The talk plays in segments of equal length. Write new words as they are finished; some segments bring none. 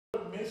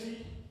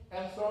visie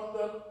en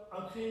zonder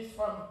een geest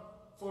van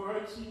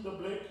vooruitziende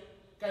blik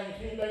kan je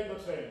geen leider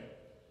zijn.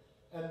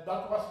 En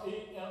dat was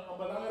een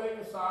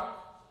belangrijke zaak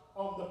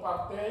om de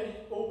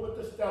partij open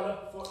te stellen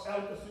voor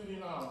elke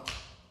Surinamer.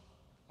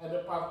 En de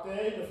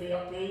partij, de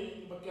VHP,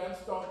 die bekend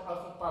stond als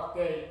een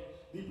partij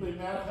die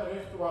primair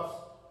gericht was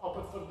op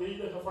het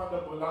verdedigen van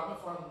de belangen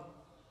van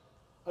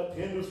het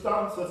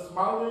Hindoestaanse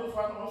smaldeel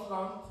van ons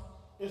land,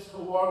 is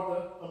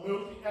geworden een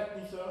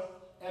multi-etnische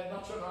en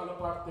nationale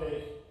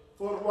partij.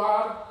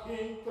 Voorwaar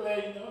geen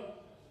kleine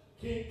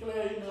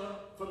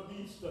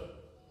verdiensten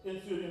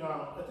in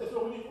Suriname. Het is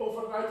ook niet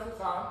overuit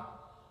gegaan.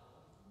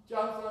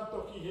 Chansan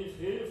Tokki heeft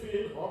heel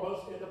veel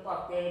hobbels in de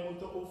partij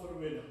moeten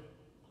overwinnen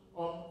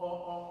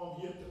om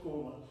hier te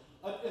komen.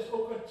 Het is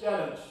ook een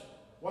challenge,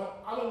 want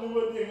alle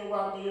nieuwe dingen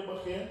waarmee je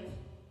begint,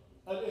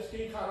 er is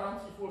geen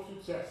garantie voor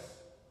succes.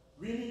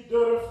 Wie niet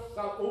durft,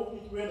 zal ook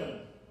niet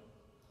winnen.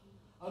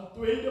 Een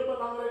tweede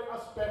belangrijk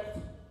aspect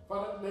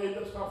van het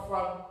leiderschap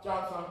van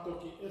Chansan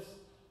Tokki is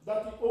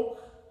dat hij ook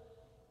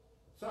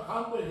zijn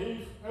handen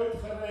heeft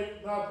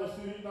uitgereikt naar de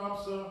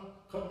Surinaamse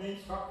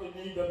gemeenschap in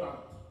Nederland.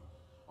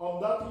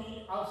 Omdat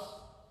hij als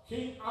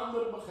geen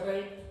ander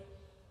begrijpt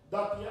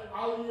dat je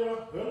al je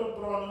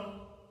hulpbronnen,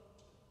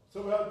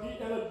 zowel die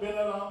in het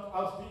binnenland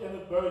als die in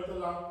het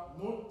buitenland,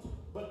 moet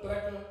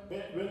betrekken,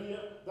 wil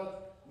je dat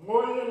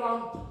mooie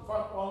land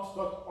van ons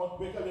tot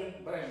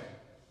ontwikkeling brengen.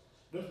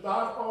 Dus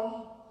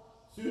daarom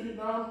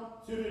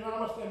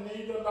Surinamers in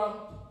Nederland,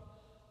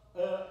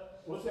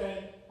 we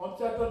zijn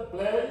ontzettend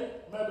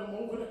blij met de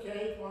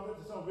mogelijkheid, want het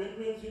is een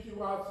win-win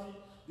situatie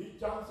die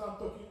Chansan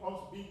Tokki ons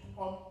biedt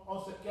om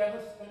onze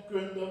kennis en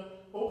kunde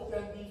ook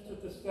ten dienste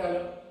te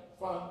stellen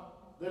van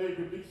de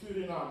Republiek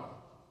Suriname.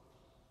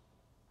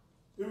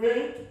 U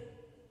weet,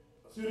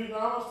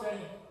 Surinamers zijn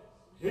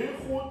heel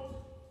goed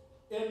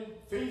in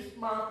feest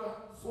maken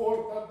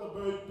voordat de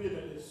buit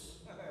binnen is.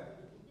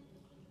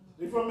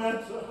 Lieve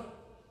mensen,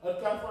 er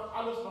kan van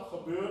alles nog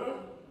gebeuren.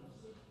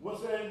 We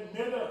zijn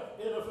midden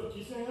in de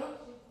verkiezingen.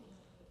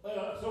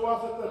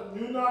 Zoals het er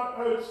nu naar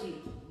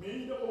uitziet,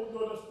 mede ook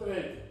door de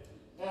strijd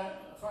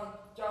van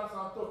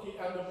Chansan Tokki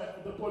en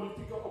de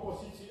politieke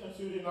oppositie in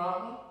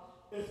Suriname,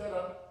 is er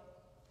een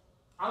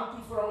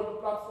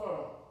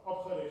anti-fraude-platform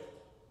opgericht.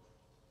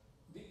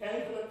 Die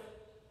eigenlijk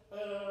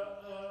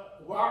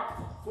waakt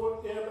voor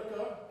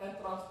eerlijke en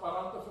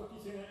transparante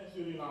verkiezingen in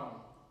Suriname.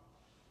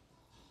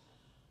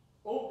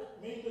 Ook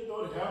mede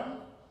door hem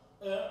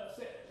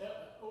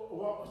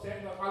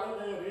zijn er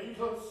allerlei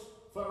regels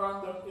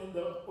veranderd in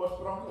de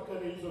oorspronkelijke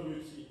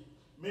resolutie.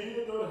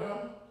 Mede door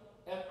hem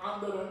en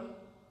anderen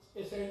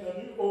zijn er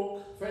nu ook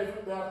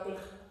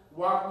 35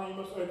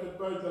 waarnemers uit het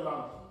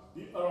buitenland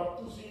die erop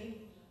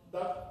toezien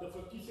dat de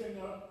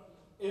verkiezingen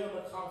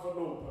eerlijk gaan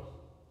verlopen.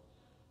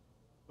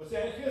 We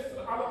zijn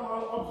gisteren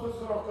allemaal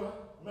opgeschrokken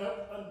met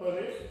een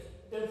bericht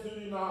in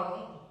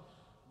Suriname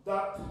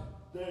dat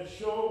de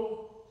show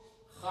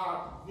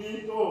gaat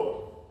niet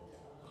door.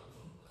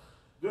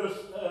 Dus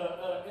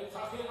ik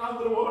ga geen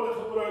andere woorden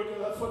gebruiken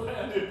dan voor de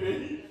NDP.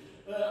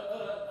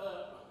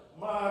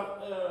 Maar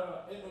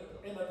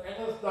in het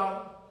Engels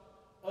dan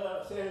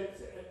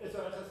is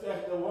er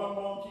gezegd, the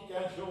one monkey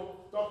can show,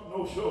 toch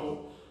no show.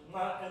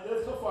 Maar in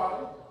dit geval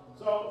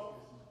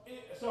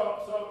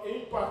zou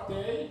één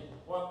partij,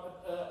 want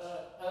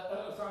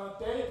er is aan een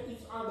tijd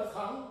iets aan de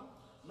gang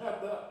met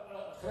de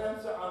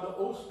grenzen aan de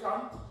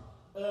oostkant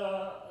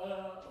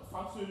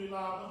van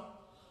Suriname.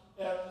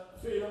 En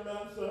vele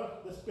mensen,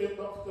 de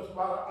spitdokters,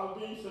 waren al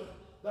bezig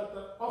dat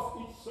er of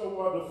iets zou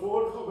worden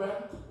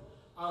voorgewend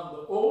aan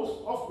de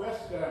oost- of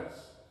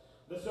westgrens.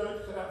 De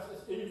zuidgrens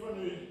is even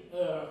nu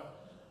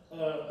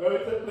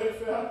buiten het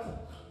blikveld.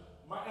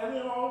 Maar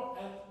anyhow,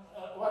 en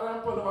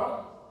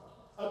warempelwar,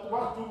 het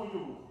was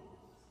doegedoe.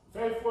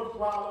 5 voor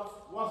 12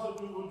 was het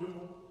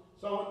doegedoe,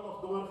 zou het nog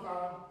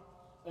doorgaan.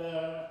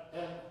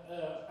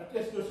 Het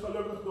is dus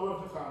gelukkig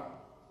doorgegaan.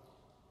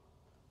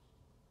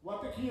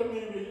 Wat ik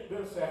hiermee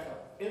wil zeggen,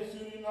 in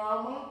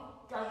Suriname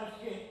kan je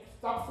geen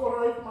stap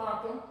vooruit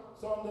maken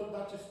zonder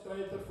dat je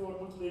strijd ervoor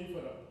moet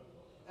leveren.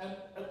 En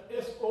het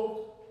is ook,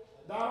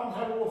 daarom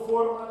hebben we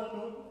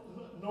voormannen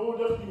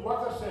nodig die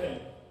wakker zijn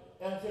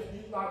en zich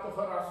niet laten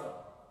verrassen.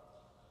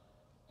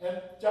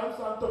 En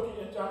Chansan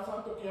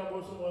Tokki hebben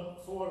we zo'n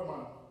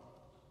voorman.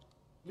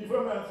 Lieve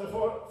mensen,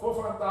 voor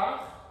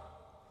vandaag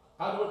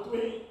hadden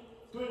we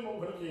twee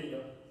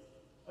mogelijkheden.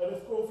 Er is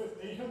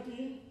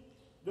COVID-19.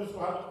 Dus we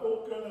hadden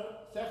ook kunnen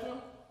zeggen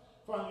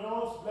van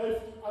jongens,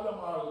 blijft u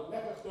allemaal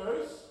lekker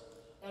thuis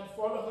en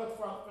volg het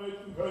vanuit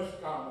uw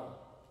huiskamer.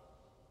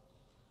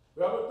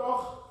 We hebben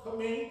toch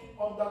gemeend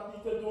om dat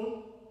niet te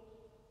doen.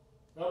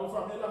 We hebben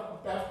vanmiddag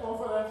een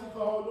persconferentie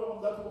gehouden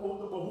omdat we ook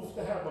de behoefte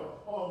hebben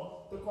om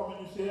te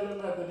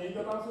communiceren met de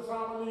Nederlandse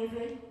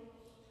samenleving.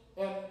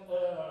 En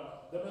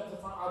de mensen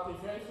van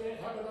AT5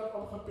 hebben dat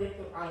opgepikt,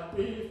 het ANP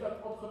heeft dat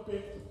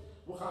opgepikt.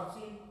 We gaan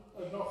zien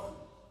nog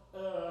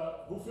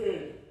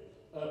hoeveel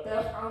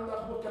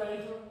persaandacht we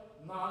krijgen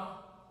na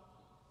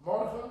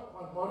morgen,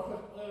 want morgen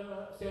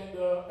zijn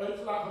de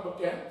uitslagen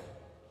bekend.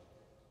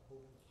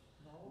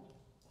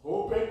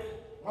 Hoop ik,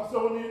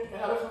 zo niet, in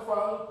elk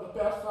geval, de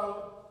pers zal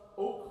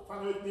ook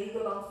vanuit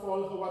Nederland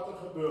volgen wat er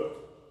gebeurt.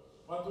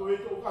 Want we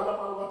weten ook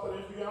allemaal wat er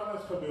in Guyana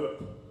is gebeurd.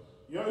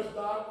 Juist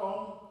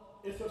daarom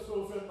is er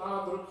zoveel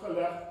nadruk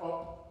gelegd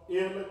op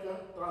eerlijke,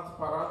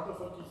 transparante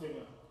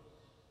verkiezingen.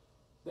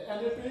 De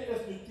NDP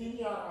is nu 10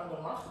 jaar aan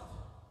de macht.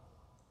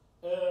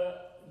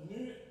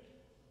 Nu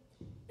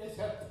is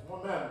het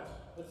moment.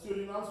 Het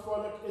Surinaams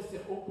volk is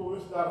zich ook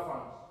bewust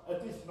daarvan.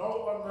 Het is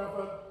now or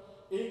never.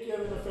 1 keer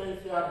in de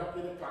 5 jaar heb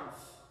je de kans.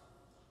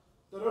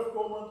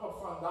 Terugkomend op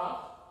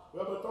vandaag. We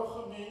hebben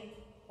toch gemeend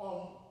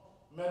om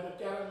met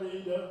de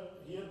kernleden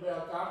hier bij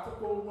elkaar te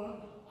komen.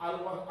 Al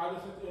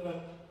is het in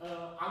een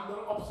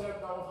andere opzet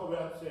dan we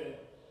gewend zijn.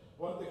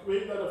 Want ik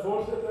weet dat de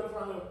voorzitter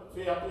van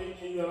de VAP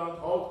Nederland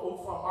houdt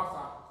ook van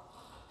massa.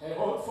 Hij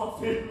houdt van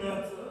veel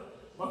mensen,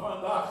 maar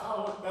vandaag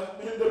gaan we het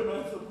met minder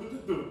mensen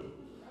moeten doen.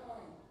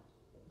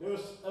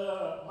 Dus,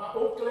 maar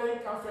ook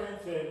klein kan fijn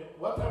zijn.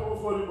 Wat hebben we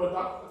voor u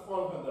bedacht? Het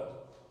volgende.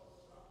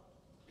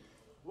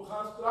 We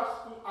gaan straks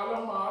u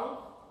allemaal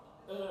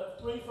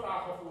 2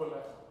 vragen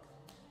voorleggen.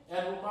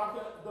 En we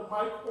maken de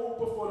mic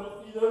open voor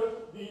ieder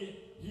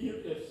die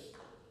hier is.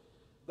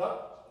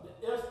 De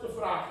eerste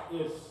vraag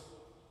is,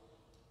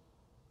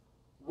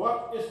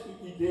 wat is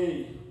uw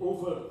idee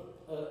over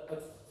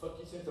het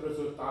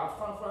verkiezingsresultaat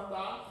van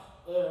vandaag?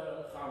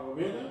 Gaan we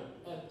winnen?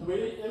 En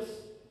 2 is,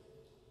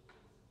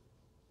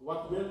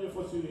 wat wil je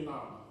voor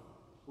Suriname?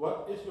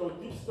 Wat is jouw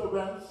diepste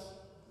wens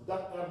dat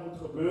er moet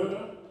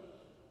gebeuren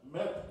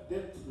met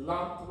dit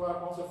land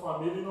waar onze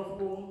familie nog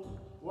woont,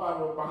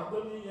 waar we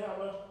banden mee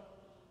hebben,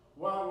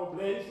 waar we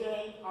blij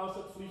zijn als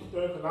het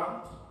vliegtuig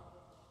landt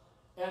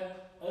en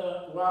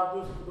waar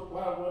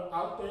we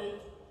altijd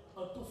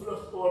een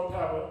toevluchtsoord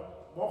hebben,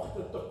 mocht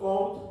het te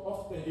koud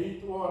of te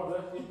heet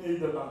worden in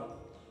Nederland.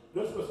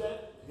 Dus we zijn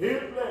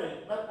heel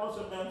blij met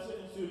onze mensen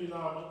in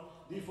Suriname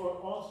die voor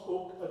ons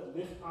ook het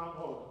licht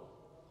aanhouden.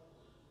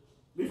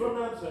 Lieve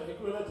mensen, ik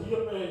wil het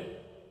hierbij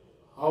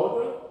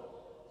houden.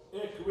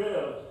 Ik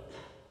wil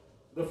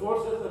de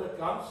voorzitter de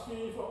kans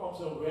geven om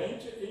zijn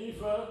wijntje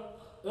even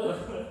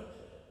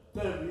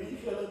te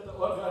regelen, te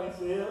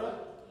organiseren.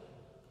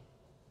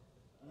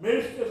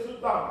 Meester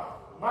Sudan,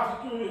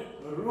 mag ik u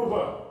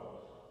roepen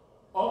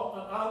om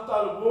een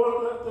aantal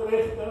woorden te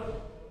richten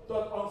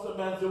tot onze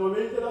mensen. We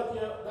weten dat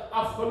je de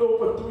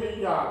afgelopen 2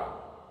 jaar,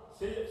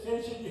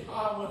 sinds je die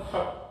hamer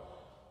hebt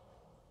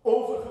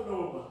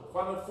overgenomen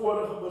van het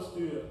vorige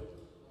bestuur,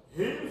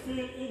 heel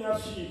veel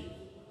energie,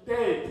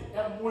 tijd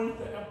en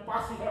moeite en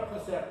passie hebt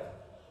gezet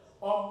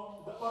om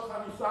de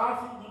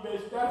organisatie die bij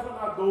sterven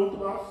na dood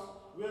was,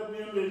 weer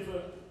nieuw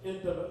leven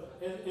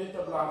in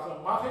te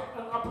blazen. Mag ik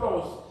een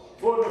applaus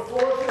voor de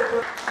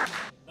voorzitter?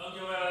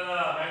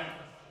 Dankjewel Henk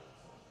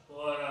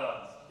voor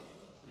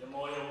je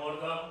mooie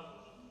woorden.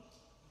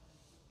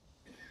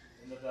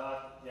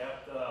 Inderdaad, je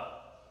hebt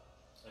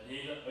een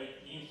hele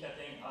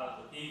uiteenzetting al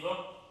gegeven.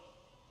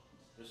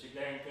 Dus ik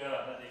denk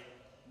dat ik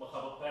me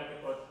ga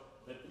beperken tot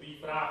de 2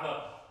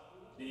 vragen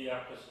die je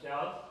hebt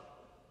gesteld.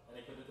 En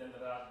ik vind het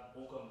inderdaad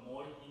ook een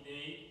mooi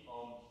idee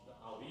om de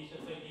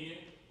aanwezigen hier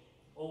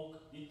ook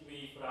die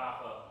 2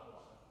 vragen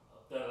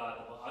te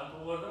laten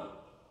beantwoorden.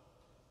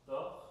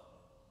 Toch?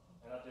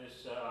 En dat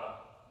is,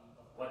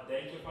 wat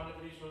denk je van het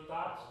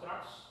resultaat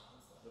straks,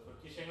 de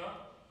verkiezingen?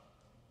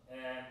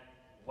 En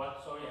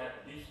wat zou je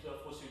het liefste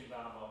voor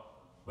Suriname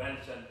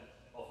wensen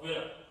of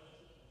willen?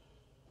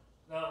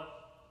 Nou,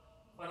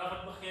 vanaf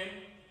het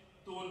begin,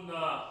 toen,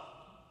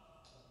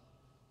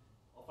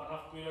 of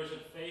vanaf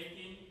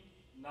 2015,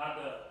 na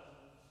de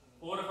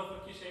vorige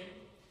verkiezing,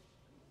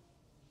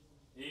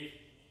 heeft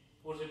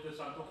voorzitter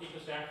Santoki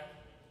gezegd,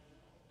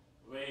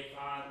 wij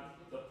gaan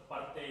de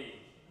partij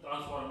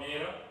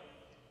transformeren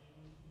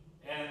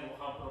en we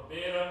gaan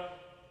proberen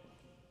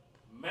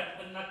met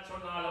een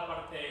nationale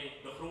partij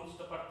de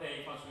grootste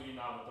partij van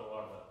Suriname te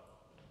worden.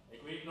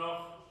 Ik weet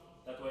nog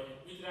dat we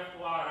in Utrecht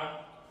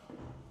waren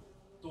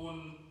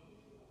toen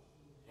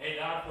hij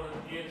daar voor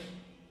het eerst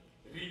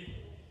riep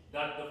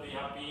dat de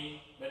VHP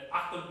met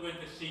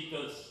 28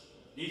 zetels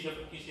deze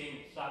verkiezing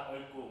zou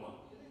uitkomen.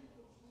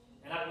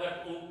 En dat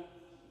werd ook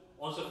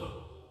onze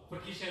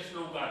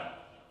verkiezingsslogan.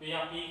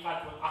 VHP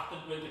gaat voor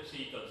 28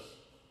 zetels.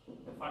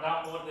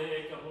 Vandaag hoorde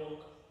ik hem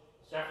ook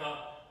zeggen,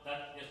 dat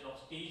is nog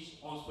steeds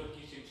ons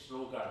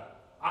verkiezingsslogan.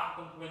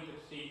 28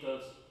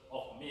 zetels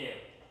of meer.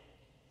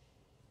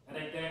 En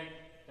ik denk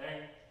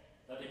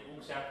dat ik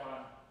ook zeg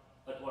van,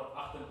 het wordt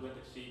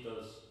 28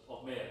 zetels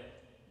of meer.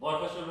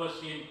 Morgen zullen we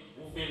zien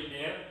hoeveel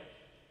meer,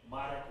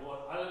 maar ik hoor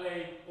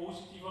allerlei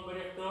positieve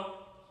berichten.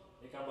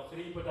 Ik heb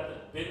begrepen dat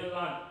het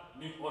binnenland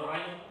nu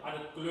oranje aan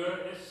het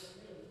kleuren is.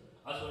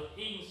 Als we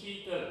 1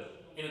 zetel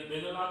in het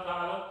binnenland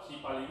halen,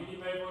 Sipaliwini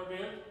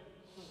bijvoorbeeld,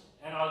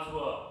 en als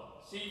we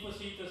 7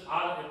 zetels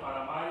halen in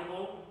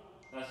Paramaribo,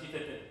 dan ziet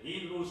het er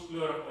heel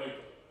rooskleurig uit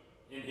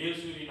in heel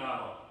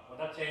Suriname. Want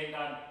dat zijn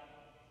dan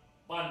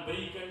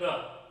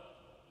baanbrekende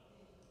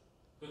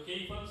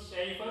gegevens,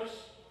 cijfers.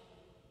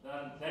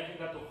 Dan denk ik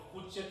dat we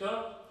goed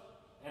zitten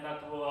en dat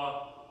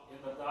we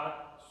inderdaad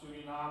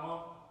Suriname,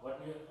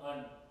 wat nu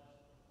een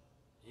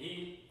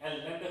heel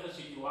ellendige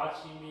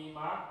situatie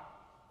meemaakt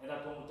en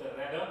dat we moeten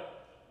redden,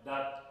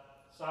 dat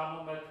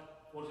samen met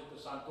voorzitter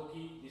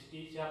Santoki, die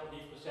steeds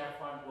heeft gezegd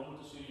van we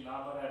moeten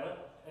Suriname redden.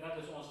 En dat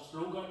is onze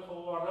slogan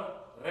geworden,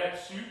 Red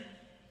Su,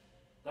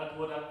 dat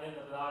we dat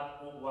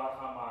inderdaad ook waar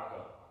gaan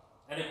maken.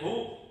 En ik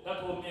hoop dat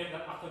we meer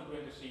dan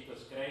 28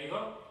 zetels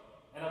krijgen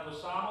en dat we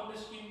samen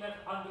misschien met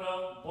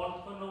andere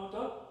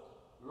bondgenoten,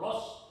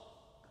 los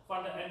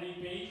van de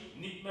NDP,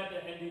 niet met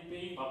de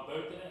NDP, maar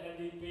buiten de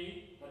NDP,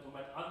 dat we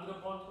met andere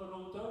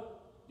bondgenoten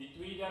die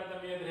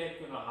 2/3 meerderheid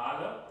kunnen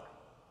halen,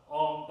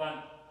 om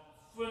dan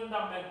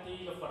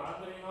fundamentele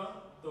veranderingen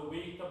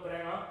teweeg te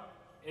brengen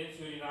in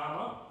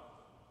Suriname.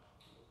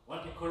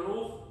 Want ik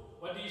geloof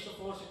wat deze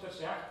voorzitter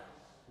zegt,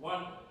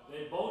 want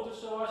bij Bouter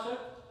zoals het,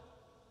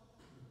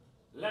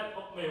 let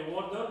op mijn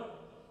woorden,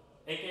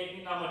 ik kijk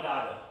niet naar mijn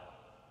daden.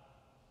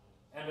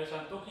 En bij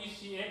Santoki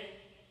zie ik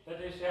dat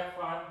hij zegt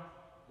van,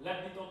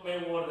 let niet op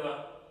mijn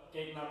woorden,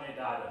 kijk naar mijn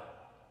daden.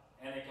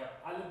 En ik heb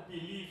alle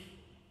belief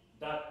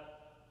dat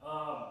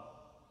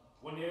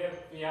wanneer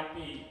VHP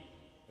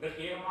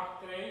regeermacht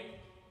krijgt,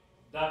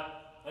 dat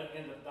er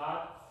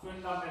inderdaad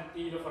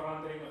fundamentele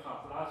veranderingen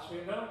gaan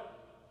plaatsvinden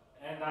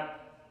en dat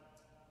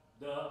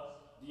de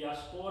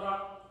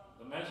diaspora,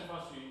 de mensen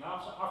van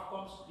Surinaamse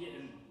afkomst die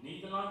in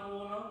Nederland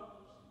wonen,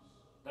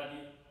 dat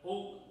die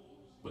ook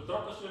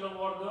betrokken zullen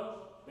worden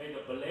bij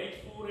de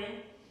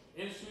beleidsvoering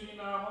in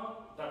Suriname,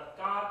 dat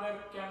kader,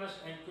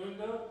 kennis en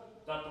kunde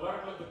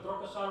daadwerkelijk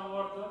betrokken zal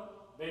worden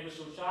bij de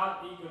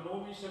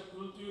sociaal-economische,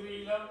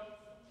 culturele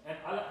en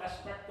alle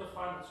aspecten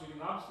van het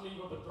Surinaams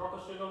leven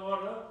betrokken zullen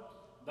worden,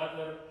 dat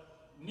er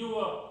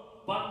nieuwe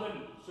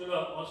banden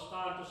zullen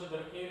ontstaan tussen de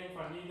regering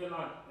van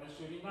Nederland en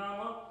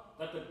Suriname,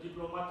 dat er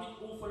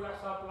diplomatiek overleg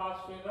zal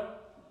plaatsvinden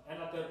en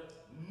dat er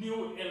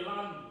nieuw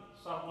elan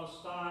zal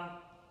ontstaan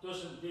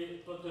tussen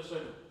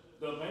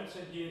de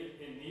mensen hier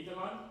in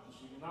Nederland, de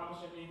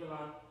Surinamers in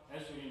Nederland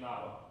en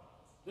Suriname.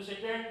 Dus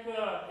ik denk,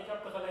 ik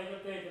heb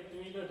tegelijkertijd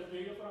de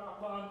tweede vraag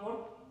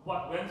beantwoord.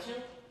 Wat wens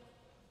je?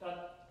 Dat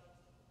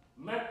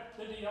met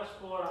de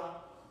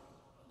diaspora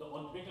de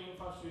ontwikkeling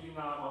van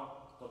Suriname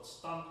tot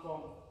stand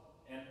komt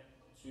en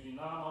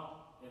Suriname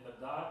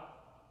inderdaad,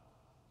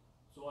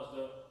 zoals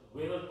de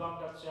Wereldbank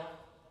dat zegt,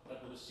 dat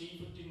we de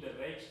 17e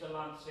rijkste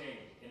land zijn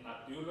in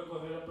natuurlijke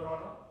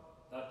hulpbronnen,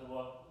 dat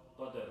we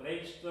tot de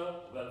rijkste,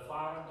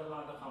 welvarende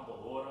landen gaan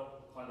behoren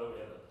van de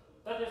wereld.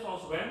 Dat is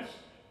ons wens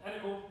en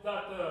ik hoop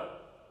dat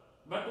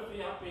met de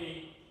VHP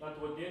dat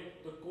we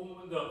dit de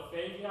komende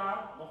 5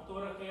 jaar, mochten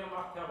we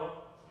regeermacht hebben,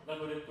 dat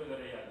we dit kunnen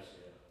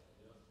realiseren.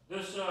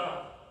 Dus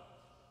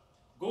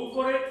go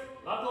for it,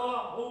 laten we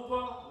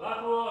hopen,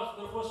 laten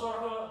we ervoor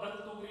zorgen dat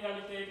het ook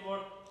realiteit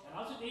wordt. En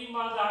als het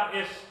eenmaal daar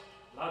is,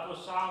 laten we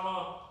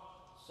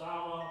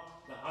samen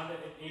de handen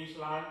ineen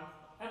slaan.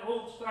 En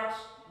ook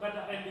straks met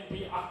de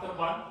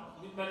NDP-achterban,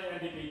 niet met de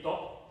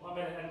NDP-top, maar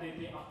met de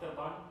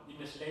NDP-achterban die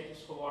misleid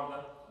is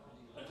geworden,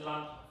 het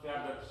land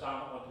verder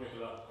samen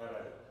ontwikkelen en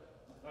redden.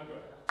 Dank u wel.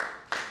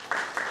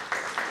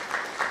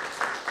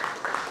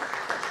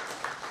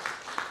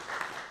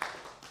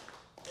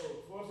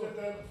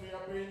 Voorzitter,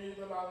 VHP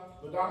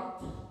Nederland,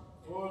 bedankt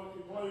voor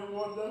uw mooie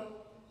woorden.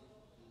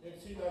 Ik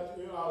zie dat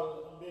u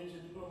al een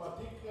beetje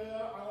diplomatiek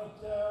aan het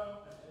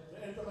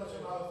de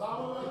internationale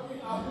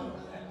samenwerking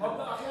op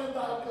de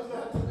agenda hebt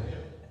gezet.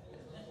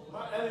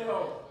 Maar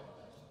anyhow,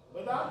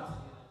 bedankt.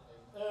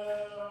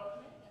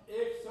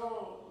 Ik zou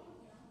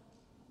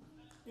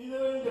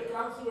iedereen de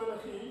kans willen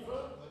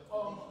geven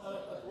om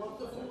het woord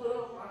te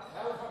voeren. Maar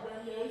Helga,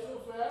 ben jij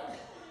zover?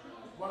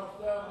 Want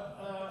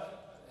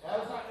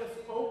Helga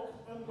is ook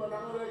een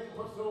belangrijke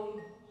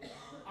persoon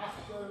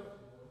achter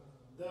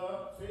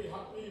de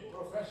VHP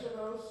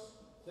Professionals.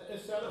 Ze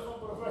is zelf een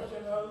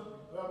professional.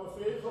 We hebben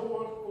veel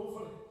gehoord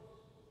over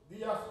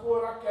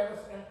diaspora,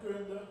 kennis en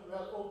kunde.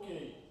 Wel oké,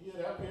 hier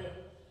heb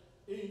je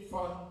een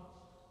van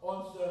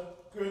onze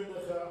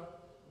kundige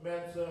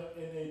mensen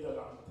in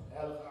Nederland.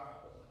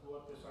 Helga, het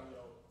woord is aan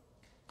jou.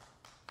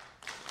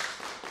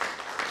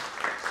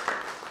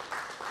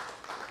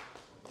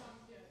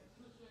 Dank je. Ik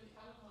groet jullie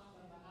allemaal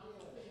in de naam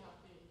van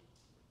VHP.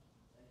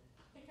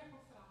 Ik heb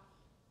een vraag.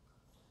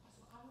 Als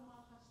we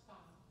allemaal gaan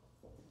staan,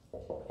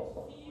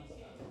 is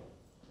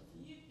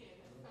 4 keer,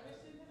 de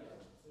vuist in de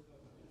lucht.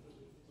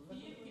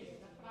 4 keer,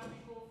 dan praat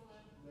ik over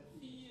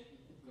 4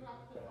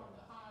 krachten van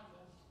de aarde,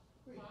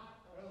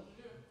 water,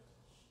 lucht,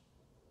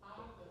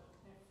 aarde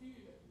en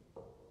vuur.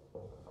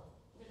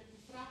 Wil ik u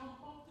vragen om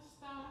op te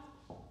staan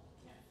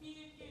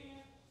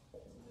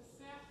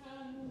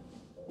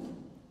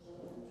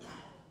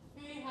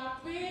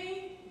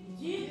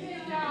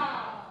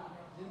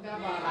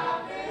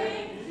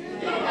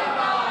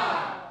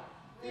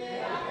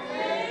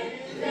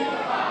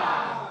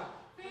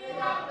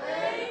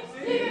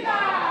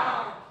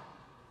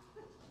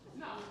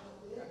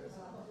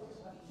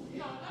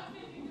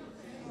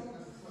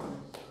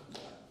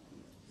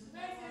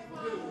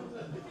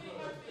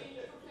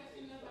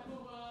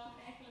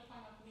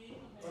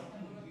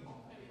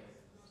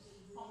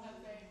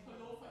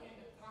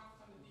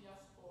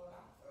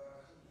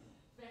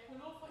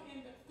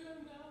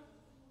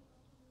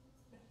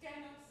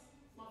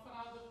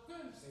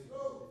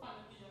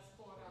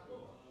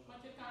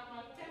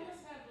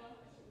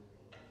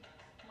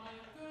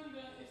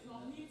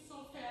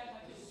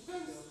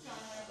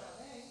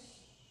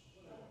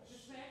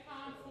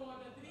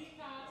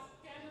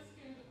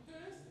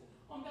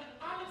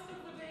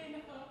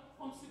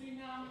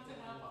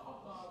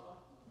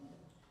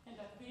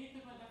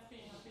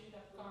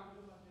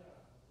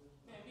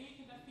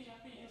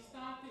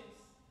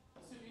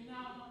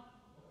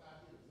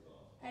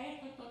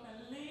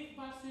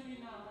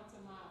Suriname te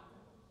maken.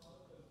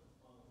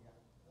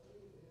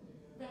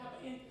 We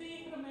hebben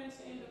integere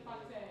mensen in de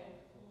partij.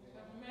 We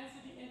hebben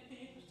mensen die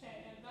integer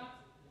zijn en dat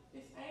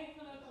is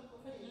eigenlijk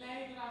het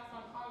leidraad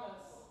van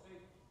alles.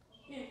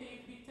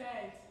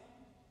 Integriteit.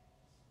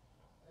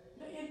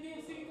 De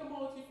intrinsieke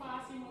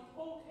motivatie moet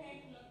ook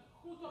eigenlijk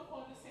goed op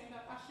orde zijn.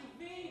 Dat als je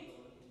weet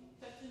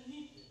dat je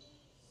niet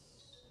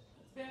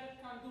het werk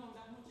kan doen,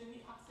 dat moet je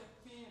niet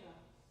accepteren.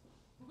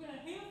 We kunnen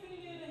heel veel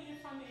leren hier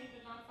van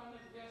Nederland, van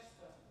het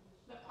Westen.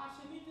 Dat als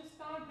je niet in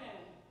staat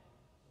bent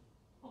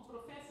om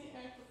professie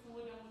uit te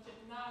voeren, dan moet je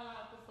het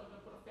nalaten voor de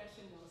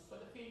professionals,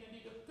 voor degenen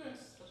die de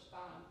kunst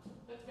verstaan,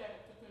 het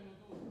werk te kunnen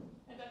doen.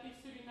 En dat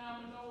heeft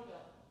Suriname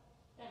nodig.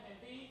 En wij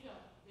weten,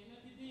 binnen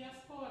de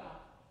diaspora,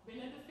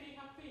 binnen de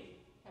VHP,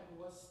 hebben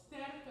we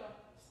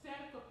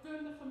sterke,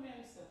 kundige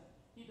mensen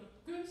die de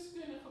kunst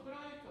kunnen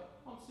gebruiken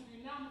om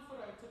Suriname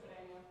vooruit te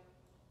brengen.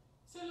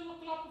 Zullen we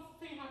klappen voor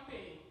VHP?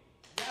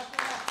 Ja,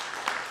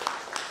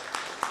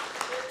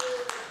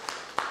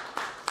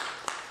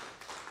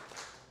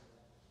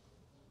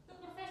 de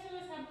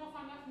professionals hebben we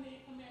vanaf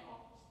 9 mei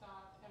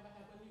opgestart en we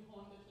hebben nu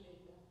 100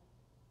 leden.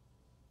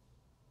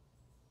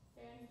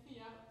 En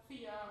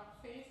via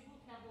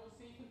Facebook hebben we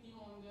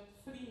 1700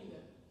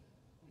 vrienden.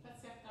 Dat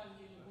zegt al een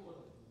heleboel.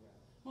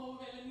 Maar we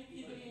willen niet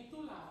iedereen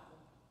toelaten.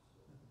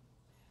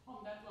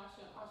 Omdat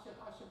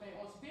als je bij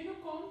ons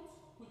binnenkomt,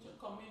 moet je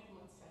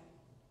commitment zijn.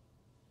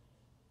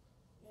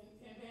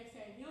 En wij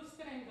zijn heel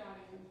streng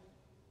daarin.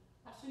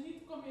 Als je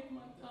niet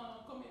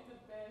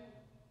committed bent,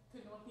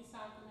 kunnen we ook niet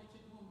zaken met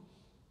je doen.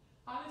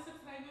 Al is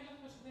het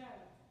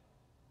vrijwilligerswerk.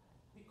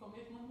 Die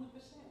commitment moet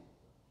er zijn.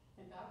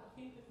 En daar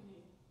begint het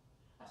mee.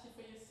 Als je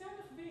van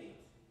jezelf weet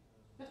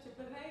dat je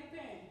bereid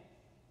bent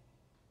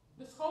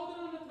de schouder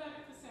aan het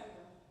werk te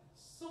zetten,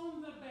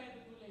 zonder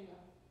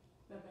bijbedoelingen,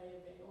 dan ben je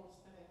bij ons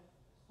terecht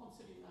om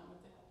Suriname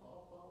te helpen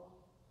opbouwen.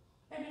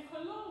 En ik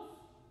geloof,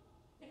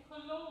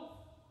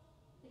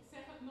 ik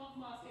zeg het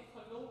nogmaals, ik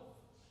geloof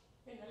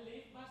in een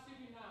leefbaar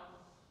Suriname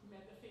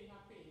met de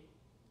VHP.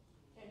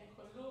 En ik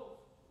geloof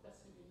dat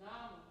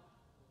Suriname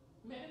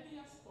met de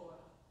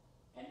diaspora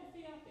en de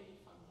VHP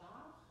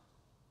vandaag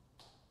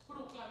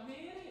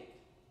proclameer ik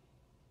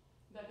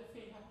dat de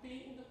VHP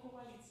in de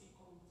coalitie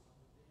komt.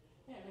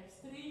 En wij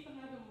streven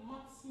naar de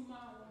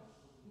maximale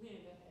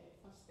meerderheid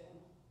van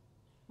stemmen.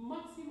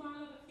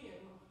 Maximale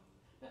regeermacht.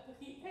 Dat er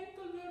geen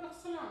enkel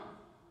wurgslang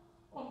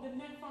om de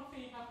nek van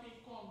VHP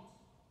komt.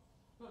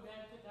 We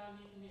werken daar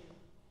niet mee.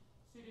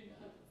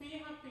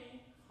 VHP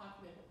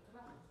gaat met de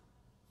kracht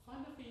van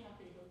de VHP,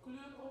 de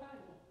kleur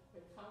oranje.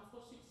 Wij gaan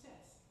voor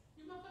succes.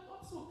 U mag het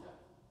opzoeken.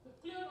 De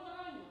kleur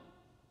oranje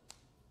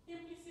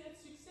impliceert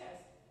succes.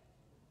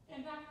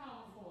 En daar gaan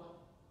we voor.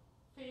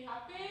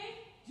 VHP,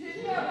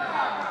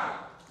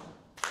 Jidjaba!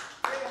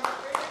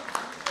 VHP,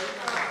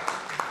 Jidjaba!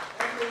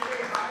 MDB,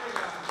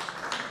 Haila!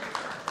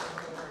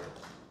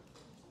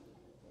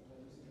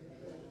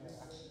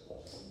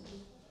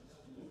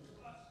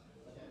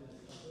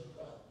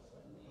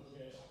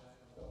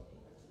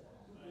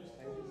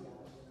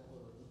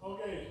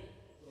 Oké,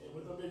 je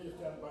moet een beetje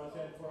standby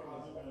zijn voor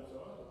al die mensen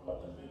hoor. Om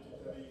het een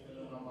beetje te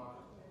regelen en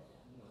maken.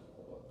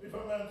 Lieve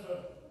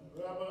mensen,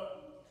 we hebben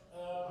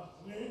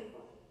nu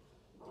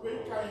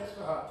 2 kanjes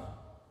gehad.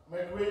 Maar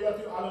ik weet dat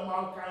u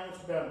allemaal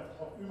kanjes bent,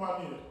 op uw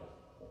manier.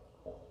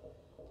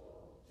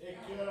 Ik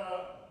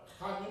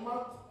ga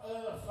niemand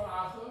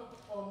vragen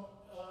om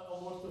een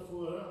woord te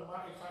voeren,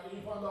 maar ik ga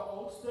een van de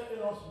oudsten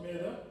in ons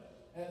midden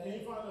en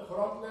een van de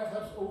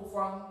grondleggers ook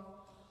van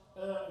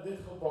dit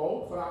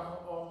gebouw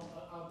vragen om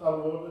een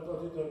aantal woorden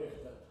tot u te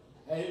richten.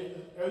 Hij heeft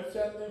de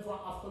uitzending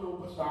van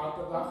afgelopen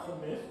zaterdag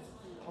gemist,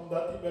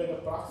 omdat hij bij de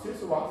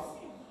praxis was.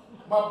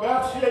 Maar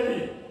Bert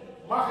Shelly,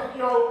 mag ik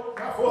jou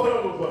naar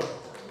voren roepen?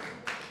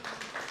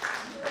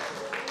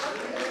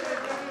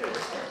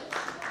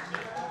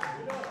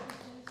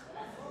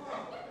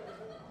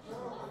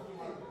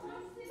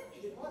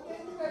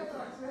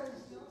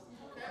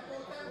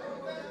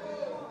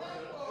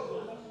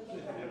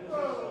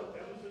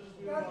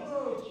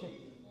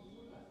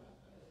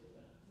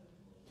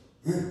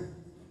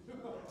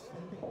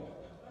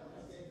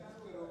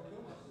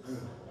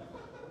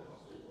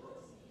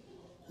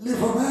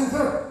 Lieve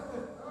mensen,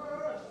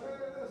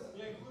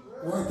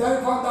 we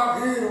zijn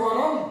vandaag hier,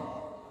 waarom?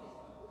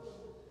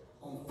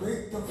 Om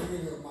veel te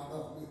vieren, maar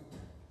nog niet.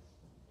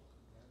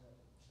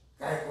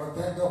 Kijk, we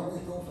zijn nog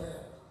niet zo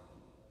ver.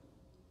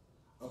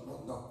 Het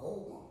moet nog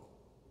komen.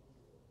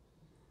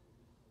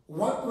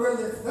 Wat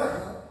wil ik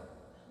zeggen?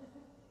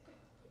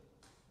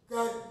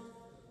 Kijk,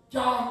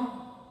 Jan,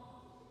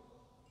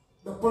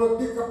 de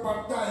politieke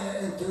partijen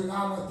in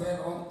Suriname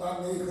zijn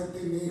ontstaan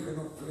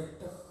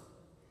 1949.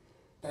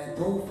 Er zijn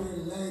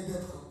zoveel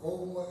leiders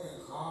gekomen en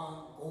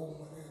gaan,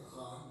 komen en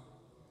gaan.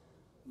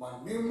 Maar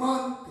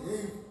niemand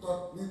heeft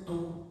tot nu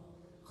toe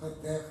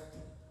gezegd,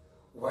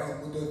 wij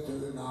moeten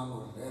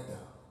Suriname redden.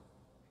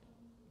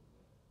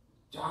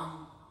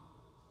 Jan,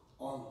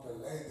 onze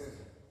leider,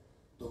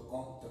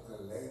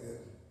 toekomstige leider,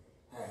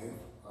 hij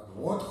heeft het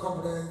woord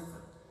gebruikt,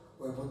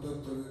 wij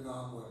moeten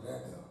Suriname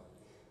redden.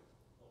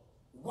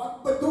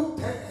 Wat bedoelt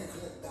hij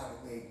eigenlijk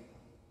daarmee?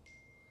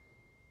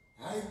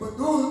 Hij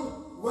bedoelt,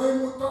 wij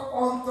moeten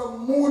onze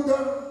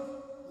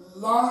moederland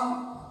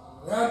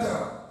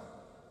redden.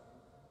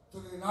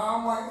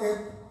 Suriname is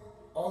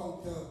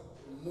onze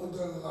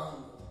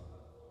moederland.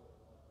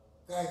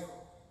 Kijk,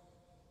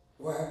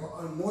 we hebben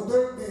een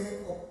moeder die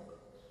heeft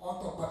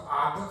ons op het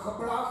aarde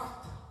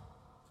gebracht.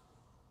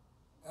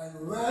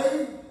 En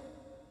wij,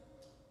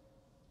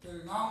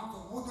 Surinaamse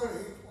moeder,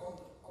 heeft ons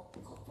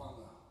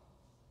opgevangen.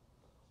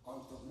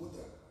 Onze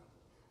moeder.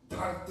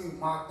 Dharti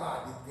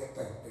Mata, die kent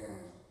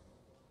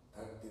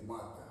Dharti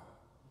Mata.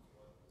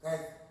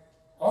 Kijk,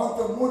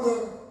 onze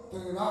moeder,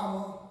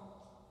 Suriname,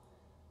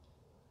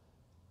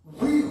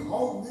 wie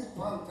houdt niet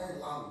van zijn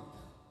land?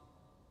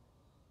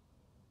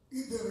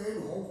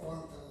 Iedereen houdt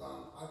van zijn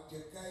land. Als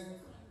je kijkt,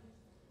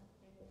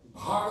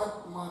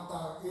 Bharat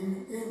Mata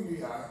in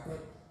India hebben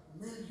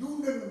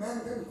miljoenen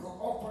mensen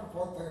geofferd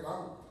voor zijn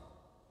land.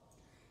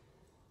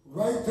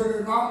 Wij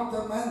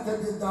Surinaamse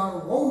mensen die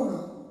daar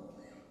wonen,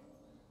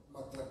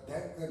 maar ze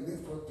denken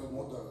niet voor het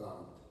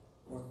moederland,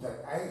 voor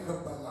zijn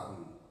eigen belang.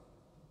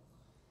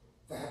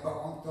 Ze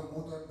hebben onze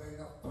moeder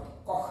bijna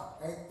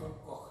verkocht,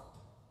 uitverkocht.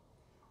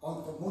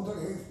 Onze moeder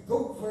heeft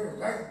zoveel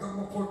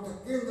rijkdommen voor de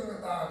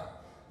kinderen daar.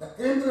 De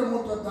kinderen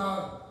moeten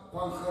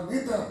daarvan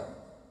genieten.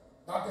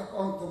 Dat is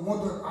onze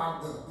moeder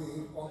aarde. Die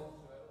heeft ons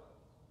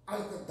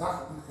elke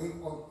dag, die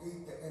geeft ons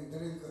eten en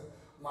drinken.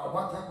 Maar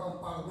wat hebben een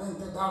paar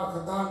mensen daar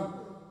gedaan?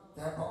 Ze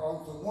hebben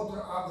onze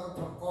moeder aarde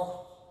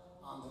verkocht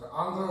aan de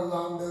andere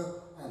landen.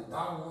 En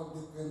daar worden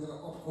die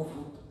kinderen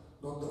opgevoed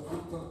door de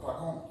voeten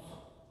van ons.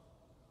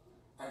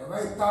 En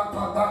wij staan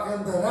vandaag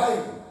in de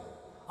rij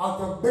als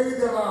een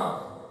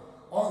bedelaar.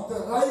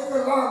 Onze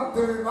rijke land,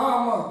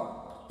 Suriname,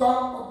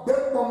 staat op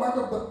dit moment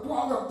op de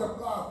 12e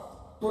plaats.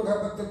 Toen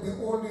hebben ze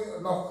die olie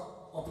nog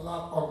op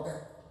laat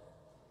ontdekt.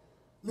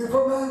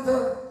 Lieve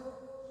mensen,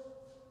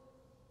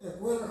 ik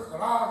wil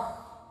graag,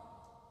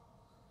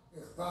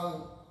 ik zal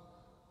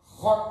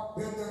God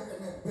bidden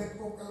en ik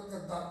bid ook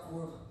elke dag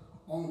voor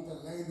onze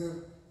leider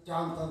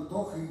Chantan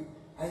Tochi.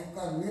 Hij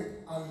kan niet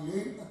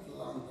alleen het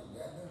land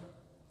redden.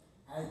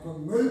 Hij heeft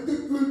een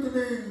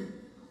multicultureel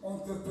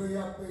onze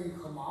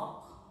PHP gemaakt.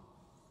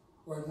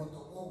 Wij moeten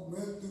ook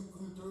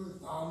multicultureel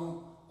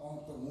samen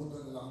onze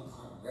moederland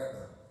gaan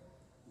redden.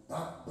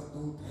 Dat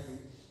bedoelt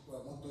hij. We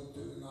moeten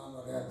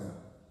Suriname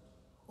redden.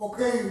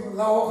 Oké,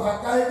 laten we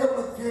gaan kijken.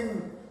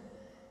 Misschien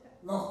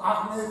nog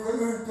 8,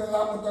 9 uur te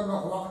lang moeten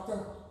nog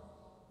wachten.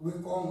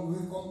 Wie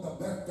komt de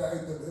beste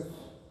uit de bus?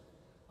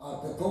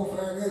 Als het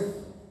zover is,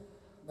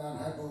 dan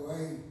hebben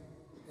wij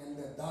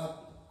inderdaad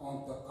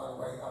onze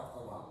karwei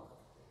afgemaakt.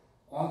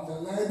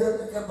 Onze leider,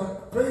 ik heb het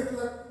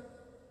vreselijk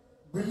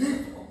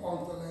beliefd op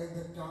onze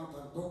leider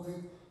Chantan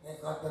Tochi. Hij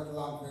gaat het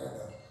land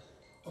redden.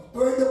 Op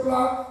tweede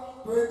plaats,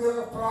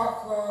 tweede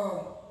vraag,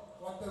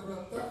 wat ik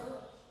wil zeggen,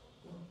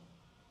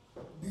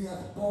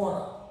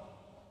 diaspora.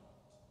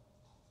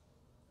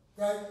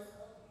 Kijk,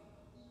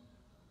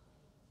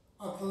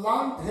 het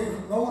land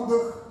heeft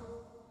nodig,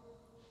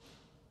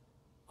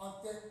 als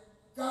ik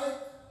kijk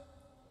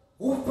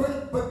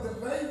hoeveel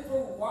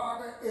bedrijven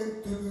waren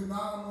in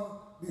Suriname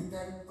die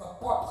zijn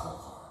kapot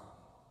gegaan.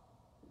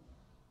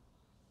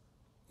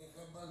 Ik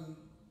heb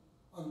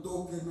een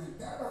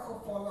documentaire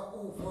gevolgd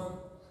over,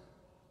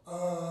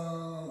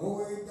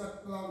 hoe heet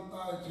dat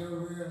plantage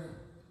weer,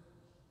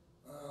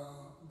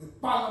 de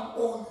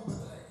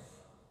palmoliebedrijf.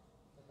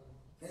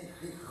 Zijn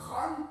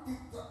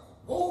gigantische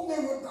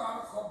woningen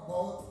daar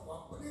gebouwd,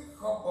 fabriek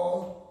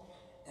gebouwd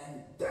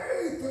en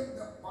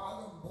duizenden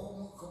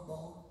palmbomen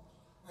gebouwd.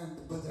 En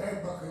het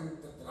bedrijf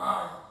begint te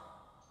draaien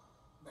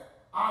met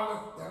alles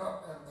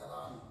erop en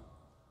eraan.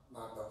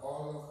 Maar de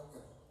oorlog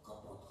is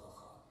kapot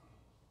gegaan.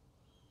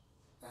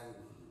 En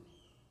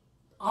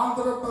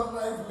andere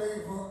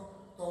bedrijfsleven,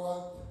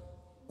 zoals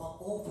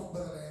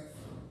bakovenbedrijf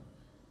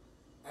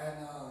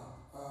en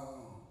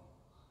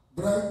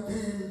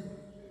bruikdier,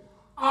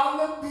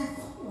 alle die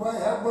wij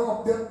hebben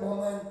op dit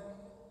moment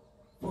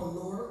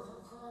verloren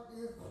gegaan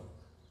is.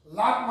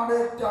 Laat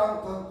meneer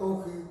Chantan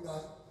Tochi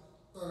dat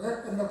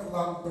terug in het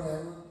land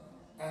brengen.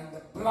 En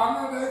de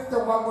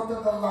belangrijkste wat moet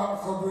in het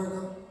land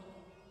gebeuren,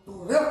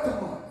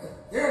 toerisme is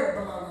heel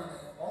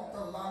belangrijk.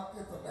 Ons land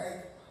is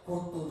rijk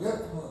voor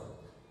toerisme.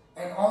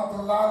 En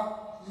ons land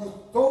moet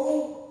zo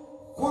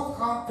goed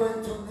gaan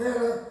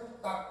functioneren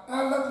dat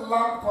elk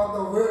land van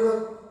de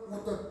wereld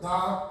moet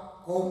daar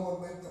komen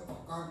met de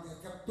vakantie.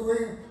 Ik heb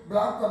 2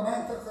 blanke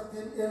mensen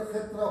gezien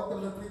eergisteren op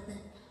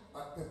televisie.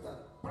 Het is een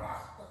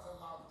prachtige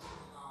land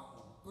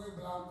in 2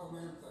 blanke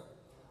mensen.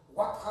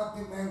 Wat gaan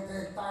die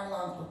mensen in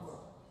Thailand zoeken?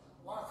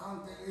 Wat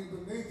gaan ze in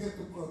Indonesië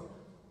zoeken?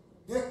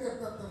 Dit is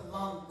het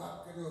land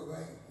dat kunnen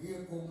wij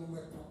hier komen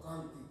met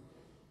vakantie.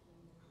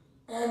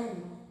 En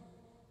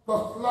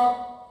tot slot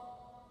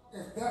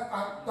is dat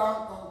aan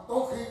dank van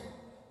Tochi,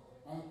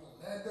 onze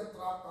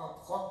leiderstraat, dat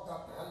God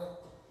dat helpt.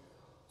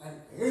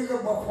 En de hele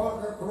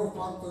bevolkingsgroep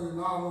van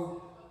Suriname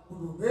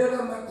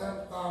proberen met hem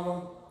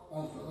samen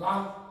ons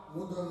land,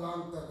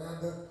 moederland te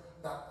redden.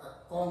 Dat het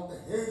komt een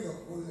hele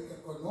goede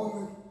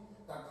economie,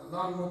 dat het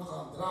land moet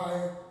gaan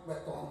draaien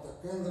met onze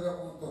kinderen,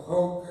 onze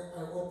grote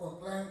en ook onze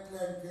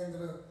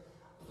kleinkinderen.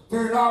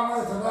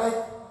 Suriname is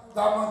rijk,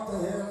 dames en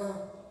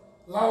heren.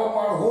 Laten we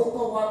maar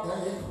hopen wat hij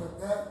heeft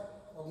verteld.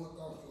 We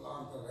moeten ons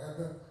land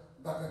redden.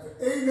 Dat is de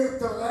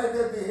enige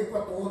leider die heeft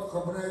het woord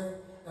gebruikt.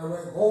 En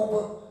wij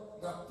hopen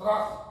dat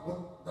straks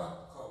moet dat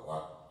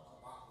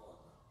gemaakt worden.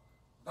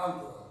 Dank u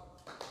wel.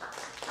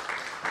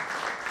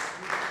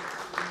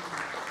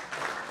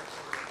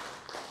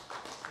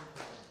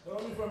 Zo,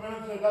 lieve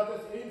mensen, dat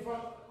is een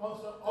van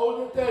onze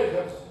oude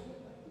tijgers.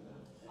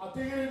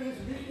 Atigri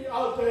is Wiki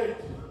altijd.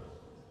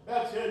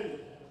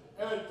 Bertje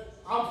uit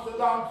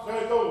Amsterdam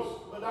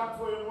Zuidoost. Bedankt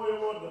voor je mooie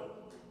woorden.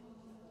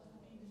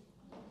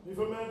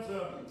 Lieve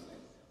mensen,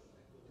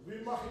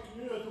 wie mag ik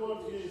nu het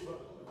woord geven?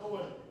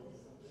 Owen.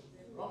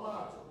 Kom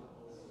maar.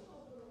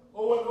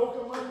 Owen, ook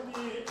een man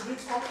die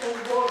niet op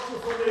een woordje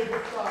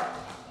verlegen staat.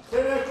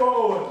 Seneco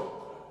Owen.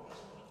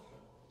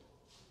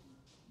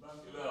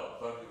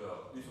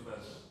 Dankjewel, lieve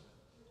mensen.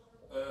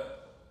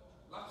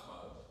 Laksma,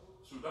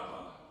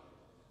 Soedama,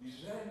 die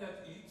zei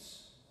net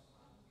iets.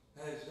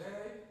 Hij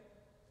zei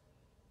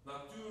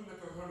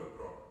natuurlijke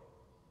hulpbronnen.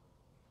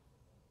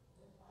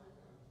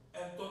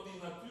 En tot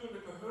die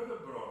natuurlijke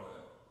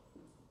hulpbronnen,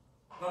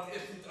 dat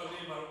is niet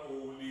alleen maar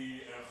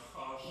olie en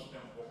gas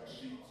en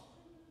bauxiet.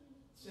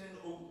 Het zijn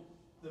ook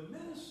de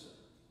mensen.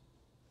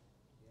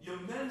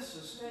 Je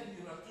mensen zijn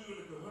die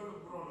natuurlijke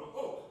hulpbronnen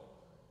ook.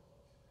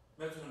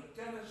 Met hun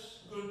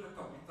kennis, kunde,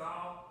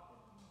 kapitaal.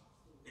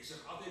 Ik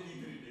zeg altijd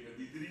die drie dingen,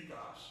 die 3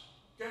 K's.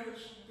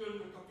 Kennis,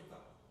 kunde,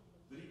 kapitaal.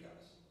 3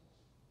 K's.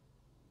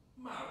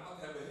 Maar dat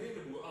hebben een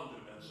heleboel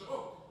andere mensen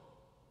ook.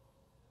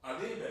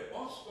 Alleen bij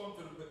ons komt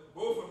er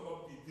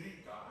bovenop die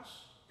 3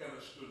 K's,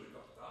 kennis, kunde,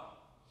 kapitaal,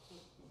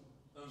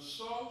 een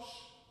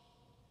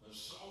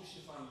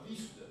sausje van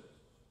liefde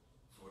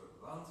voor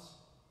het land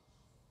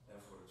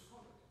en voor het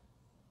volk.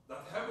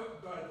 Dat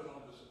hebben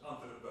buitenlanders,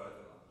 andere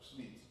buitenlanders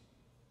niet.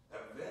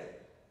 Hebben wij.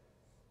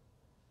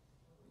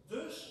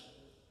 Dus,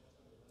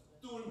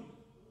 toen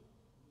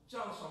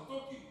Charles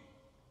Santokki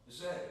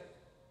zei,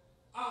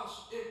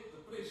 als ik de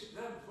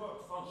president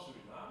word van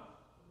Suriname,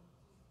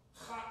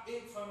 ga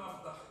ik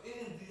vanaf dag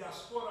 1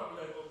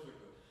 diaspora-beleid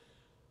ontwikkelen.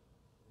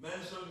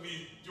 Mensen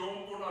met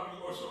John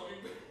Bonami of zo,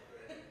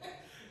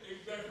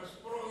 ik ben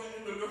gesprongen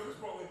in de lucht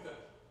gesprongen.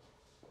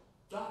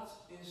 Dat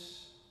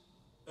is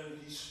een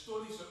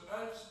historische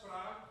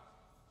uitspraak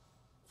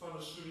van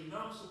een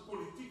Surinaamse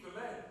politieke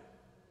leider.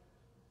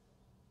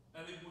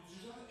 En ik moet u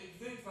zeggen, ik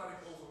weet waar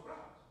ik over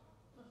praat.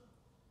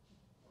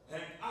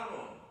 Henk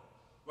Aron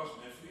was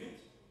mijn vriend,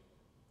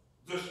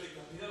 dus ik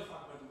heb heel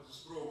vaak met hem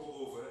gesproken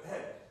over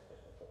Henk.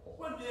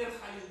 Wanneer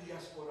ga je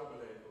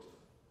diaspora-beleid doen?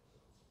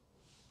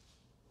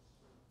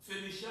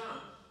 Felician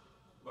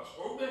was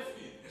ook mijn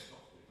vriend, is nog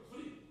steeds een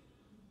vriend.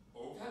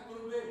 Ook het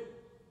probleem.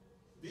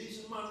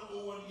 Deze man,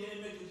 Owen, jij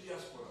met de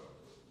diaspora.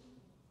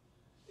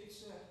 Ik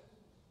zeg,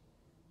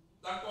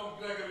 dan komt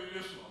Gregory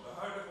Lusman, de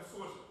huidige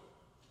voorzitter.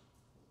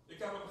 Ik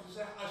heb hem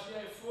gezegd, als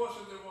jij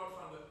voorzitter wordt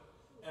van de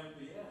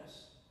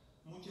NPS,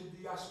 moet je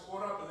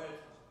diaspora-beleid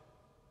gaan.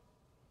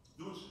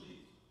 Doen ze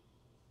niet.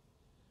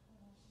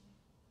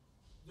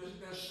 Dus ik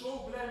ben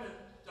zo blij met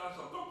Jan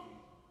Santokki,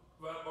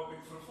 waarop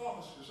ik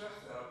vervolgens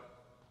gezegd heb,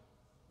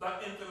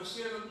 dan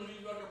interesseert het me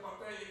niet welke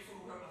partij ik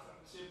vroeger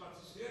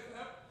gesympathiseerd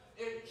heb,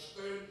 ik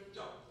steun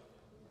Jan.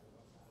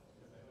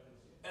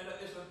 En dat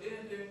is dan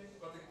één ding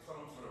wat ik van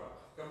hem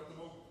verwacht. Ik heb het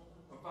hem ook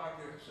een paar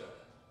keer gezegd.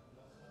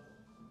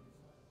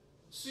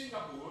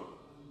 Singapore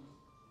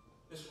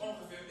is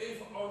ongeveer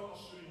even oud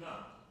als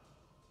Suriname.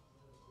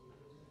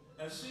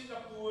 En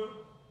Singapore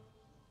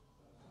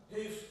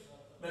heeft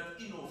met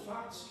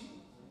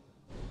innovatie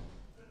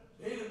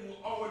een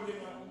heleboel oude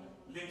dingen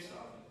links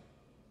staan.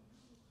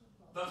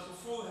 Dat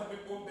gevoel heb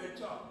ik ook bij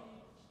Chan.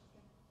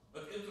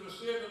 Het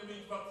interesseerde me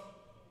niet wat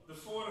de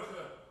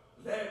vorige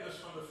leiders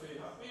van de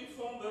VHP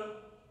vonden.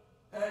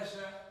 Hij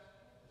zegt,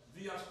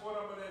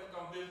 diaspora-beleid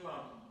kan dit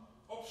land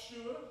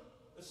opsturen.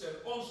 Het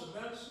zijn onze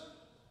mensen.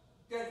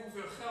 Kijk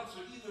hoeveel geld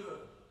ze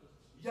iedere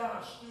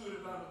jaar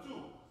sturen daar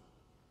naartoe.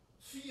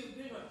 4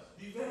 dingen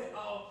die wij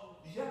al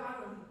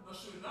jaren naar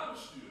Suriname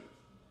sturen.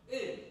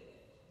 1.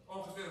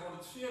 Ongeveer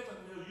 140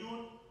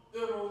 miljoen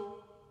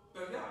euro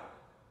per jaar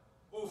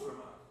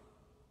overmaken.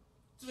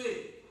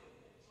 2.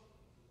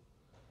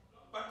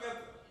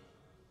 Pakketten.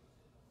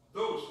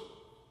 Dozen.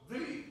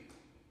 3.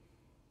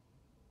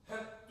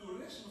 Het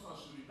toerisme van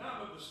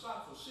Suriname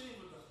bestaat voor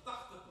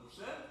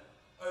 70-80%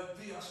 uit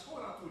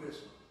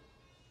diaspora-toerisme.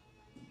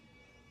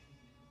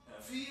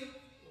 En 4.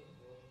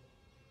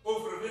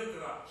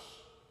 Overwinteraars.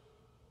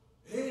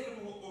 Een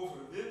heleboel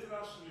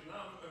overwinteraars,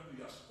 Suriname en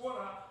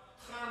diaspora,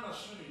 gaan naar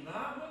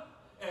Suriname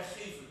en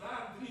geven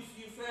daar 3,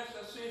 4, 5,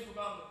 6, 7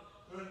 maanden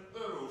hun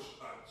euro's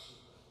uit.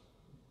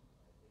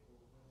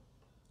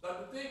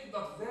 Dat betekent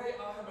dat wij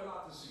al hebben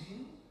laten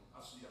zien,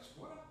 als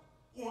diaspora,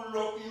 un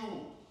lo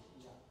you.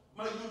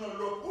 Maar jullie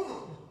lo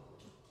uno.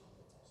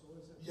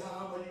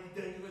 Ja, maar jullie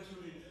denken dat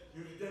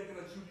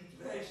jullie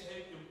de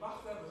wijsheid in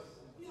pacht hebben.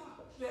 Ja,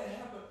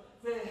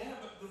 wij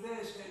hebben de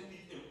wijsheid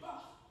niet in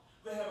pacht.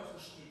 We hebben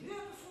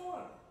gestudeerd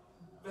ervoor.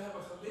 We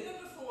hebben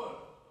geleerd ervoor.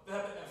 We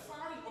hebben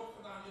ervaring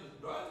opgedaan in het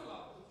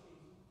buitenland.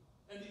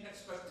 En die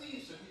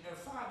expertise, die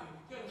ervaring,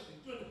 die kennis,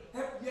 die kunde,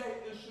 heb jij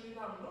in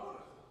Suriname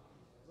nodig.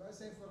 Wij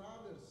zijn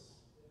verraders.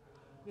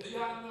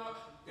 Ja, nou,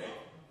 kijk,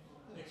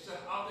 ik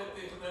zeg altijd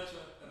tegen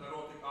mensen, en dan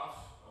rot ik af,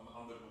 want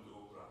anderen moeten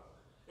ook praten.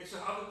 Ik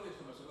zeg altijd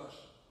tegen mensen,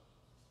 luister.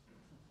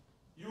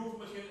 Je hoeft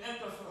me geen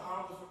enkel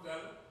verhaal te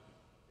vertellen.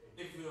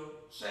 Ik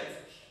wil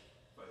cijfers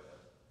bij je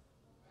hebben.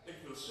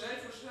 Ik wil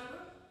cijfers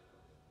hebben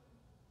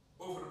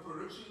over de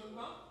productie in het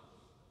land,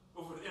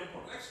 over de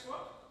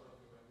import-export,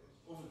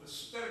 over de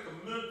sterke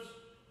munt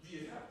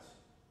die je hebt,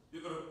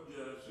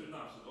 de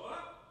Surinaamse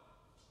dollar.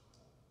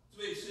 2,70,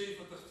 2,80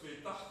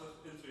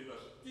 in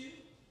 2010.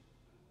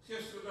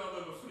 Gisteren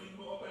belde mijn vriend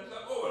me op en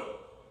zei, oh,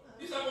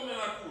 die staat op mijn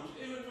koers,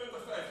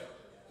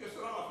 21,50,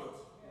 gisteravond.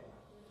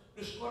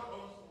 Dus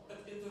kortom, het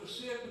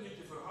interesseert me niet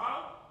je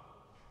verhaal.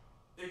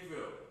 Ik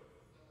wil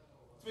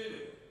 2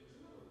 dingen.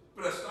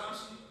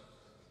 Prestatie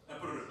en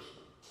productie.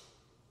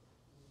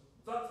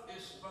 Dat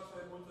is wat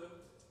wij moeten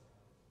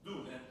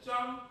doen. En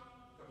Chan,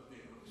 ik heb het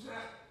tegen hem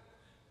gezegd,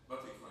 wat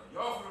ik van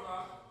jou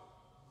verwacht,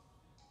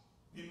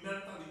 die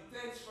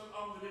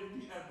mentaliteitsverandering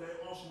die er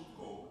bij ons moet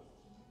komen.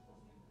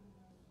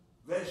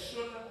 Wij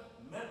zullen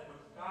met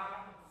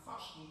elkaar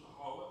vast moeten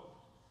houden,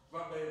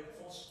 waarbij het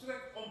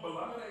volstrekt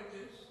onbelangrijk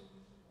is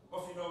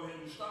of je nou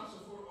Hindoestaanse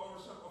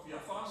voorouders hebt, of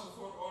Javaanse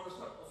voorouders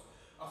hebt, of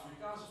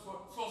Afrikaanse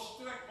voorouders,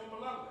 volstrekt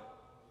onbelangrijk.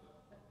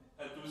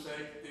 En toen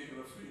zei ik tegen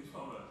een vriend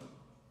van me,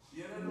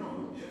 hier en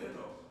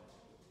nog.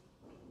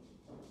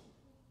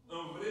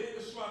 Een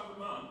wrede zwarte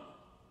man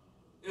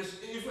is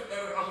even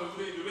erg als een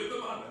wrede witte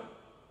man. Hè?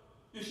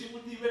 Dus je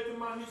moet die witte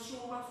man niet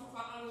zomaar voor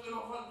van alles en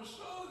nog wat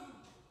beschuldigen.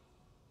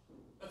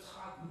 Het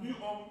gaat nu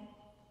om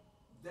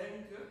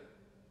denken,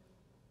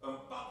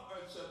 een pad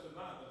uitzetten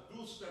naar de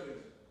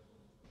doelstellingen.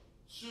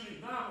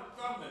 Suriname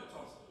kan met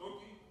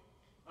Transatoki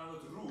aan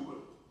het roer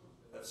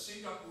het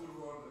Singapore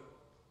worden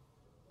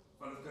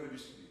van het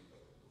Caribisch gebied.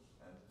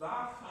 En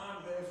daar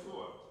gaan wij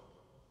voor.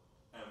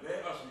 En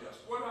wij als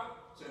diaspora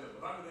zijn een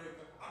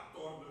belangrijke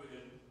actor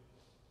erin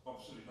om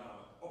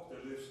Suriname op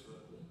te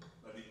liften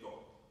naar die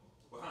top.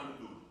 We gaan het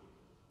doen.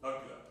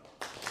 Dank u wel.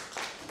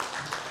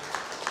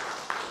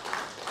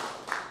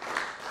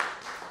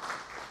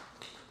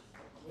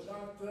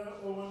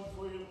 Bedankt Owen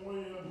voor je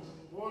mooie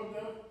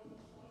woorden.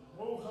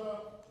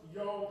 Mogen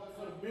jouw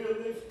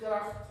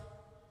verbeeldingskracht,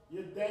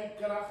 je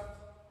denkkracht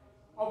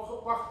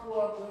opgepakt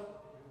worden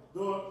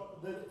door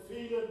de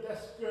vele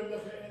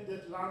deskundigen in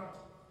dit land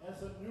en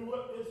ze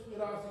nieuwe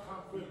inspiratie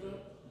gaan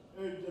putten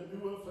uit de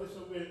nieuwe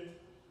frisse wind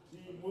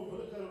die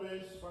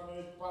mogelijkerwijs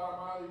vanuit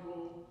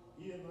Paramaribo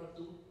hier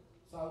naartoe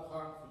zal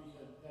gaan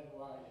vliegen en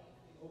waaien.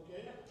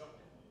 Oké?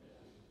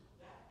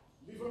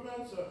 Lieve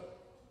mensen,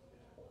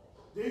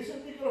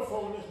 deze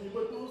microfoon is niet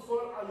bedoeld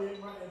voor alleen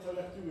maar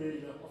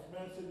intellectuelen of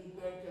mensen die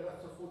denken dat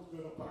ze goed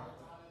kunnen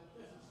praten.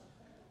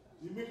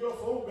 Die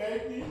microfoon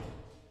bijt niet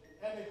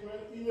en ik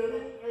wil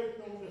iedereen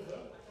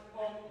uitnodigen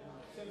om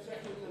zijn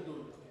zegje te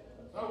doen.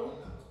 Zou het?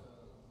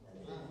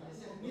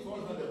 De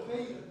volgende.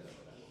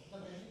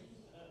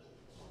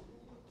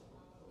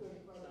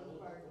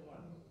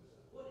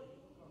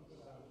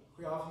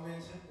 Goedenavond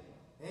mensen.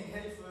 Henk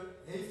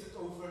heeft het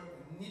over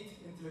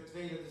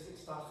niet-intellectuelen, dus ik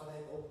sta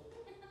gelijk op.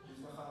 Dus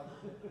dan ga ik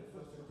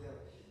even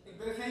vertellen. Ik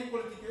ben geen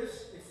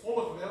politicus, ik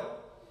volg wel.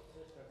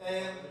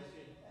 En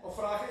op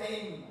vraag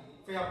 1,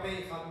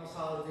 VHP gaat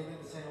massaal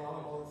winnen, dat zijn we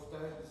allemaal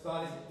overtuigd. Dus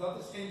dat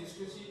is geen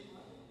discussie.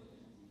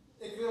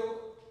 Ik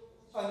wil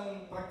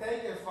een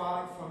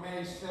praktijkervaring van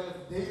mijzelf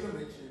delen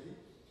met jullie.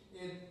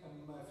 In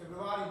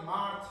februari,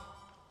 maart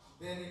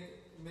ben ik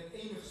met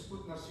enige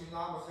spoed naar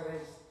Suriname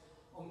gereisd,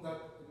 omdat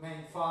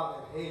mijn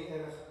vader heel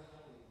erg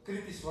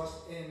kritisch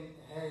was en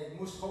hij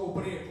moest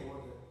geopereerd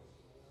worden.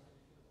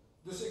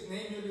 Dus ik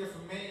neem jullie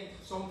even mee in de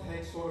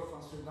gezondheidszorg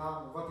van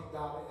Suriname, wat ik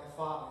daar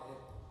ervaren heb.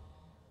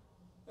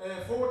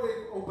 Voor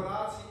de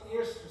operatie,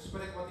 eerst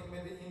gesprek wat ik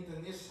met de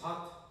internist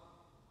had,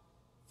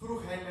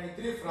 vroeg hij mij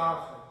 3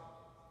 vragen.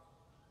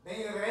 Ben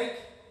je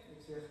rijk?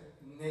 Ik zeg,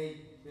 nee,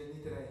 ik ben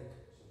niet rijk.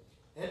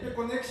 Heb je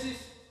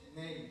connecties?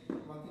 Nee,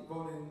 want ik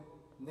woon in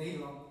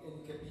Nederland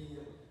en ik heb hier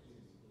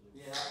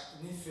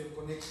niet veel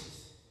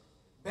connecties.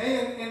 Ben je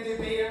een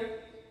NDP'er?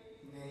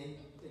 Nee,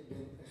 ik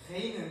ben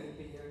geen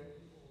NDP'er.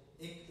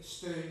 Ik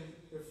steun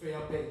de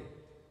VHP.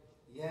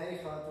 Jij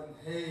gaat een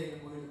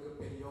hele moeilijke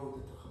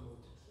periode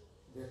tegemoet,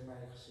 werd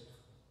mij gezegd.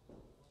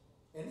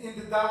 En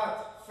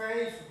inderdaad,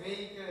 5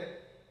 weken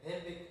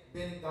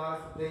ben ik daar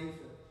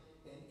gebleven.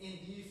 En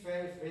in die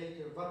 5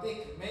 weken, wat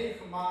ik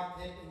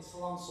meegemaakt heb in het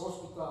Slans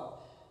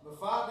Hospitaal. Mijn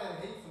vader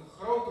heeft een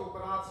grote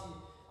operatie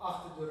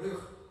achter de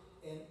rug.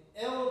 En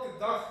elke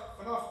dag,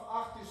 vanaf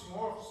 8 uur 's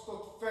morgens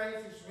tot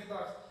 5 uur 's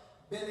middags,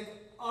 ben ik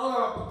alle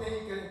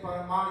apotheken in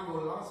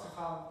Paramaribo langs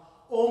gegaan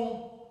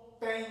om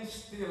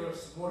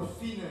pijnstillers,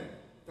 morfine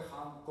te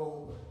gaan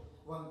kopen.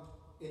 Want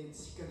in het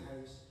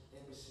ziekenhuis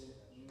hebben ze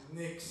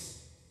niks.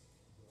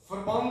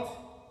 Verband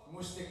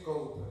moest ik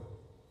kopen.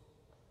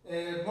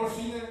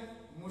 Morfine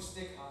moest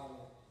ik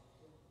halen.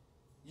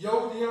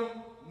 Jodium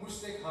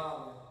moest ik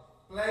halen.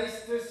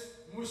 Pleisters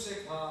moest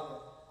ik halen.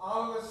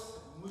 Alles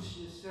moest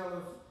je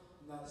zelf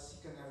naar het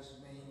ziekenhuis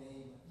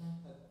meenemen.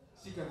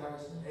 Het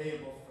ziekenhuis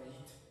helemaal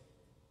failliet.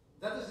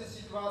 Dat is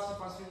de situatie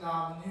van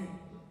Suriname nu.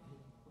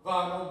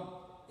 Waarom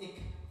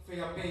ik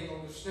VHP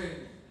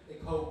ondersteun.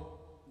 Ik hoop,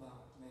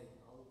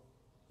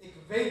 ik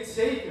weet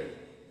zeker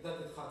dat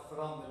het gaat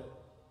veranderen.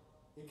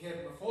 Ik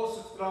heb mijn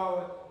volste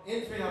vertrouwen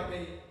in VHP,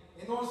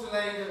 in onze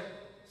leider,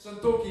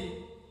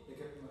 Santoki. Ik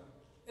heb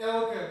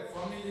elke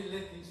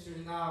familielid in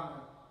Suriname.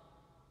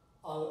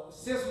 Al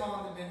 6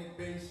 maanden ben ik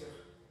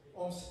bezig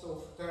om ze te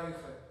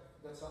overtuigen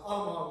dat ze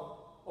allemaal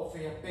op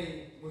VHP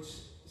moeten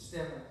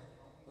stemmen.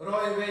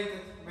 Roy weet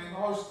het, mijn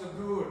oudste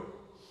broer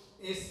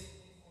is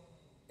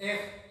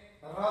echt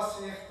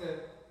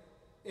rasechte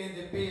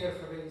NDP'er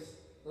geweest.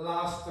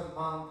 Laatste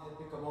maand heb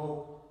ik hem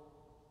ook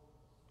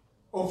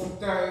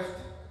overtuigd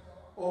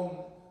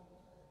om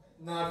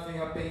naar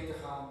VHP te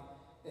gaan.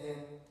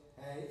 En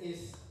hij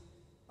is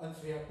een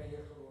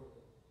VHP'er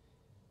geworden.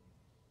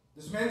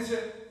 Dus mensen,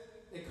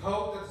 ik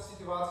hoop dat de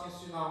situatie in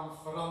Suriname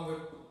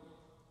verandert.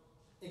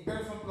 Ik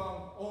ben van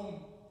plan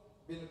om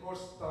binnen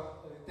korte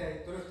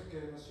tijd terug te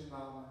keren naar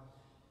Suriname.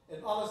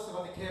 En alles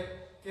wat ik heb,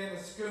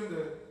 kennis,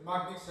 kunde,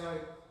 maakt niks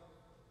uit,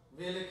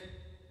 wil ik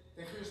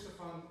ten gunste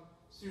van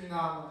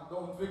Suriname, de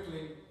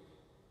ontwikkeling,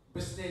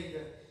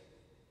 besteden.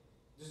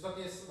 Dus dat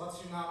is wat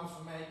Suriname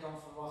van mij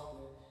kan verwachten.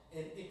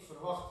 En ik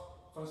verwacht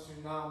van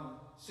Suriname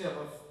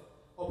zelf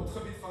op het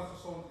gebied van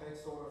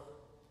gezondheidszorg,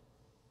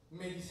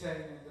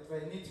 medicijnen, dat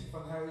wij niet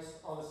van huis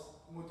alles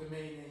moeten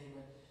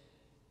meenemen.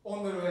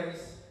 Onderwijs,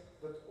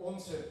 dat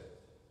onze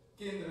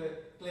kinderen,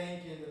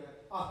 kleinkinderen,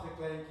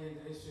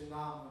 achterkleinkinderen in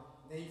Suriname,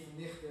 neven,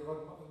 nichten,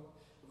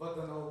 wat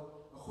dan ook,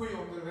 een goede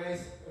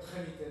onderwijs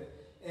genieten.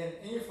 En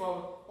in ieder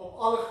geval op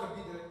alle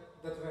gebieden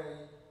dat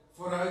wij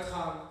vooruit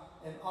gaan.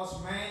 En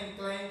als mijn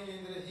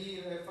kleinkinderen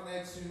hier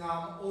vanuit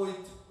Suriname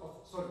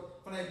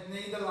vanuit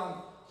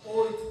Nederland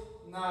ooit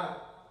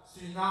naar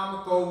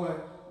Suriname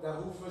komen,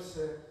 dan hoeven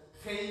ze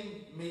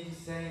geen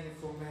medicijnen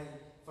voor mij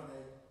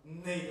vanuit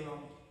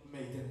Nederland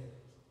mee te nemen.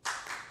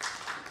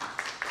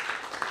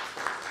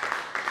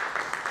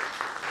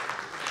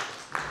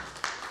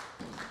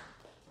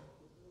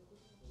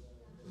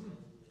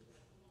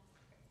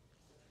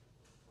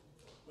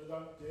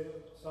 Bedankt de heer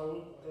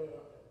Saoud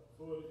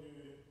voor uw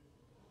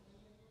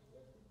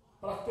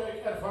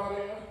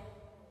praktijkervaringen.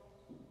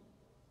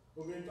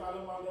 We weten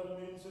allemaal dat de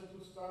medische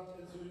toestand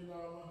in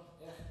Suriname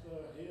echt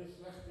heel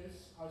slecht is.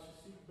 Als je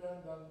ziek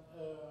bent, dan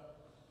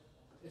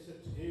is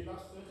het heel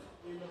lastig.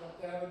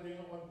 Elementaire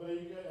dingen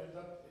ontbreken en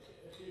dat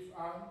geeft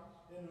aan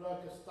in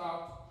welke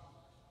staat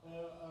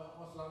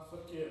ons land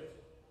verkeert.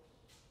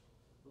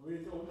 We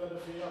weten ook dat de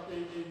VHP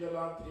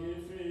Nederland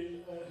heel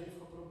veel heeft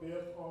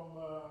geprobeerd om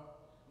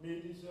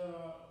medische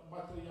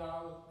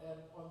materiaal en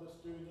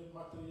ondersteunend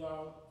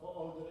materiaal voor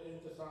ouderen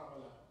in te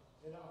zamelen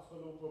in de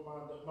afgelopen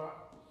maanden. Maar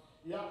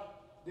ja,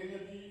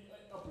 dingen die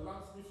op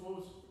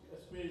landsniveau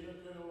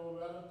spelen, kunnen we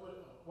wel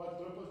wat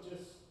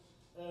druppeltjes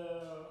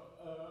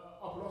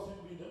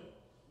oplossing bieden,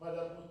 maar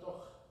dat moet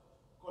toch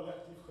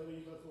collectief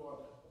geregeld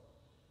worden.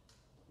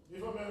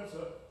 Lieve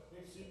mensen,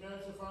 ik zie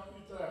mensen van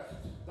Utrecht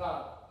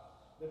daar.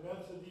 De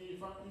mensen die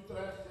van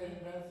Utrecht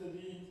zijn mensen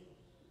die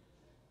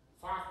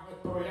vaak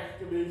met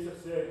projecten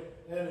bezig zijn.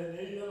 En in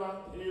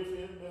Nederland heel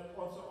veel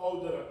met onze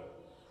ouderen,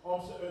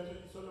 om ze uit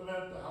hun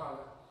isolement te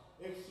halen.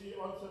 Ik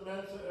zie onze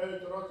mensen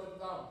uit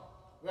Rotterdam.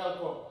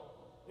 Welkom.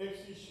 Ik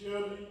zie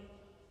Shirley,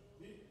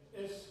 die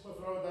is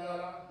mevrouw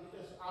Dara, die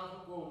is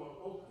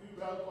aangekomen. Ook u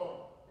welkom.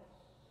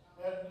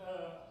 En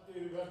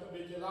u werd een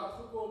beetje laat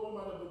gekomen,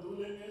 maar de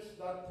bedoeling is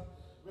dat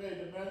wij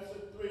de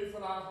mensen 2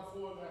 vragen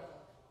voorleggen.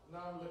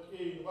 Namelijk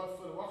 1, wat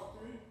verwacht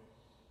u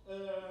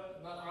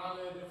naar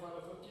aanleiding van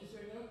de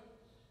verkiezingen?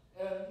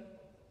 En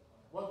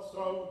wat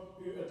zou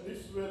u het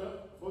liefst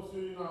willen voor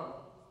Suriname?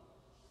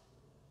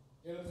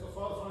 In het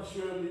geval van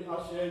Shirley,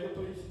 als jij de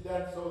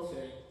president zou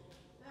zijn.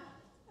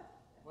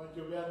 Want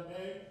je bent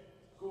mij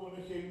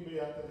koningin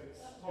Beatrix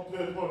op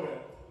dit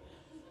moment.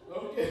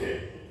 Oké.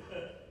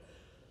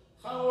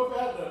 Gaan we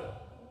verder.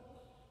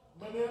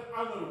 Meneer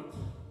Anroet,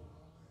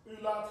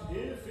 u laat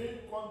heel veel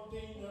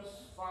containers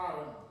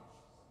varen.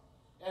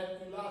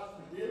 En u laat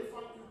een deel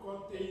van uw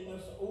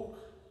containers ook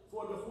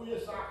voor de goede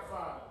zaak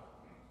varen.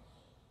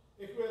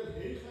 Ik wil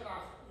heel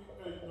graag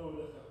u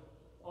uitnodigen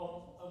om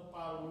een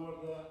paar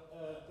woorden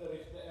te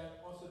richten en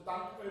onze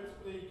dank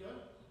uitspreken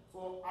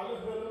voor alle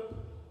hulp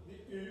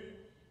die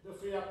u, de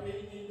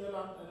VHP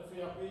Nederland en de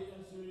VHP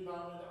in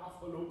Suriname in de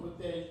afgelopen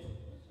tijd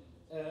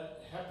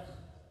hebt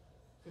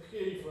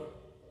gegeven.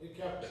 Ik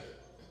heb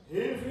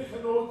heel veel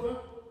genoten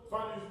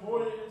van uw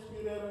mooie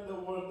inspirerende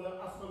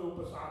woorden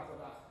afgelopen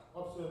zaterdag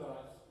op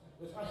Sunrise.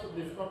 Dus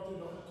alsjeblieft, komt u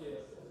nog een keer.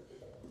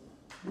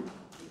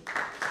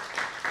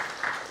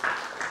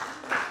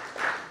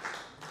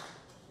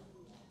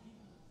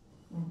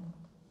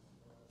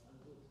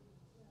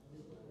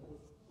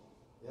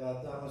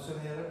 Ja, dames en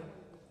heren,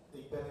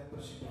 ik ben in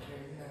principe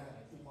geen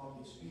iemand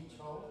die speech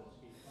houdt.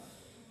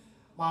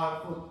 Maar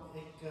goed,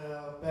 ik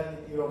ben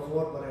niet hierop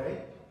voorbereid.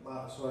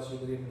 Maar zoals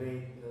iedereen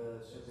weet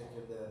zit ik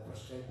in de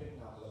verschiping,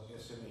 namelijk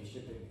SME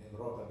Shipping in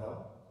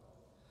Rotterdam.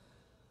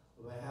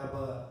 We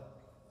hebben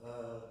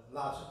de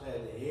laatste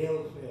tijden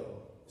heel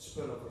veel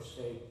spullen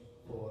verscheept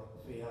voor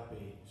VHP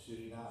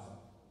Suriname.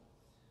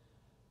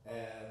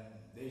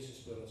 En deze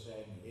spullen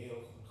zijn heel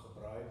goed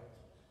gebruikt.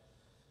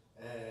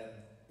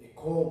 En ik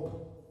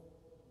hoop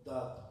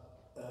dat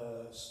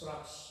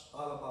straks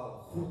allemaal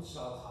goed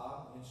zal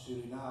gaan in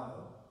Suriname.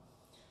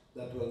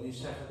 Dat wil niet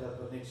zeggen dat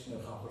we niks meer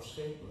gaan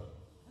verschepen.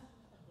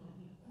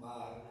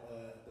 Maar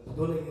de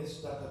bedoeling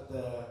is dat het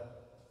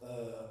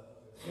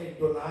geen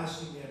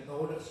donatie meer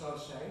nodig zal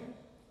zijn.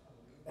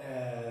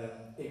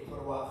 En ik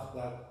verwacht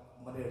dat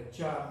meneer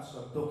Chan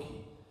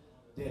Santoki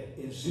dit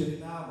in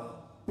Suriname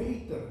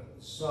beter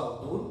zal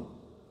doen.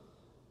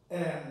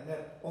 En met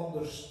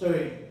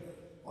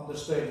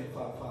ondersteuning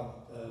van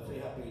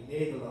VHP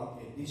Nederland,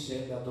 in die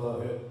zin dat we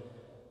hun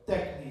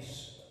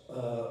technisch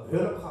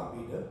hulp gaan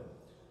bieden,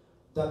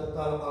 dat het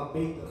allemaal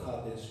beter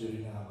gaat in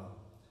Suriname.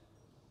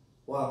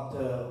 Want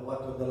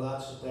wat we de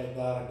laatste tijd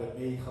daar hebben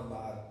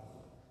meegemaakt,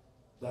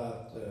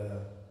 dat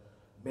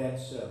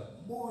mensen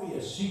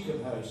mooie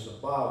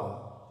ziekenhuizen bouwen,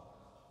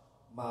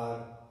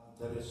 maar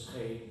er is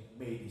geen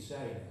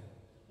medicijnen,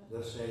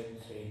 er zijn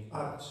geen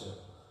artsen,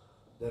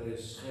 er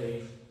is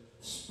geen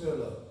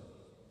spullen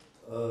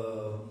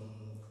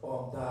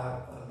om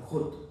daar een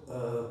goed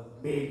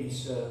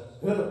medische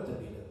hulp te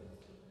bieden.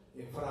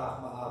 Ik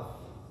vraag me af,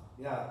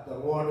 ja, er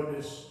worden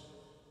dus,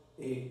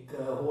 ik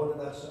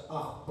hoorde dat ze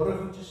 8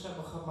 bruggetjes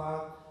hebben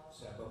gemaakt,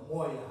 ze hebben een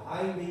mooie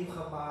highway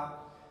gemaakt,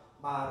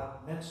 maar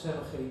mensen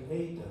hebben geen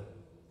eten.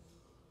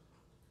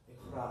 Ik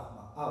vraag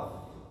me af,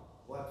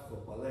 wat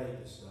voor beleid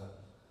is dat?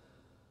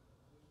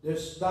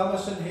 Dus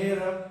dames en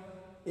heren,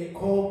 ik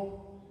hoop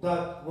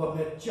dat we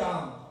met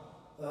Chan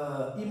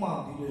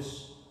iemand die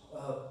dus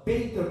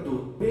beter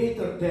doet,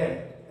 beter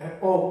denkt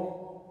en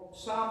ook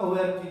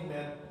samenwerking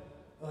met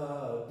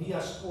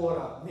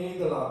diaspora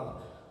Nederland,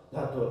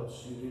 dat we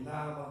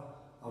Suriname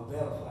een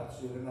welvaart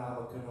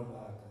Suriname kunnen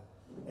maken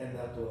en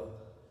dat we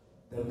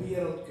de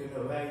wereld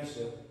kunnen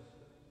wijzen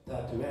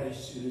dat wij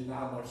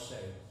Surinamers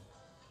zijn.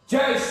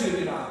 Jai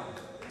Suriname!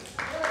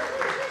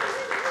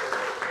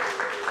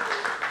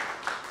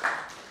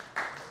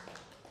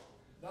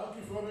 Dank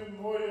u voor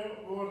uw mooie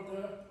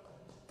woorden,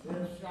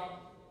 heer Jacques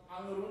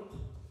Angeroet.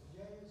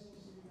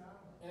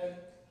 En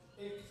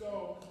ik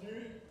zou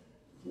nu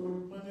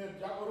meneer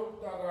Jacques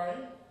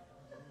Tarijn,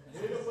 een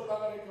hele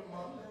belangrijke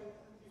man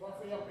van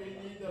VHP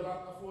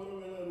Nederland, naar voren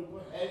willen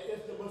roepen. Hij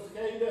is de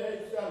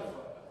bescheidenheid zelf.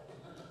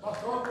 Maar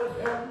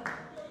zonder hem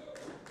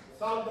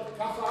zal de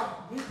kassa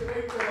niet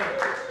rekenen.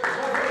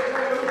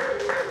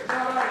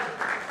 Tarijn,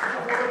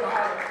 naar voren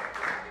halen.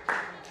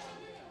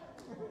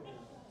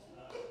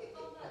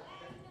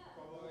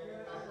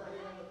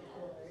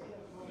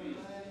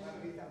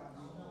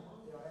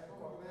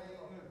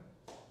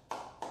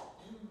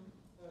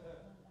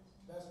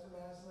 Beste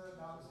mensen,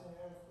 dames en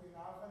heren,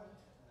 goedenavond.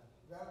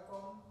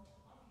 Welkom.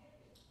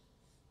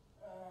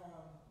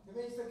 De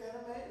meesten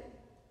kennen mij,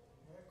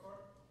 heel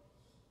kort.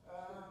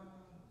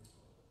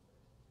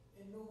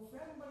 In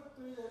november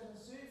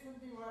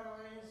 2017 waren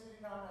wij in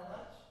Suriname en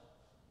Raj.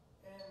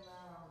 En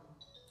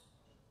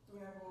toen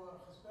hebben we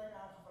een gesprek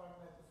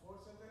aangevraagd met de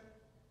voorzitter.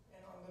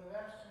 En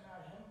onderweg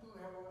naar hem toe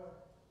hebben we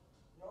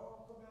jou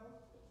opgebeld.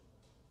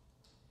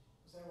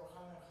 We zeiden we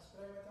gaan een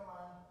gesprek met hem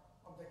aan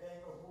om te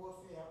kijken hoe we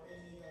VHP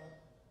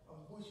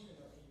een boost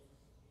kunnen geven.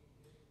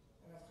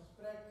 En het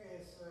gesprek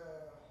is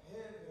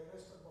heel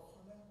rustig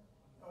begonnen.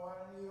 We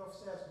waren een uur of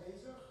 6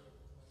 bezig,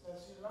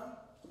 6 uur lang.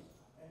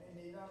 En in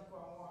Nederland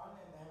kwamen we aan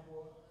en hebben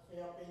we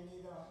VHP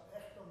Nederland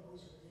echt een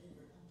boost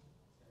gegeven.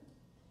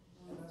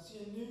 En dan zie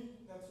je nu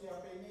dat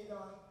VHP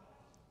Nederland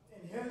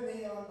in heel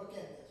Nederland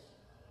bekend is.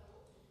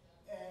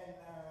 En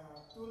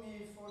toen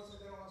heeft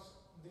voorzitter ons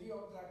 3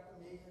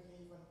 opdrachten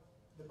meegegeven.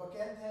 De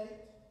bekendheid,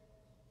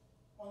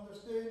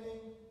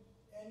 ondersteuning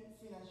en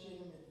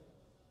financiële middelen.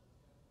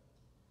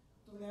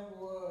 Toen hebben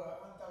we een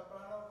aantal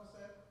plannen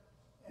opgezet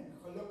en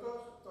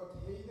gelukkig tot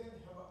heden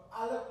hebben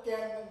alle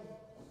kernen,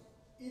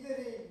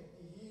 iedereen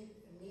die hier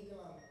in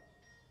Nederland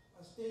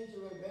een steentje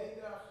wil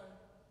bijdragen,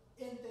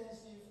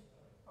 intensief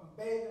een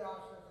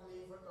bijdrage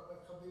geleverd op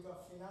het gebied van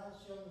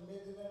financiële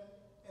middelen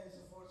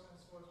enzovoorts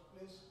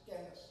plus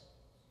kennis.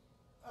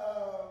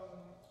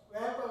 We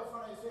hebben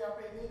vanuit VHP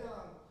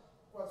Nederland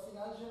wat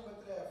financiën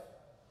betreft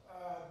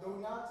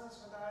donaties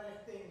gedaan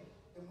richting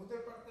de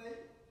moederpartij.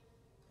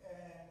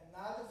 En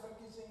na de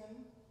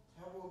verkiezingen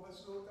hebben we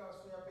besloten als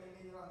VHP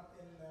Nederland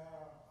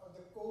als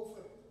de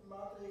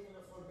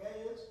COVID-maatregelen voorbij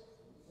is,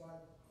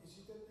 want je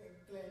ziet het in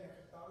kleine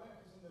getallen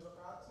gezien de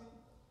locatie,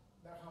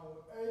 dan gaan we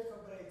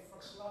uitgebreid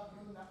verslag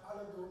doen naar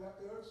alle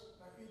donateurs,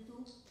 naar u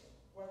toe,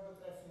 wat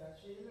betreft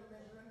financiële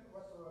middelen,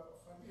 wat we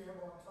van u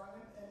hebben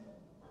ontvangen en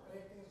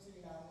richting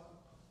Suriname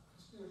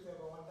gestuurd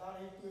hebben, want daar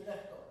heeft u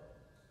recht op.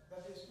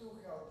 Dat is uw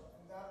geld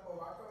en daar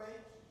bewaken wij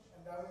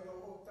en daar willen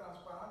we ook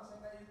transparant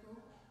zijn naar u toe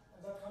en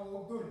dat gaan we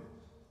ook doen.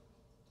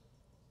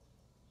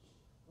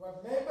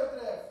 Wat mij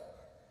betreft,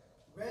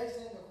 wij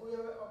zijn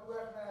op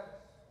weg naar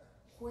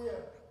goede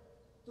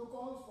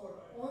toekomst voor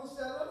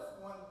onszelf,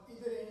 want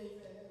iedereen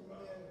heeft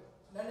meneer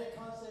Nennek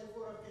Hans zei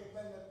vorige keer, ik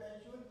ben met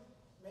pensioen,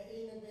 mijn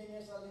ene been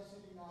is al in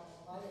Suriname,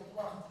 maar ik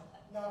wacht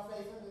na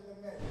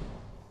 25 mei.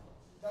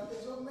 Dat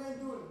is ook mijn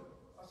doel.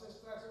 Als ik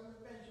straks ook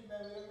met pensioen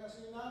ben, wil ik naar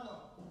Suriname.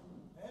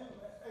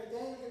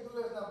 Uiteindelijk het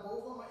doel is naar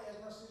boven, maar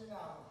eerst naar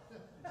Suriname.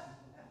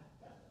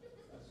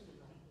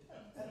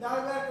 En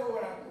daar werken we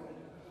aan toe.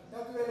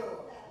 Dat willen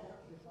we.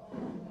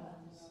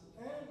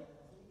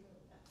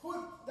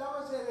 Goed,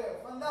 dames en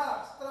heren,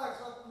 vandaag, straks,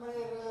 wat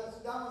meneer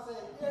Sudama zei,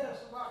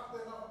 eerst wachten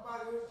nog een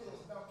paar uurtjes,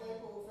 dan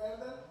kijken we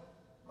verder.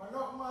 Maar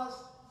nogmaals,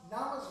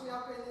 namens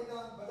VHP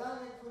Nederland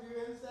bedankt ik voor uw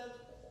inzet,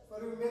 voor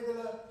uw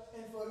middelen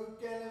en voor uw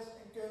kennis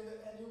en kunde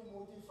en uw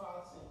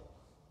motivatie.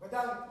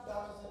 Bedankt,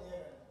 dames en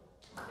heren.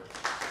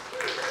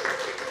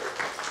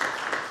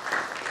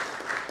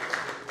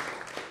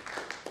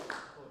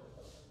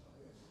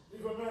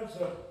 Lieve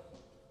mensen,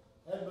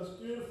 het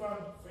bestuur van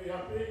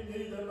VHP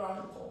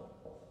Nederland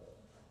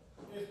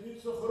is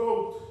niet zo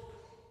groot.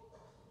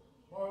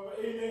 Maar we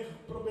één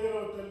ding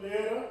proberen we te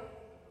leren: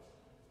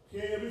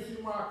 geen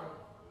ruzie maken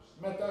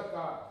met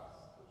elkaar.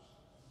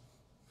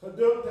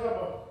 Geduld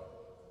hebben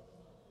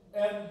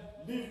en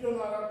liefde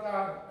naar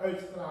elkaar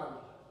uitstralen.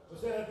 We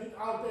zijn het niet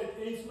altijd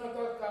eens met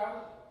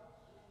elkaar,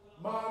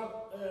 maar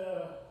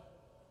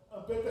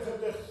een pittige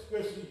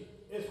discussie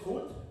is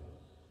goed.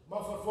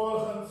 Maar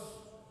vervolgens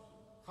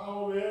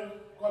gaan we weer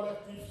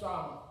collectief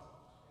samen.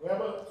 We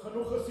hebben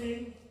genoeg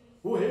gezien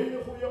hoe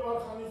hele goede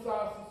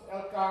organisaties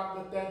elkaar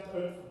de tent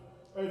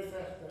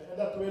uitvechten. En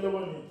dat willen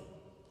we niet.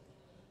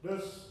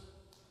 Dus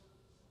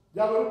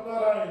ja, we roepen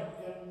naar Rijn.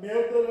 In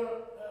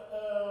meerdere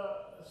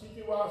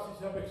situaties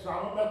heb ik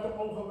samen met hem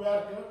mogen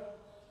werken.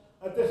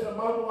 Het is een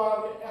man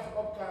waar je echt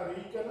op kan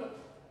rekenen.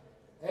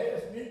 Hij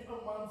is niet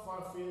een man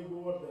van veel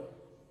woorden,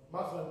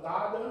 maar zijn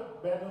daden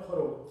zijn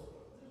groot.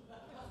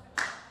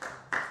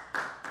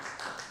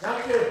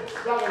 Dank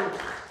je, Dago,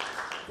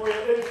 voor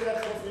je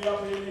inzet voor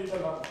VHP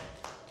Nederland.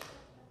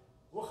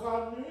 We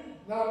gaan nu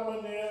naar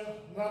meneer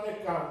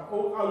Nanekan,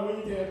 ook al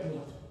weet hij het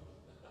niet.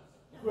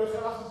 Ik wil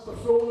graag een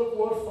persoonlijk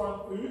woord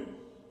van u,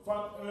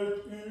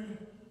 vanuit uw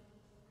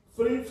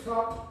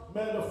vriendschap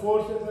met de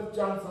voorzitter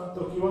Jan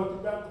Santoki, want u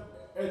bent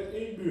uit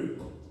één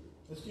buurt.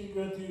 Misschien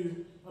kunt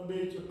u een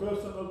beetje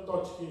personal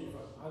touch geven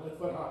aan het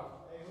verhaal.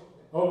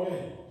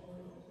 Oké.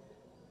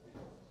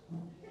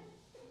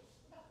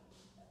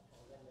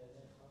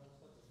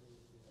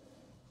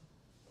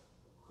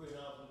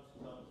 Goedenavond,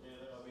 dames en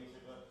heren,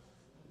 aanwezigen,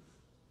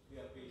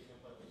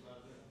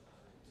 VHP-sympathisanten.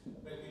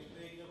 Ik ben geen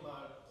spreker,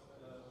 maar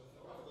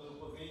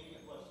afgelopen week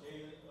ik was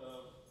heel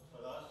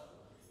verrast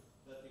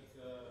dat ik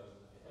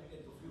een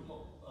interview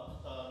mocht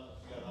afstaan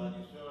via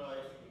Radio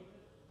Sunrise.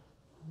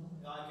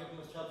 Ja, ik heb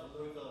mezelf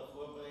nooit al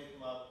voorbereid,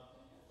 maar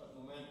op het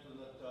moment toen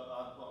het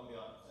aankwam,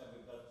 ja, heb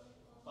ik dat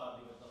een paar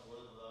dingen naar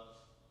voren gebracht.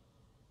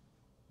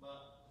 Maar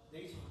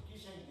deze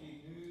verkiezingen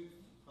die nu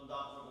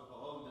vandaag worden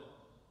gehouden,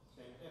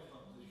 zijn echt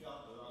van cruciaal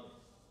belang.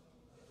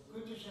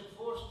 Kunt u zich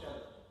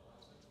voorstellen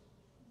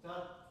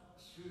dat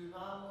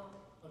Suriname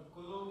een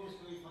kolonie is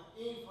geweest van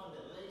één van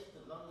de rijkste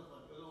landen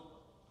van Europa?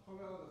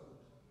 Geweldig.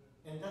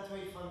 En dat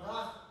wij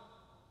vandaag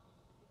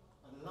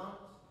een land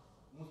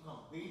moeten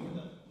gaan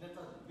bedelen, net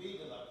als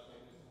bedelaars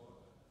zijn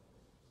geworden.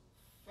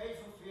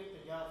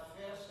 45 jaar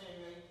ver zijn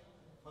wij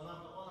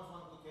vanaf de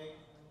onafhankelijkheid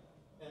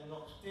en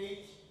nog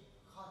steeds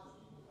gaat het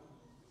niet.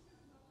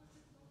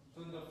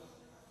 Toen de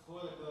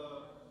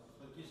vorige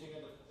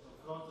verkiezingen de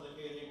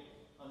frontregering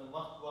aan de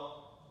macht kwam,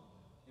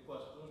 ik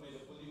was toen bij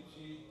de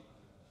politie,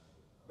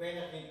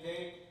 bijna geen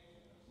tijd,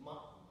 maar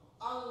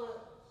alle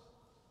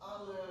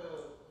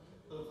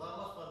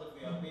programma's van de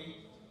VHP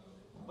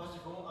was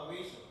ik gewoon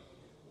aanwezig.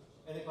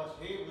 En ik was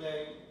heel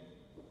blij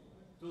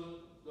toen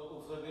de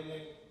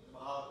overwinning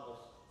behaald was.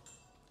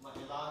 Maar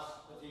helaas,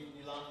 het heeft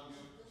niet lang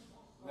geduurd.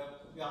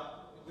 Ja,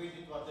 ik weet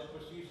niet wat er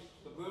precies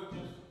gebeurd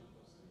is,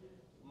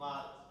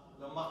 maar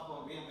de macht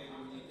kwam weer bij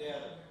de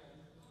militairen.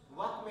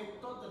 Wat mij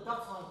tot de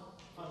dag van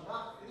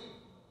vandaag riep,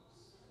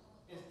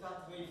 is dat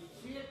wij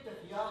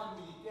 40 jaar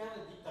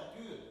militaire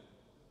dictatuur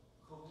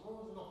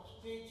gewoon nog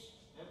steeds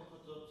hebben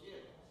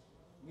getrotserd.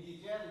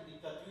 Militaire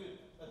dictatuur,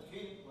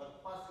 hetgeen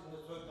wat past in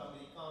de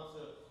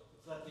Zuid-Amerikaanse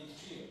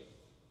strategie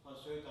van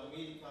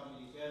Zuid-Amerika,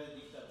 militaire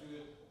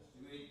dictatuur.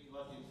 U weet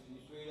wat in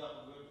Venezuela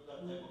gebeurt, dat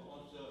hebben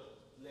onze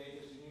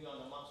leiders die nu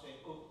aan de macht zijn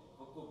ook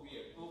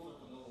gekopieerd,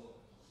 overgenomen.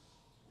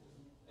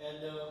 En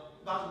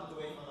daar moeten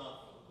wij vanaf.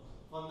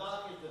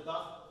 Vandaag is de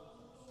dag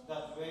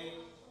dat wij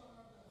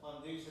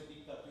van deze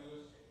dictatuur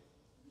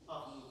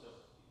af moeten.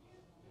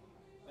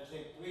 Er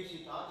zijn twee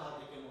citaten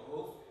had ik in mijn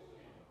hoofd,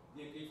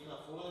 die ik even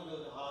naar voren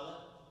wilde halen.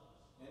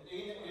 En het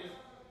ene is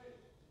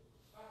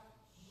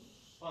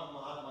van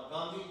Mahatma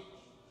Gandhi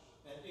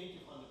en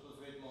eentje van de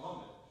profeet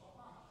Mohammed.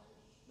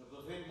 De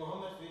profeet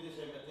Mohammed, vrede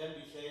zij met hem,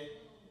 die zei: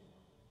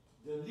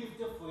 de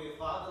liefde voor je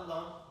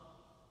vaderland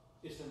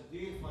is een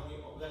deel van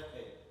je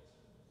oprechtheid.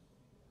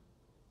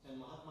 En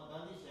Mahatma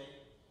Gandhi zei: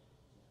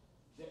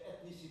 de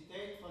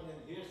etniciteit van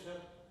een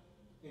heerser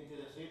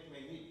interesseert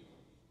mij niet.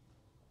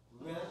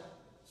 Wel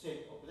zijn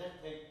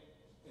oprechtheid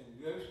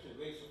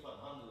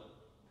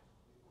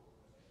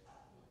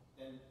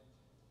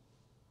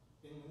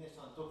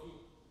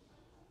Santoki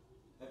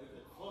heb ik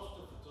het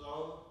volste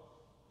vertrouwen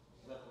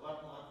dat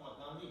wat Mahatma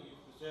Gandhi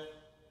heeft gezegd,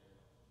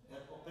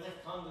 het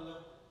oprecht handelen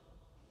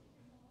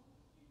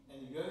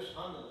en juist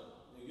handelen,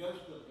 de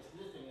juiste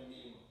beslissingen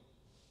nemen,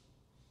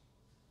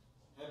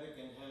 heb ik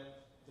in hem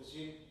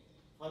gezien.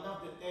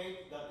 Vanaf de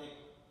tijd dat ik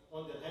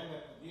onder hem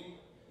heb gediend,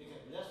 ik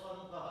heb les van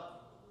hem gehad.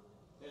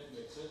 Hij is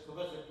met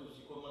gewestelijk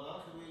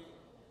politiecommandant geweest.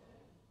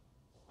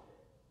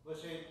 We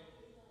zijn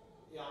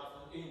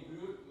van één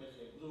buurt met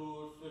zijn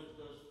broers,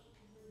 zusters.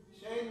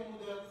 Zijn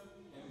moeder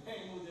en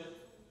mijn moeder,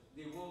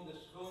 die woonden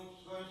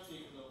schuins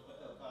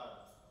tegenover elkaar.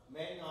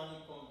 Mijn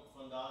nani komt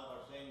vandaan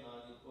waar zijn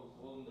nani ook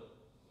woonde.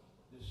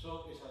 Dus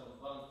zo is er een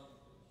band.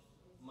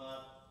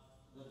 Maar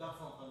de dag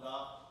van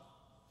vandaag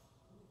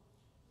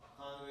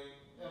gaan we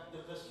echt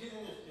de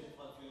geschiedenis in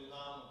van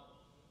Suriname.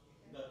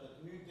 Dat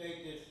het nu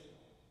tijd is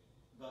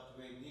dat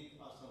wij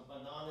niet als een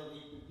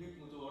bananenrepubliek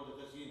moeten worden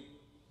gezien.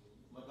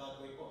 Maar dat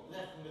wij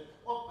oprecht met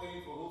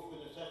opgeheven hoofd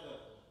kunnen zeggen,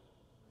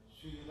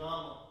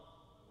 Suriname,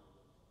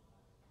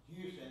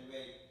 hier zijn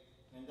wij.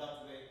 En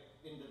dat wij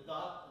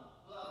inderdaad een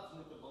plaats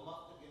moeten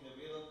bemachtigen in de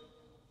wereld,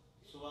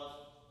 zoals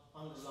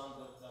andere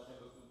landen dat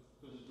hebben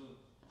kunnen doen.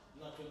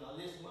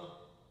 Nationalisme,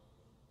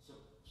 ze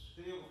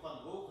schreeuwen van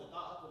hoge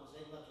dagen, we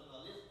zijn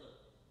nationalisten.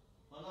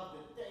 Vanaf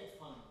de tijd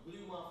van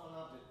Bruma,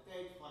 vanaf de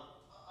tijd van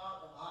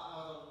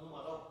Aaron, noem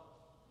maar op.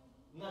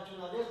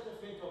 Nationalisten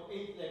vind je op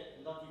één plek,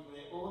 en dat heeft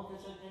meneer Owen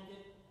gezegd, denk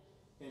ik,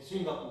 in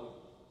Singapore.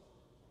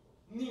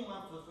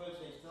 Niemand vervuilt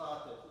zijn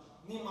straten,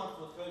 niemand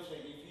vervuilt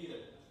zijn rivieren,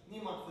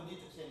 niemand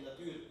vernietigt zijn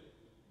natuur.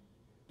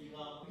 Die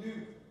gaan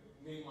nu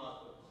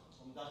meemaken,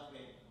 omdat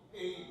wij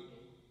één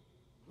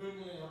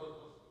bundeling hebben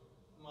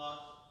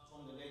gemaakt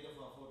onder leiding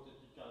van Forte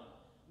Tuchan.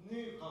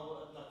 Nu gaan we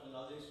het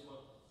nationalisme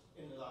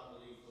inderdaad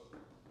beleven.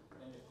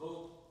 En ik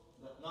hoop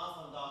dat na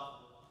vandaag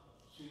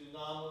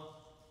Suriname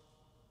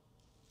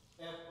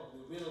echt op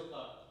de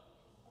wereldkaart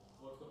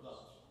wordt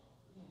geplaatst.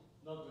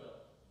 Dank u wel.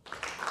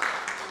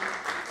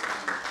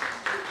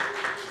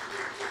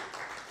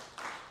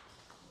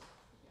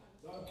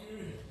 Dank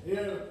u,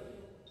 heer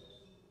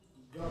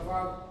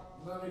Gavan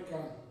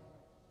Nanikan.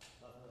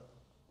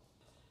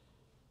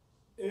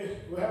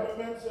 We hebben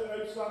mensen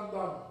uit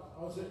Zandam,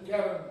 onze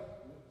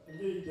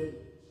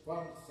kernleden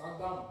van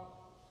Zandam.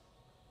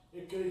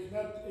 Ik kreeg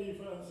net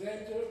even een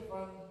seintje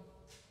van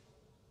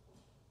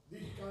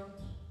die kant.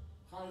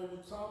 Gaan jullie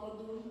het samen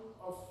doen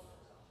of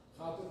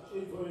gaat het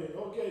één voor één?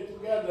 Oké,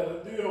 together,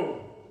 een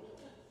duo.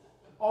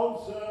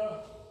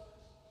 Onze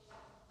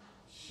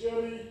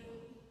Sherry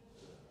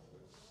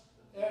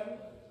en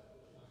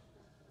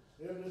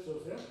heer de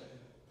Zus, hè?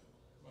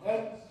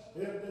 En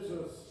heer de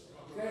Zus.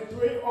 Het zijn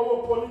twee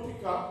oude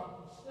politica,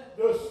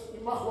 dus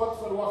u mag wat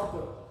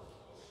verwachten.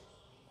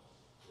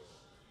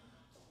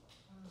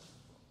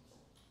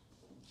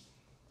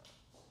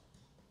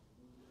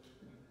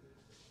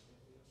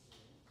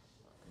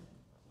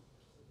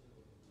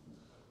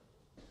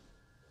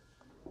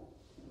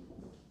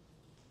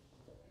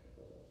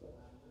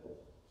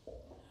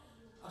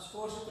 Als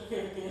voorzitter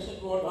geef ik eerst het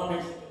woord aan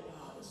mijn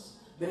secretaris,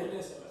 de heer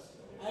Lissabeth.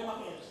 Hij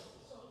mag eerst.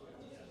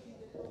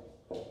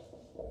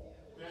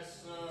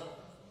 Beste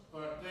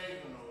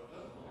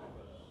partijgenoten,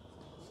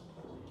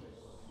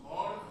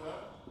 morgen,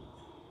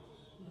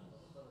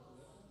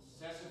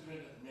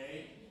 26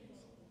 mei,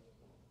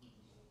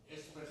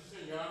 is precies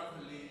een jaar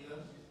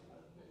geleden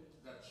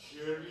dat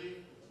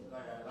Shirley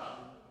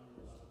Diana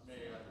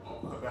mij had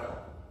opgebeld.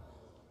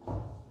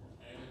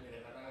 Eigenlijk ben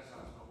ik aan de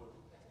zaak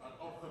had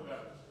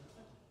opgebeld.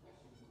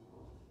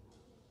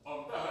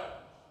 Omdat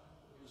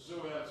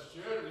zowel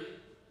Shirley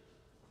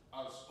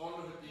als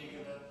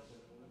ondergetekende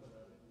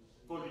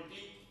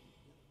politiek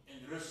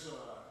in Russen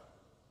waren.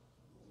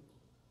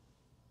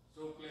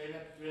 Zo'n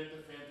kleine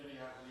 20, 25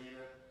 jaar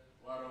geleden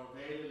waren we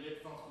beide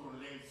lid van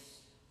GroenLinks.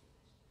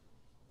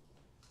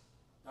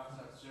 Dat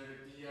zat Shirley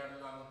 10 jaar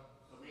lang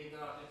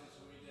gemeenteraad in de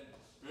gemeente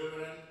in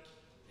Bummeren,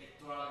 ik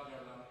 12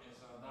 jaar lang in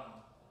Zandam.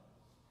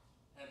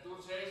 En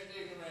toen zei ze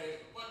tegen mij,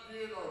 wat doe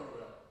je nou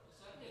wel? Ik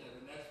zei, nee, dat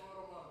is niks voor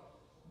hem, man.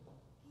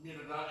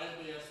 Meer dan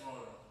NBS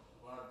worden.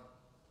 Want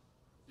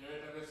je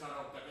weet dat ik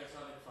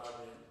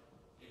vader.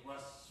 Ik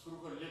was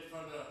vroeger lid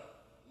van de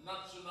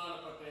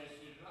Nationale Partij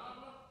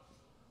Suriname,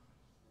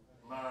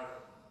 maar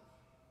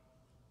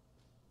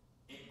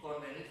ik kon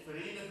mij niet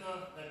verenigen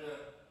met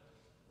de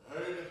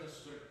huidige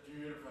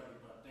structuur van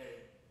die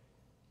partij.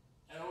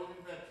 En ook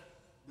niet met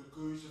de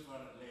keuze van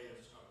het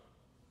leiderschap.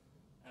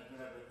 En toen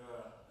heb ik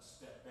een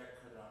step back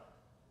gedaan.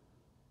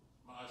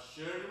 Maar als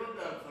Shirley me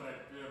belt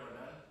vanuit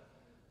Permanent,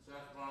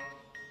 zegt man,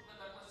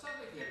 wat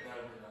zat ik hier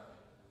bel me dan?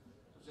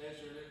 Toen zei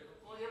Shirley,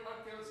 oh je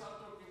hebt een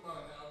zat ook niet man,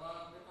 maar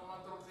ik kan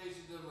maar toch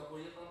deze doen, maar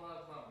je hebt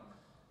maar man.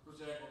 Toen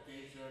zei ik, oké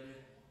Shirley,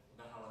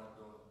 dan gaan we dat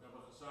doen. We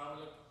hebben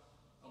gezamenlijk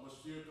een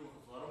bestuur toen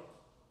gevormd.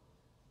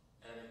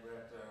 En ik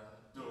werd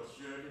door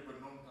Shirley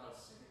benoemd als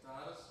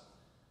secretaris.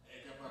 En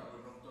ik heb haar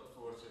benoemd tot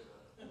voorzitter.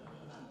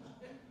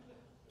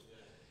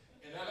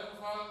 In elk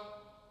geval,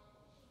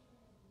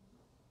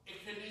 ik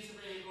vind deze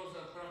bijeenkomst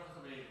een prachtige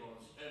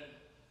bijeenkomst. En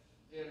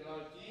de heer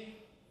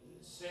Lalki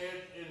zei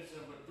het in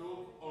zijn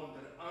betoog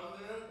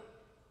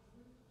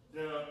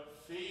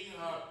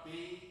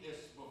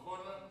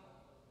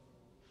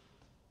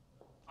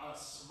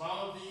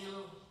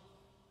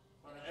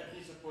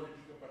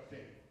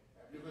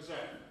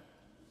gezegd.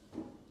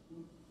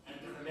 En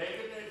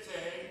tegelijkertijd zei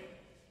hij,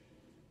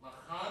 maar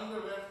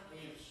gaandeweg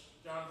heeft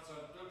Jan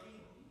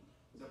Santuki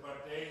de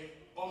partij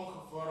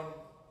omgevormd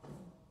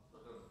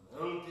tot een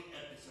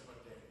multi-etnische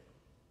partij.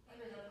 En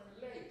u hebt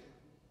gelijk,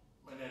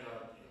 meneer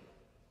Robby.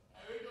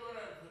 En weet u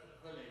waar ik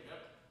gelijk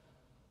heb?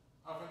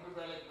 Af en toe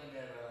bel ik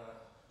meneer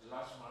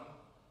Lasman,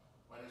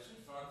 maar hij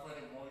ziet vaak van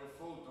die mooie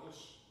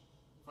foto's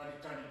van die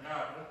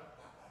kandidaten.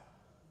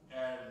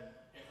 En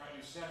ik ga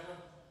u zeggen,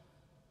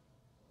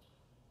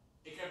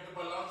 ik heb de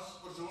balans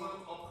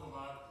persoonlijk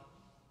opgemaakt.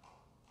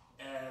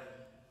 En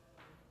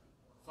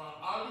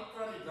van al die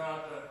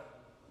kandidaten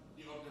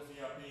die op de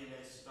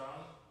VAP-lijst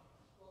staan,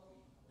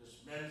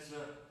 dus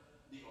mensen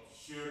die op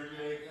Shirley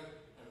lijken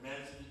en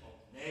mensen die op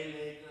mij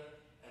lijken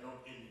en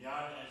ook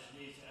Indianen en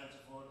Chinezen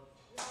enzovoort,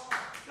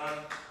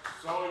 dan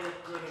zou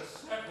je kunnen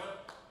zeggen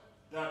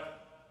dat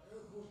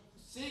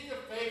zeker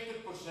 50%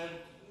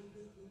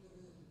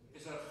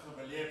 is een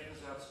gemêleerd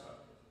gezelschap.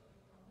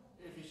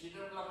 Even ziet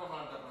een plakke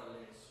man dat maar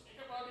leest. Ik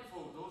heb al die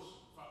foto's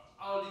van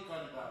al die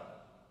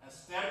kandidaten. En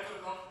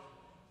sterker nog,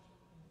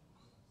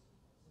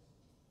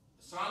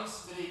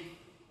 Zandstreek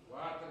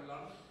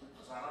Waterland,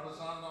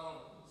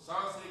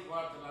 Zandstreek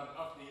Waterland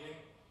afdeling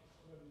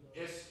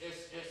is,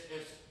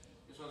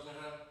 ik zou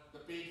zeggen, de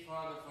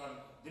peetvader van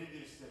 3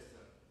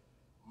 districten.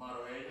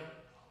 Marowijnen,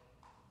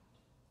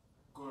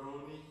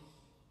 Coroni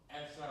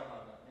en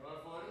Saramata. Nu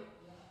wat voor u?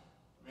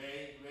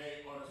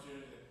 Wij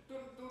ondersteunen.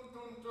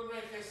 Toen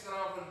wij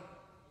gisteravond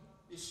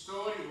die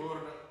story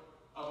hoorden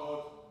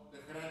over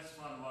de grens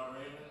van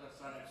Marowijnen, dat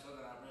staan ik zo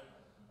eraan,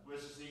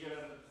 wisten ze zeker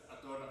dat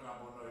het door de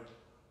kamp nooit.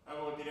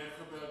 Hebben we direct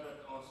gebeld met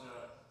onze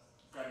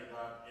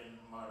kandidaat in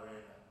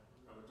Marowijnen.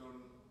 We hebben toen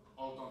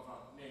Olton van,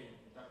 nee,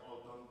 ik dacht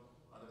Olton,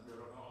 maar dat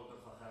bureau van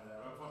Olton van Gender.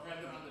 We hebben Van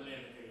Gender aan de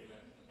lijn gekregen.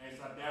 Hij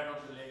staat derde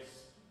op de lijst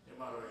in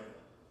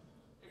Marowijnen.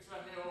 Ik zeg,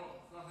 joh,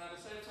 Van Gender,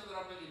 zij zit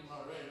erop in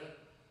Marowijnen.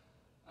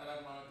 En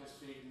dat maakt het is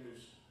fake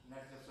news.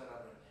 Net als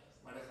dat.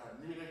 Maar ik ga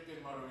nu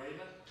richting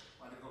Marowijnen,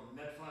 want ik kom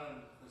net van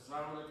een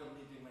gezamenlijke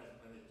meeting met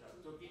meneer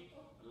Santuki.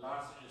 De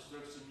laatste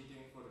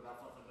instructiemeeting voor de dag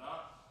van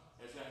vandaag.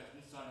 Hij zegt, er is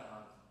niets aan de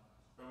hand.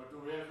 We hebben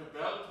toen weer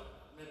gebeld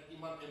met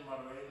iemand in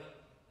Marowijnen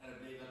en het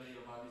bleek dat er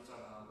helemaal niets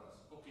aan de hand was.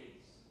 Oké,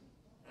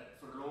 het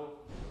verloop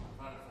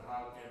van het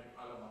verhaal kent u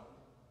allemaal.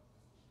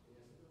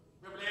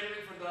 Ik ben blij dat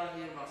ik vandaag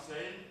hier mag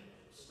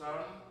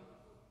staan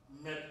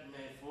met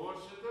mijn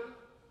voorzitter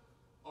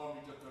om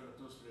u te kunnen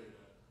toespreken.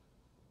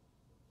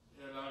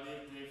 Laat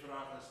heeft 2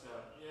 vragen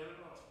gesteld.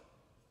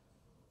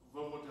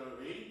 We moeten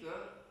weten,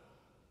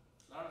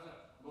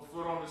 we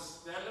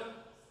veronderstellen,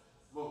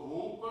 we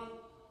hopen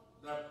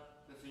dat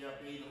de VAP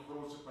de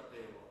grootste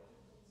partij wordt.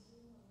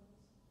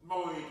 Maar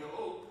we weten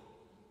ook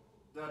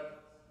dat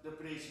de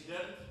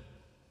president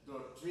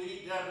door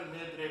 2/3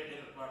 meerderheid in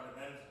het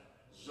parlement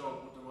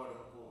zou moeten worden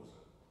gekozen.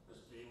 Dus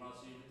 2 x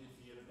 17,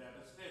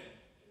 34 stemmen.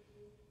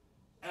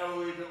 En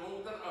we weten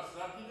ook dat als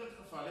dat niet het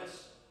geval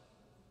is,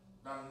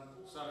 dan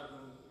zal het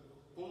een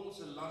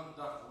Poolse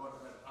landdag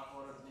worden met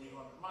 800,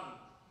 900 man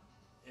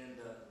in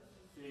de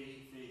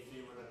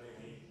VVV, wat dat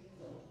heet.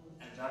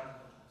 En dat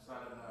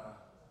zal een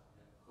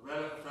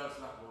geweldige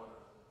veldslag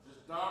worden. Dus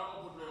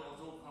daarop moeten we ons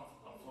ook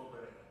gaan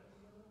voorbereiden.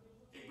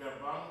 Ik ben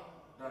bang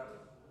dat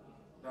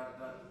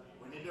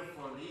we niet een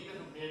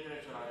volledige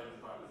meerderheid zullen hebben in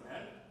het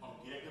parlement om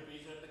direct de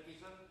president te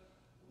kiezen,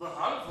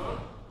 behalve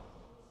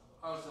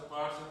als de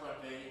Paarse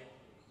partij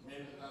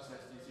minder dan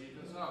 16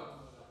 zetels haalt.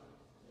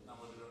 Dan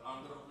moeten er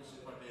andere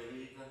oppositiepartijen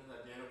weten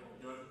dat jij ook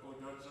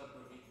Johnson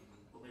Santuki,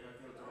 kom ik een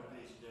keer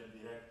president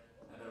direct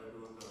en dat we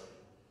doordraaien.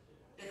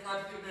 Ik ga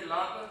het hierbij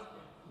laten.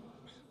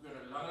 We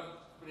kunnen langer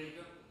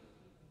spreken,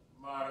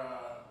 maar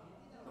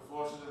de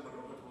voorzitter moet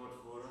ook het woord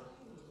voeren.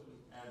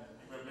 En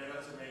ik ben blij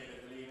dat ze mij in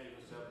de gelegenheid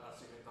heeft gezet als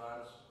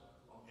secretaris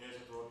om eerst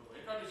het woord te voeren.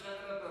 Ik kan u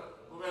zeggen dat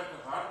we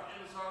werken hard in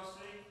de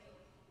Zandstreek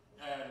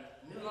en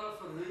nu al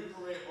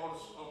verheugen wij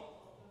ons op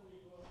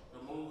de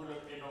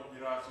mogelijke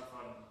inauguratie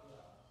van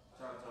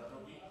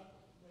Santuki.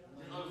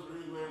 Nu al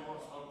verheugen wij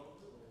ons op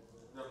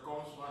de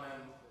komst van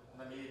hem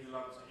naar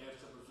Nederland, zijn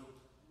eerste bezoek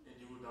in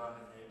die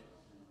hoedanigheid.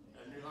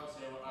 En nu al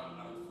zijn we aan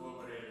het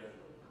voorbereiden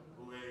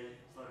hoe wij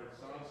van het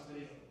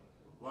Zandstreek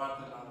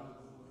Waterland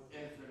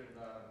invulling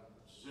daar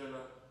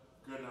zullen,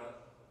 kunnen,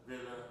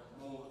 willen,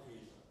 mogen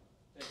geven.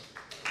 Dank u.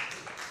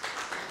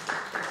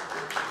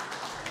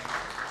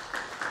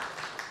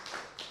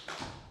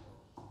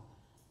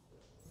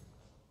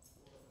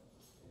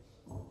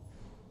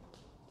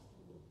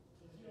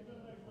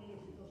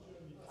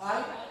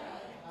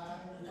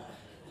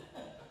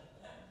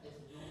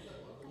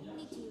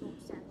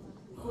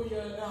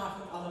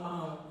 Goedenavond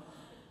allemaal.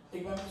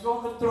 Ik ben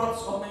bijzonder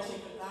trots op mijn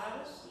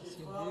secretaris. Die is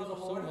vooral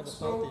woorden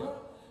gesproken.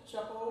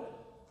 Chapeau.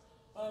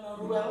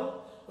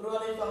 Roel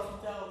heeft al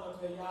verteld dat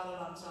we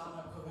jarenlang samen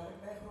hebben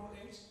gewerkt bij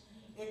GroenLinks.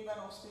 Ik ben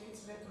nog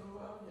steeds lid Roel,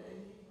 jij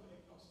niet, maar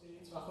ik nog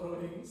steeds van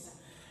GroenLinks.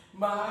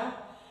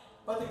 Maar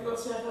wat ik wil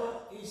zeggen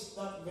is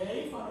dat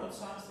wij van het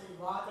Zandstreek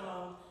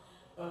Waterland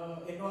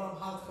enorm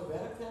hard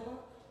gewerkt hebben.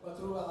 Wat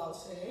Roel al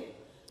zei.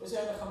 We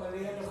zijn een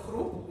gemêleerde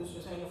groep, dus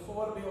we zijn een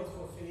voorbeeld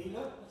voor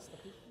velen.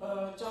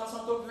 Charles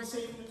had ook op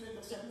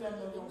 27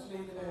 september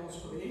jongsleden bij ons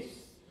geweest.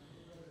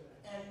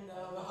 En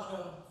we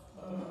hadden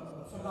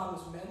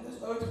Fernandes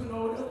Mendes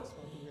uitgenodigd.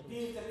 Die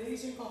heeft een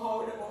lezing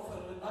gehouden over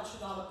de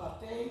nationale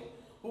partij.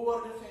 Hoe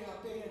wordt de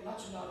VHP een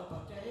nationale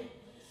partij?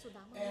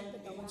 En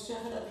ik moet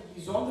zeggen dat ik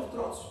bijzonder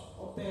trots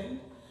op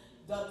ben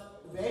dat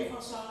wij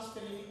van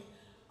Zaanstreek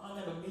aan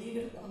hebben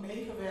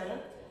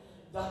meegewerkt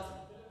dat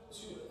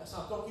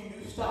Satoki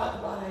nu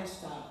staat waar hij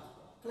staat.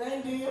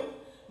 Klein deel,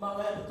 maar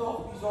we hebben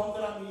toch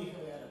bijzonder aan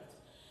meegewerkt.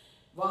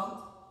 Want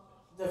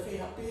de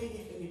VHP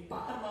heeft in die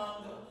paar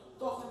maanden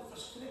toch een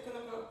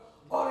verschrikkelijke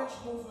orange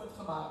movement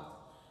gemaakt.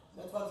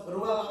 Met wat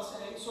Roel al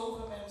zei,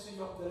 zoveel mensen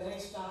die op de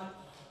lijst staan,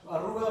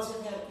 waar Roel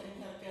zich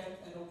herkent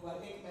en ook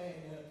waar ik mij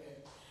in herken.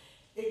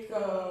 Ik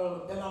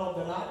ben al op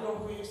de radio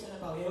geweest en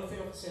heb al heel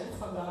veel gezegd,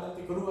 vandaar dat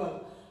ik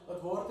Roel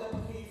het woord heb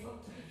gegeven.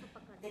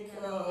 Ik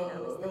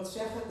wil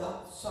zeggen dat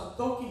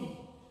Satoki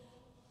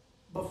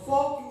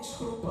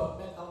bevolkingsgroepen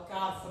met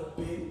elkaar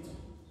verbindt.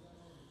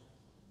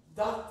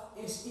 Dat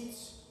is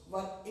iets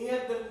wat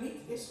eerder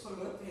niet is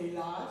gelukt,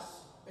 helaas,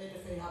 bij de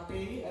VHP.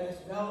 Er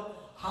is wel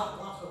hard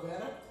aan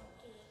gewerkt.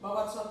 Maar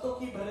wat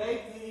Satoki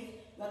bereikt heeft,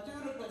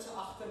 natuurlijk met zijn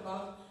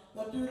achterban,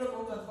 natuurlijk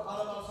omdat we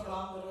allemaal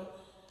veranderen.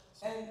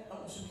 En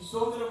onze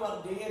bijzondere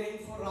waardering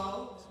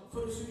vooral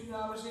voor de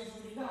Surinamers in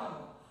Suriname.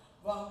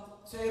 Want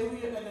zij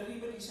roeien met de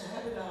riemen die ze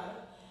hebben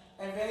daar.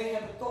 En wij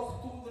hebben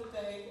toch toen de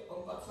tijd,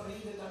 om wat voor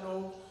reden dan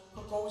ook,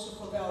 gekozen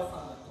voor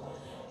welvaart.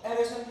 Er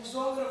is een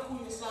bijzondere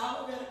goede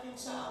samenwerking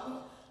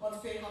samen, want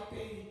VHP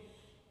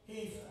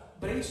heeft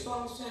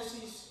brainstorm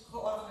sessies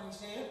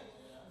georganiseerd,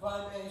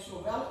 waarbij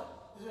zowel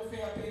de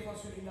VHP van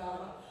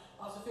Suriname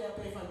als de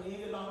VHP van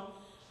Nederland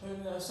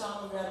hun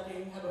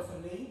samenwerking hebben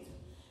verleend.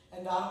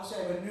 En daarom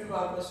zijn we nu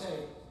waar we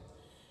zijn.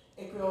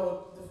 Ik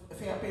wil de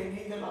VHP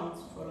Nederland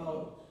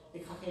vooral,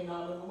 ik ga geen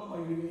namen noemen, maar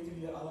jullie weten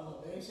wie er allemaal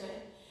bij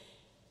zijn,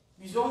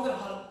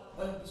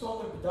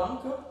 bijzonder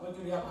bedanken, want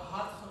jullie hebben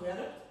hard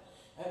gewerkt.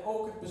 En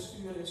ook het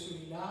bestuur in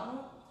Suriname.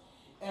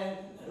 En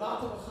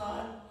laten we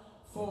gaan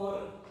voor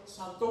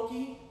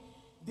Satoki,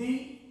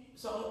 die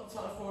zal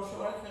ervoor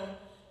zorgen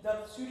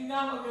dat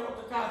Suriname weer op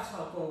de kaart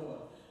zal komen.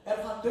 Er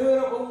gaan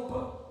deuren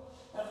open,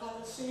 er gaat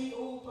een zee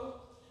open,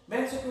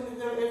 mensen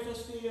kunnen er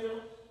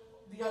investeren,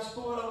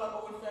 diaspora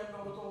waar Overveen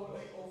het over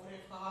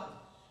heeft gehad,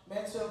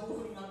 mensen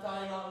hoeven niet naar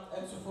Thailand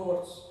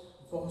enzovoorts.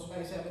 Volgens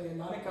mij zijn we in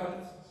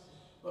Marikant.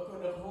 We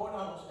kunnen gewoon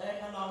naar ons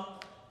eigen land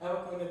en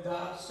we kunnen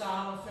daar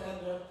samen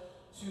verder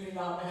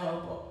Suriname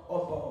helpen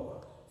opbouwen.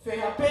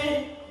 VHP,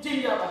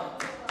 Jinjawa!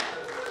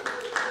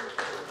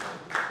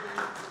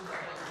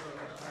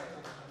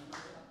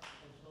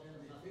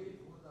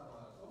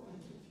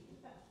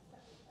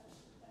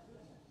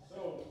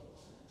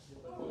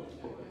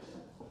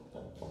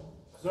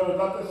 Zo,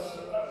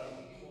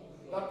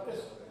 dat is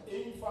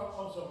een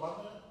van onze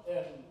mannen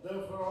en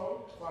de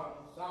vrouw van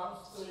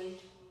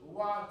Zaanstreek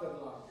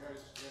Waterland.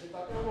 Is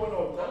dat gewoon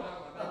ook, hè?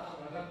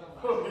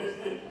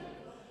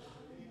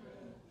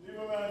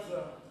 Lieve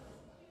mensen,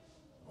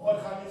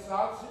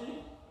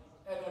 organisatie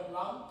en het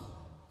land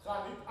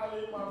gaan niet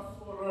alleen maar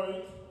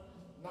vooruit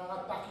naar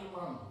het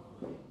takiman.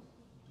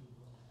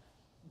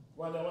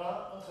 Wanneer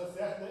een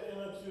gezegde in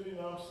het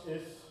Surinaams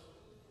is,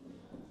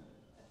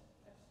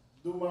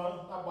 doe maar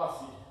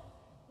tabassi.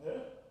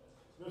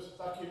 Dus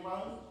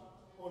takiman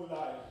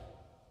online.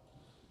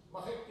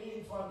 Mag ik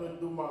een van de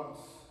doemans,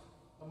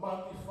 een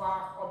man die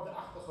vaak op de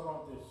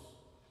achtergrond is,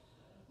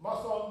 maar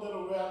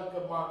zonder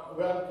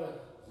welke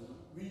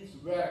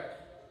wiens werk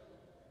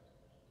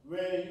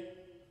wij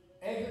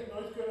eigenlijk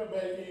nooit kunnen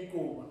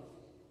bijeenkomen.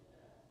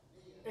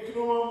 Ik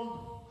noem hem,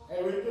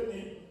 hij weet het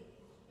niet,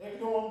 ik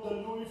noem hem de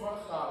Louis van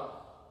Gaal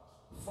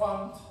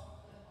van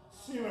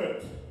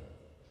Simert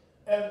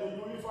en de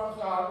Louis van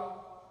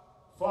Gaal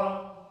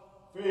van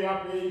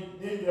VHP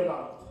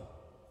Nederland.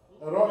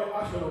 Roy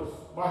Ascherhoff,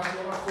 mag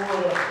je maar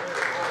horen.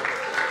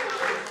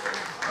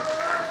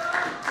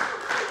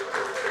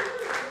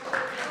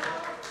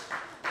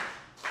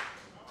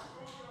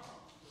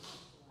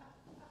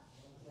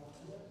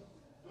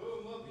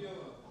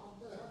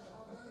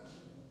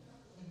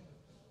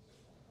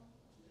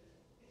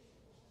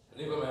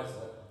 Lieve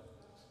mensen,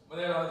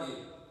 meneer Robby,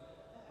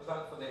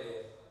 bedankt voor de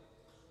eer.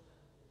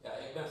 Ja,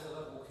 ik ben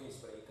zelf ook geen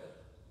spreker.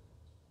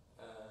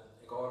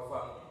 Ik hou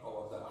ervan om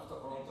op de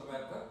achtergrond te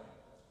werken.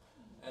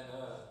 En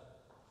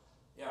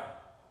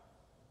ja,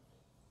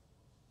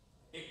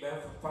 ik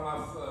ben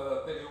vanaf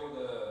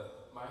periode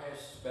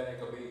Mahesh ben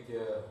ik een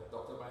beetje,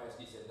 Dr. Mahesh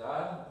die zit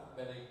daar,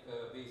 ben ik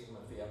bezig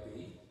met VHP.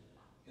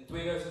 In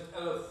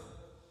 2011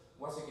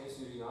 was ik in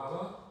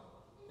Suriname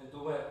en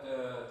toen werd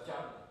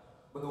Tjan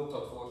benoemd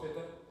tot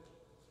voorzitter.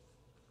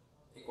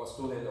 Ik was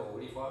toen in de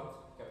olifant,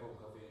 ik heb hem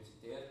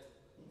gefeliciteerd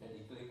en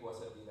die klik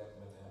was er direct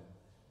met hem.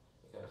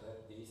 Ik heb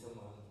gezegd, deze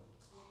man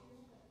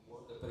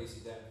wordt de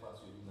president van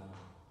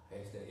Suriname. Hij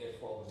is de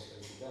eerstvolgende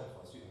president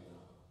van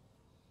Suriname.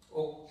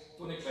 Ook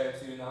toen ik bij het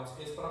Surinaams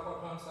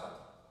inspraakorgaan zat,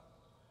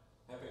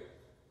 heb ik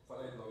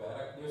vanuit mijn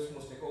werk, dus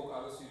moest ik ook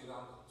alle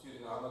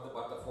Suriname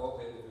debatten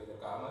volgen in de Tweede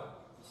Kamer,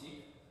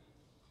 fysiek.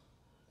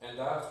 En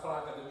daar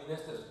spraken de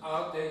ministers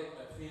altijd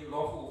met veel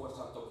lof over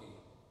Santokhi.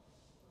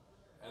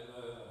 En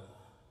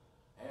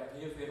hij had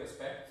heel veel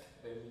respect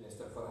bij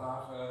minister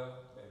Verhagen,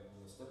 bij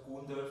minister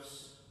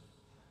Koenders,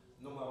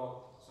 noem maar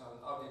op. Ze hadden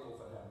het altijd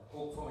over hem.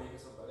 Ook vanwege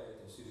zijn beleid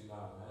in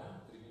Suriname, hè?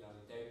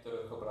 Criminaliteit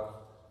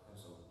teruggebracht en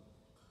zo.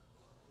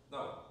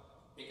 Nou,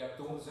 ik heb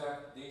toen gezegd,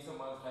 deze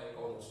man ga ik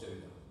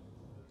ondersteunen.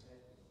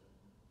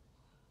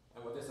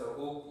 En wat is er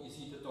ook, je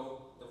ziet het ook,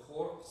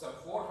 zijn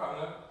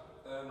voorganger,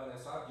 meneer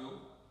Sadio,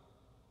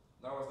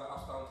 daar was de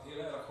afstand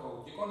heel erg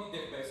groot. Je kon niet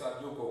dicht bij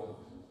Sadio komen.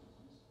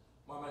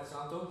 Maar met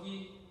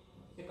Santokhi,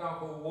 je kan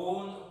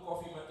gewoon een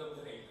koffie met hem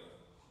drinken.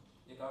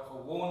 Je kan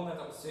gewoon met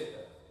hem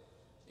zitten.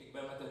 Ik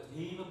ben met het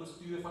hele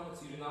bestuur van het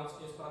Surinaams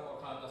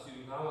inspraakorgaan naar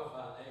Suriname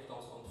gegaan. Hij heeft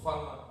ons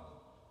ontvangen.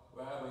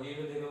 We hebben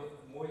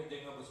mooie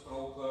dingen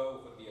besproken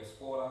over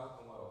diaspora,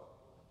 noem maar op.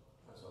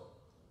 En zo.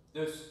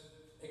 Dus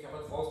ik heb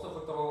het volste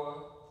vertrouwen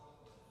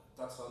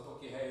dat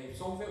Santokhi, hij heeft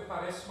zoveel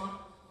charisma.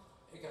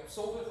 Ik heb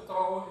zoveel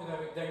vertrouwen in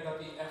hem. Ik denk dat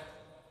hij echt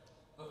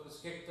een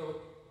geschikte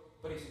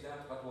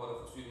president gaat worden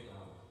voor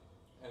Suriname.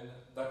 En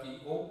dat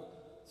hij ook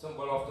zijn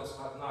beloftes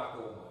gaat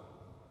nakomen.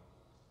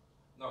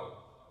 Nou,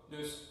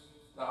 dus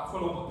de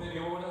afgelopen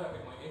periode heb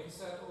ik me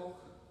ingezet ook.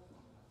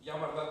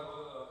 Jammer dat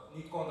we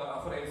niet konden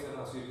afreizen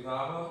naar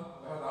Suriname.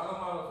 We hadden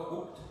allemaal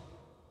geboekt.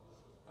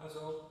 En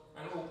zo.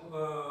 En ook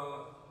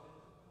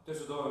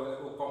tussendoor wil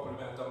ik ook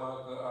complimenten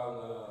maken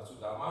aan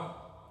Sudama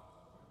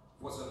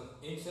voor zijn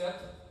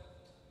inzet.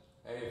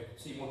 Hij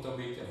heeft Simon een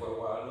beetje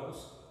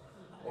verwaarloosd.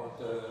 Want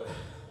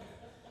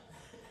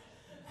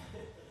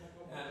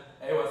en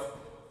hij was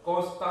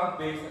constant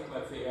bezig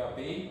met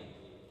VAB,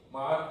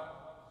 maar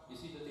je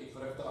ziet het heeft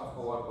vruchten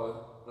afgeworpen,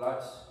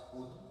 plaats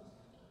goed,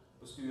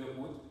 bestuur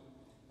goed.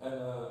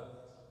 En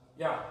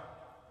ja,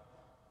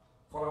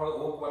 vooral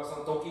ook wat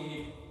Santokhi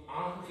heeft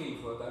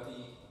aangegeven, dat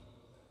hij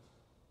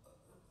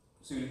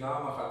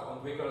Suriname gaat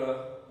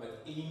ontwikkelen met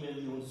 1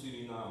 miljoen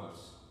Surinamers.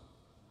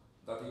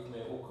 Dat heeft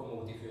mij ook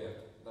gemotiveerd,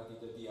 dat hij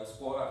de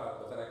diaspora gaat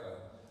betrekken.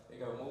 Ik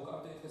heb hem ook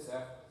altijd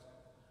gezegd,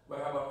 we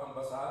hebben een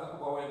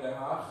ambassadegebouw in Den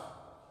Haag,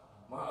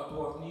 maar het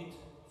wordt niet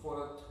voor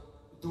het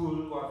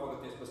doel waarvoor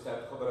het is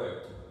bestemd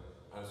gebruikt.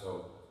 En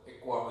zo.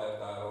 Ik kwam er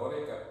daar hoor,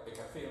 ik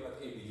heb veel met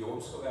Ebi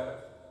Jones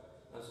gewerkt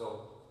en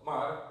zo.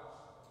 Maar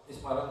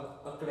is maar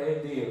een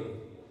klein deel.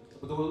 Ik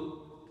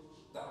bedoel,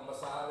 de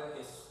ambassade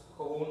is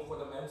gewoon voor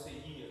de mensen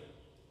hier.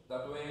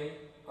 Dat wij,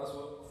 als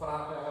we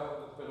vragen hebben,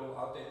 kunnen we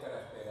altijd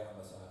terecht bij de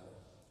ambassade.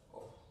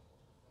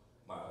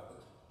 Maar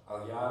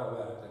al jaren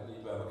werkt het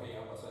niet, we hebben geen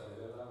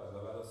ambassadeur, we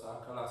hebben wel een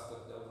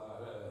zaakgelastigde, maar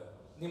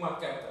niemand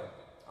kent hem.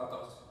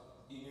 Althans,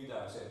 die nu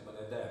daar zit,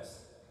 meneer Dens.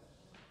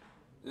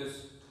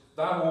 Dus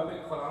daar hoop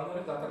ik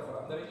dat er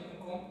verandering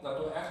in komt, dat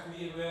we echt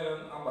weer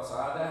een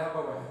ambassade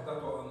hebben, dat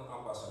we een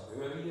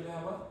ambassadeur hier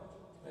hebben,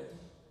 weet je,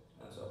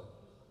 en zo.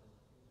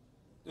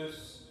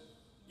 Dus,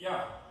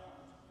 ja,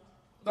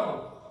 nou,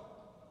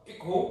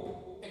 ik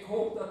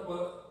hoop dat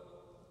we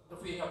de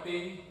VHP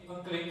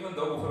een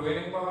klinkende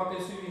overwinning behaalt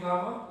in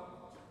Suriname.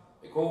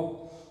 Ik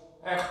hoop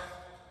echt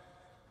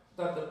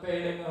dat de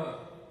peilingen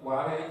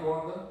waarheid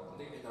worden.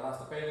 De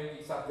laatste peiling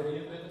die staat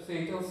 23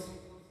 zetels.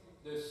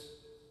 Dus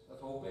dat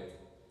hoop ik.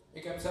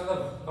 Ik heb zelf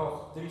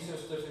nog 3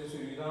 zusters in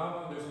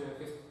Suriname,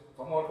 dus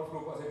vanmorgen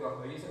vroeg was ik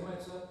nog bezig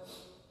met ze.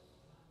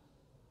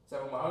 Ze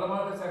hebben me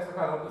allemaal gezegd, ze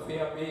gaan op de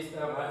VHP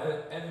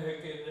stemmen en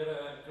hun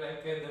kinderen en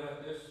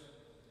kleinkinderen. Dus.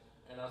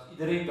 En als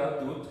iedereen dat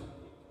doet,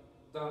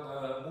 dan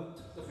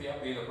moet de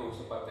VHP de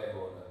grootste partij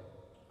worden.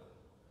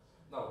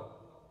 Nou,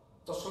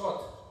 tot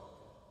slot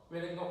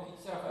wil ik nog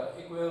iets zeggen.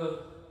 Ik wil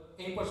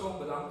 1 persoon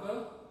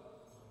bedanken.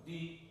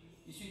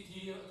 Je ziet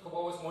hier, het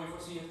gebouw is mooi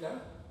versierd, hè?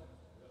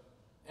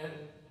 En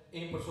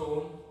 1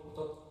 persoon,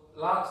 tot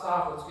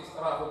laatstavond,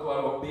 gisteravond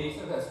waren we ook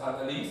bezig, dat is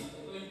Annelies.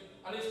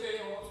 Annelies, kun je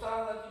even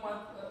opstaan dat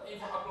iemand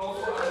even applaus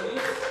voor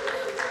Annelies?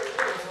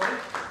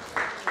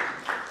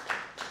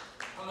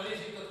 Annelies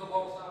heeft het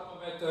gebouw samen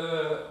met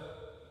de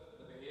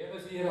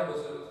beheerders hier, hebben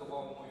ze het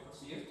gebouw mooi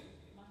versierd.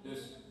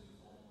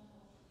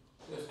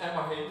 Dus en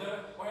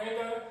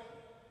Mahinder,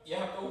 je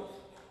hebt ook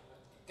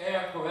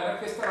keihard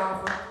gewerkt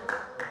gisteravond.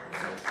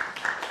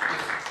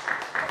 Dus,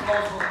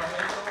 applaus voor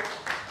Mahinder ook.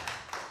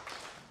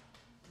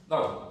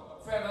 Nou,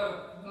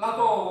 verder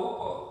laten we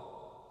hopen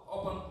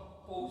op een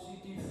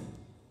positief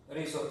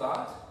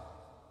resultaat.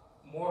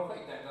 Morgen,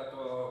 ik denk dat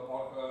we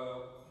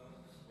morgen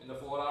in de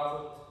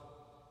vooravond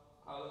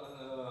al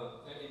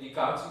een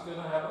indicatie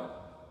kunnen hebben.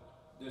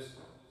 Dus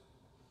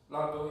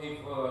laten we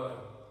even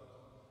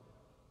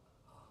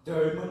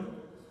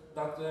duimen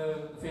dat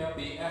de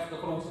VHP echt de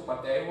grootste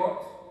partij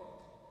wordt.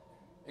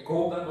 Ik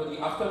hoop dat we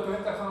die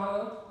 28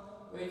 halen,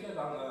 weet je,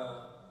 dan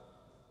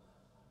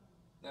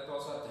net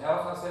als het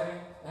Helga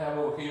zei, dan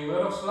hebben we geen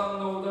wurfslang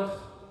nodig.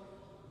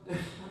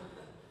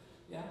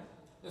 Ja,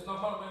 dus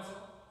nogmaals mensen,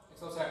 ik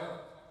zou zeggen,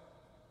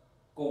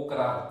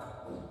 kookraak,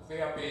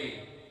 VHP.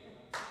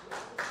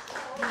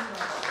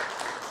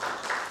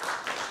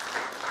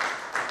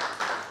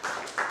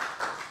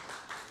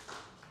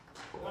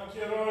 Dank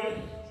je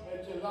Roy,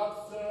 met je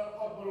laatste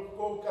oproep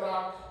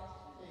kookraak.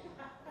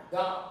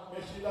 Ja,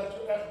 misschien dat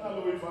je echt naar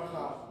Louis van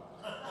gaat.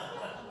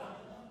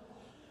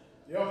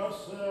 Jongens,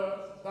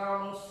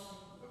 dames,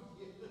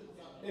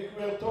 ik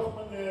wil toch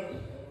meneer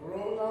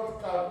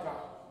Ronald Kalka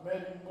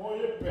met die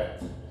mooie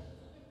pet,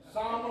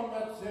 samen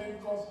met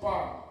zijn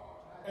compaan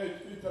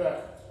uit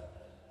Utrecht,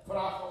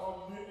 vragen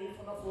om nu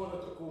even naar voren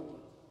te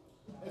komen.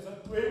 Het is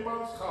een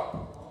tweemanschap.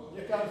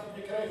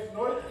 Je krijgt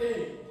nooit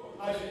één.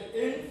 Als je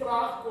één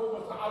vraagt,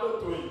 komen ze alle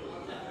twee.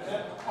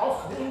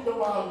 Of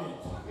helemaal niet.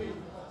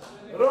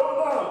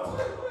 Ronald!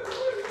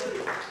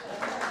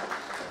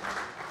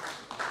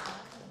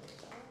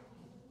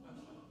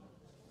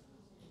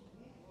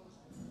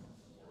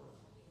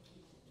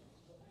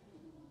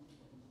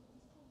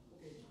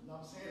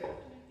 Dames en heren,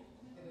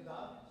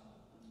 inderdaad.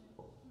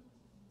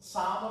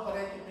 Samen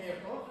bereik je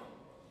meer, toch?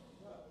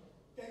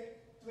 Kijk,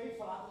 2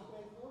 vragen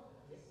gekregen, toch?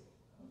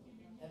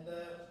 En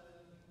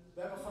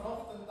we hebben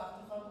vanochtend dacht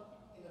ik van,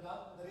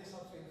 inderdaad, er is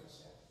al veel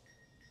gezegd.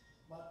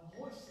 Maar het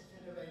mooiste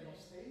vinden wij nog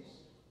steeds,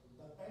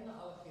 dat bijna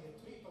alle keren,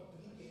 2 tot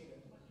 3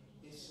 keren,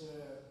 is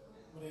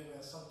meneer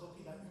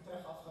Santoki naar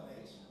Utrecht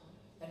afgereisd.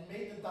 En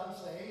mede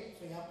dankzij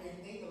VHP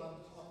Nederland,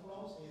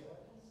 applaus heren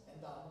en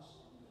dames,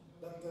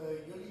 dat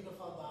jullie in ieder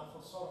geval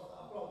daarvoor zorgden.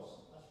 Applaus.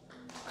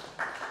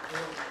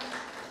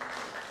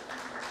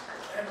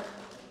 En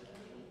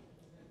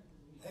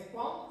hij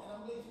kwam en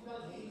dan bleef hij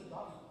wel de hele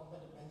dag om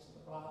met de mensen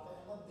te praten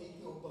en dan deed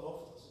hij ook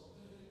beloftes.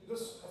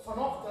 Dus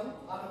vanochtend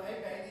hadden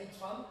wij beiden iets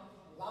van,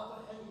 laten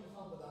we hem in ieder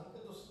geval bedanken.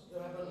 Dus we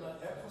hebben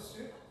een app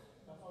gestuurd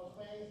en volgens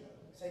mij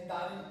zijn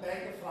daarin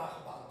beide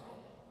vragen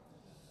beantwoord.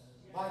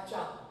 Maar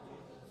tja,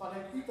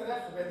 vanuit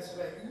Utrecht wensen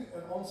wij u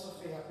en onze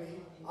VHP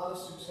alle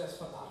succes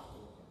vandaag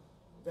toe.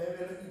 Wij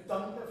willen u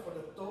danken voor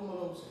de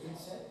tomeloze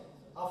inzet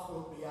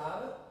afgelopen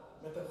jaren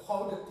met een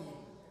gouden team.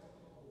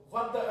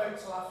 Wat de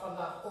uitslag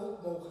vandaag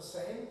ook mogen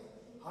zijn,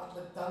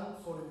 hartelijk dank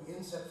voor uw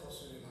inzet voor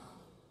Suriname.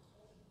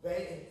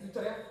 Wij in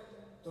Utrecht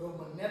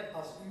dromen net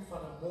als u van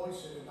een mooi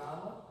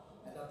Suriname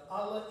en dat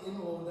alle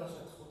inwoners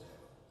het goed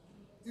hebben.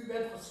 U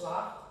bent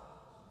geslaagd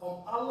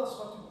om alles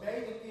wat u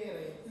beide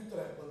keren in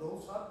Utrecht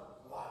beloofd had,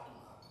 waar te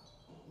maken.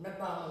 Met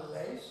name een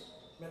lijst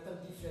met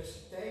een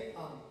diversiteit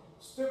aan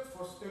stuk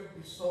voor stuk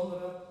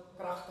bijzondere,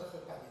 krachtige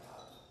kandidaten.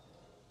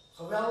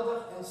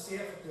 Geweldig en zeer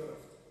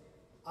gedurfd.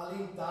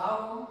 Alleen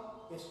daarom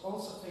is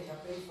onze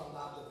VHP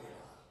vandaag de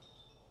winnaar.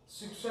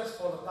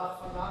 Succesvolle dag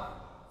vandaag.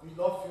 We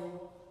love you.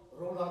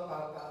 Ronald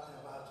Kalka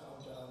en Raadje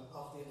Amsterdam,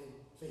 afdeling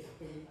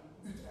VHP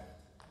Utrecht.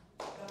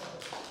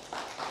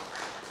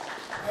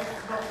 Hij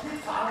heeft nog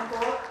niet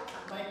geantwoord,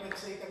 maar ik weet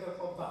zeker dat er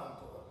komt de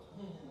antwoord.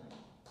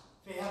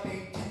 VHP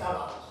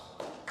Nederlands.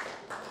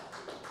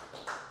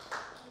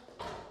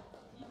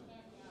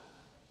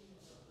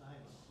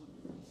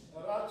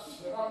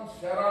 Ram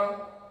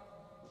Sharan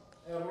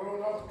en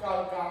Ronald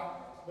Kalka,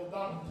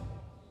 bedankt.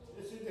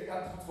 Je ziet, ik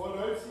had het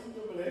vooruitziende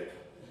blik,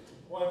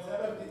 want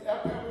zelf die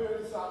app hebben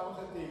jullie samen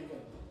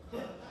getekend.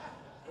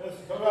 Dat is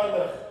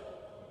geweldig.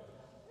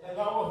 En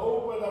laten we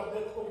hopen dat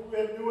dit ook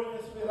weer nieuwe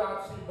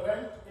inspiratie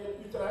brengt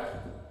in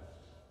Utrecht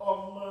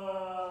om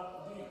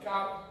die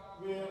kaart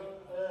weer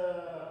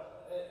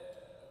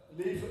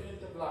leven in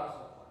te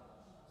blazen.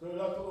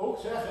 Zodat we ook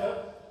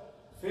zeggen,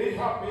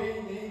 VHP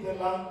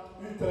Nederland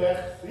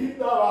Utrecht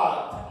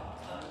Vriendenwaard.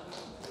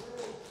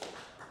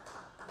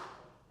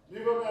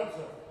 Lieve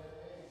mensen,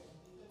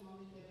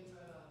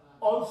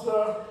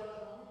 onze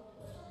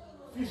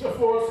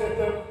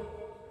vicevoorzitter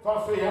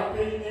van VHP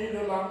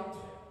Nederland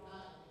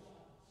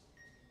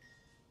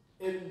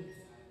in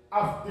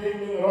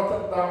afdeling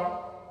Rotterdam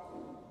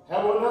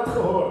hebben we net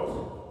gehoord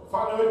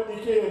vanuit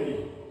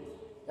Nigeria.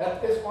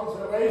 Het is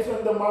onze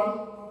reizende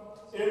man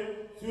in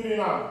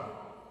Suriname.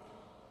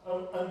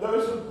 Een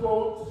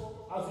duizendpoot,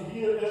 als hij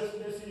hier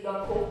is hij dan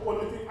ook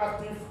politiek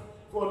actief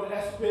voor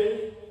de SP,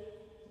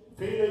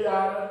 vele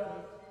jaren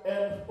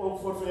en ook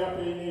voor VHP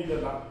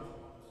Nederland.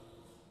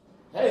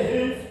 Hij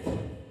heeft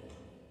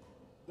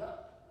de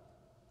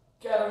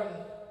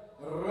kern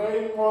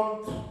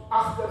Rijnmond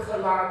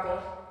achtergelaten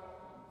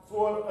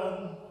voor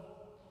een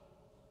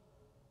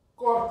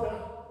korte,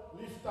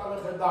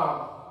 lieftallige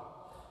dame.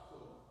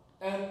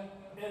 En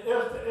in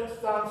eerste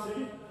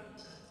instantie,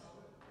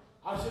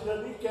 als je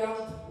dat niet kent,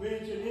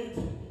 weet je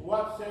niet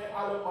wat zij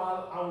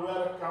allemaal aan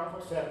werk kan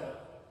verzetten.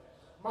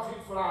 Mag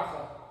ik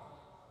vragen,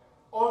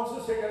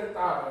 onze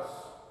secretaris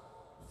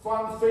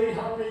van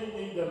VHP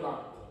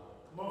Nederland,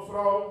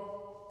 mevrouw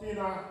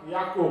Tina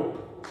Jacob.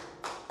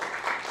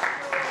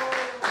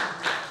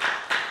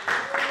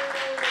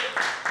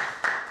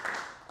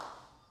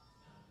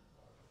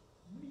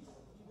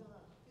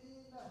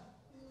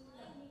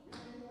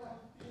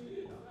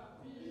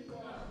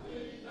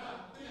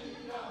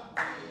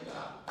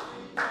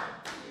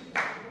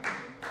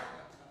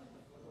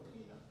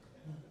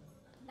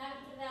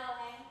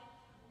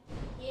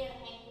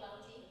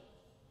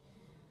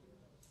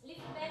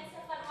 Lieve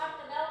mensen, van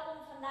harte welkom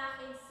vandaag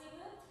in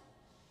Siewert.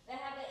 We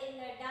hebben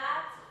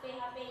inderdaad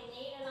VHP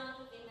Nederland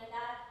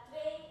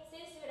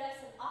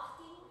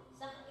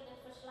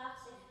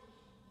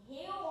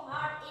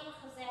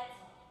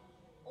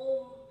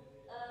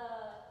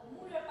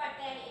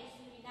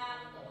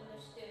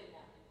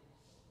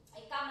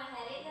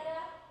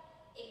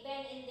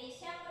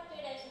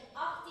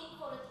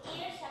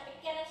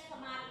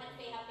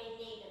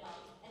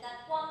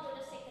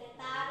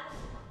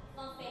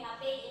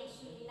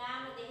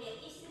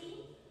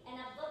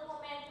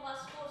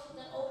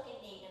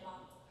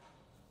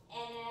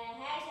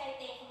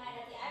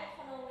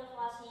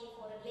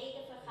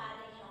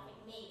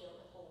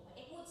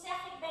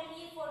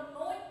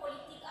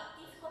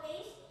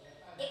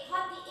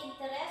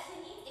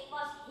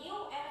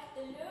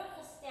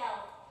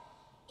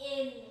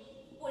in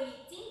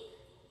politiek.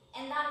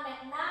 En dan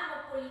met name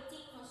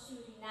politiek van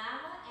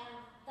Suriname. En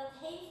dat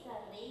heeft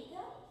een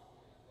reden.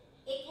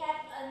 Ik heb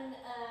een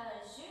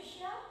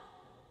zusje.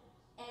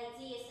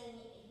 Die is een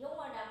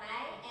jonger dan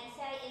mij. En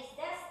zij is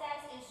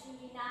destijds in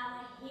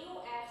Suriname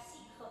heel erg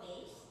ziek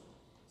geweest.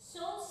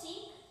 Zo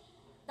ziek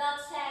dat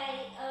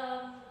zij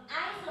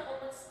eigenlijk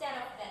op het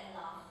sterfbed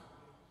lag.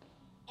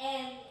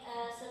 En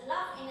ze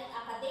lag in het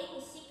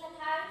academisch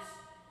ziekenhuis.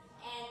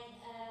 En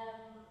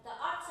de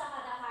artsen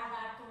hadden haar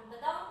daar toen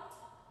bedankt.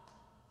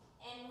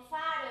 En mijn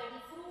vader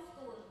die vroeg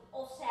toen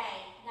of zij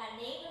naar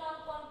Nederland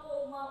kon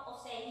komen,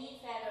 of zij hier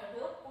verder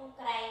hulp kon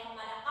krijgen,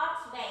 maar de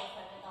arts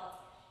weigerde dat.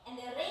 En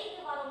de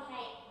reden waarom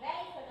hij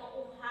weigerde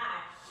om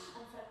haar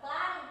een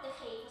verklaring te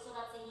geven,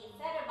 zodat ze hier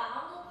verder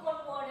behandeld kon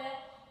worden,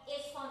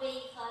 is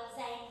vanwege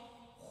zijn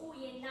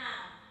goede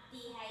naam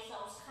die hij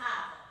zou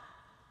schaden.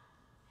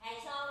 Hij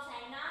zou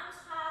zijn naam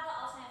schaden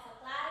als hij een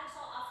verklaring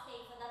zou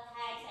afgeven dat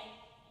hij zijn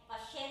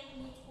patiënt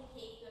niet goed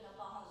heeft kunnen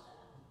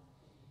behandelen.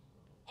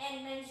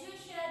 En mijn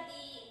zusje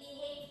die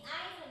heeft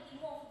eigenlijk, die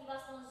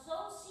was dan zo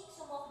ziek,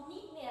 ze mocht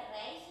niet meer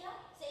reizen.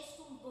 Ze is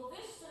toen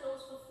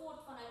bewusteloos vervoerd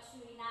vanuit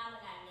Suriname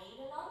naar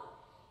Nederland.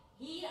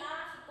 Hier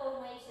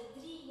aangekomen heeft ze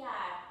 3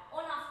 jaar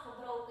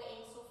onafgebroken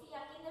in het Sophia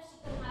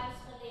Kinderziekenhuis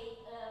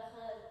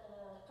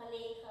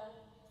gelegen.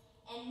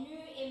 En nu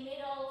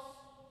inmiddels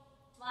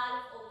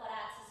 12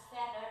 operaties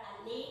verder,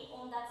 alleen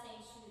omdat ze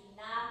in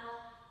Suriname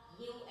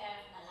heel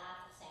erg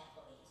nalatig zijn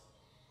geweest.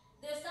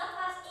 Dus dat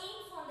was een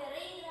van de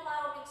redenen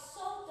waarom ik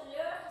zo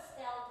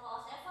teleurgesteld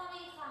was. En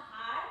vanwege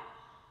haar,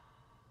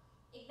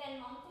 ik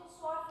ben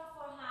mantelzorger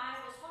voor haar,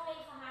 dus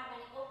vanwege haar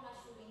ben ik ook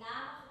naar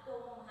Suriname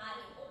gekomen om haar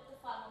hier op te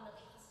vangen, omdat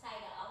ik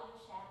gescheiden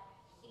ouders heb.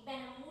 Ik ben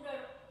een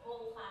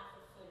moederrol gaan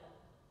vervullen.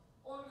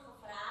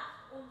 Ongevraagd,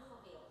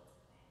 ongewild.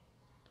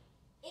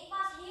 Ik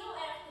was heel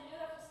erg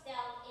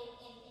teleurgesteld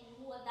in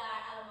hoe het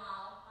daar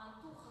allemaal aan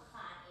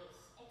toegegaan is.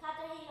 Ik had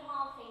er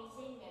helemaal geen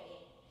zin meer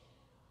in.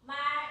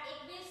 Maar ik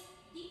wist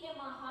diep in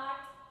mijn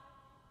hart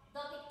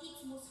dat ik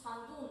iets moest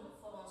gaan doen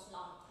voor ons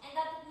land. En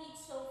dat het niet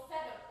zo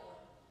verder kon.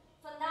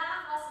 Vandaag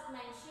was het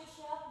mijn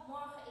zusje,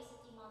 morgen is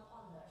het iemand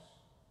anders.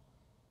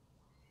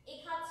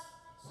 Ik had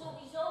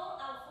sowieso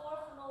al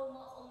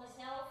voorgenomen om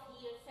mezelf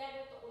hier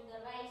verder te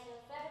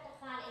onderwijzen, verder te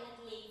gaan in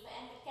het leven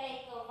en te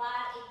kijken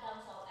waar ik dan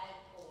zou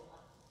uitkomen.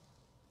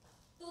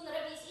 Toen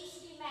Robby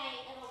D mij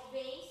erop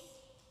wees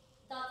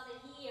dat er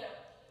hier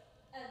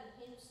een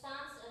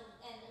Hindoestaanse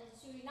en een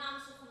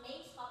Surinaamse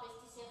gemeenschap is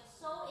die zich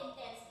zo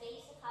intens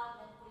bezighoudt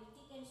met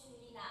politiek in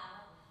Suriname,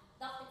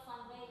 dacht ik van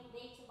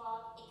weet je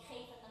wat, ik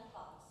geef het een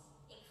kans.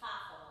 Ik ga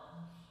gewoon.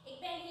 Ik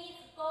ben hier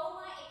gekomen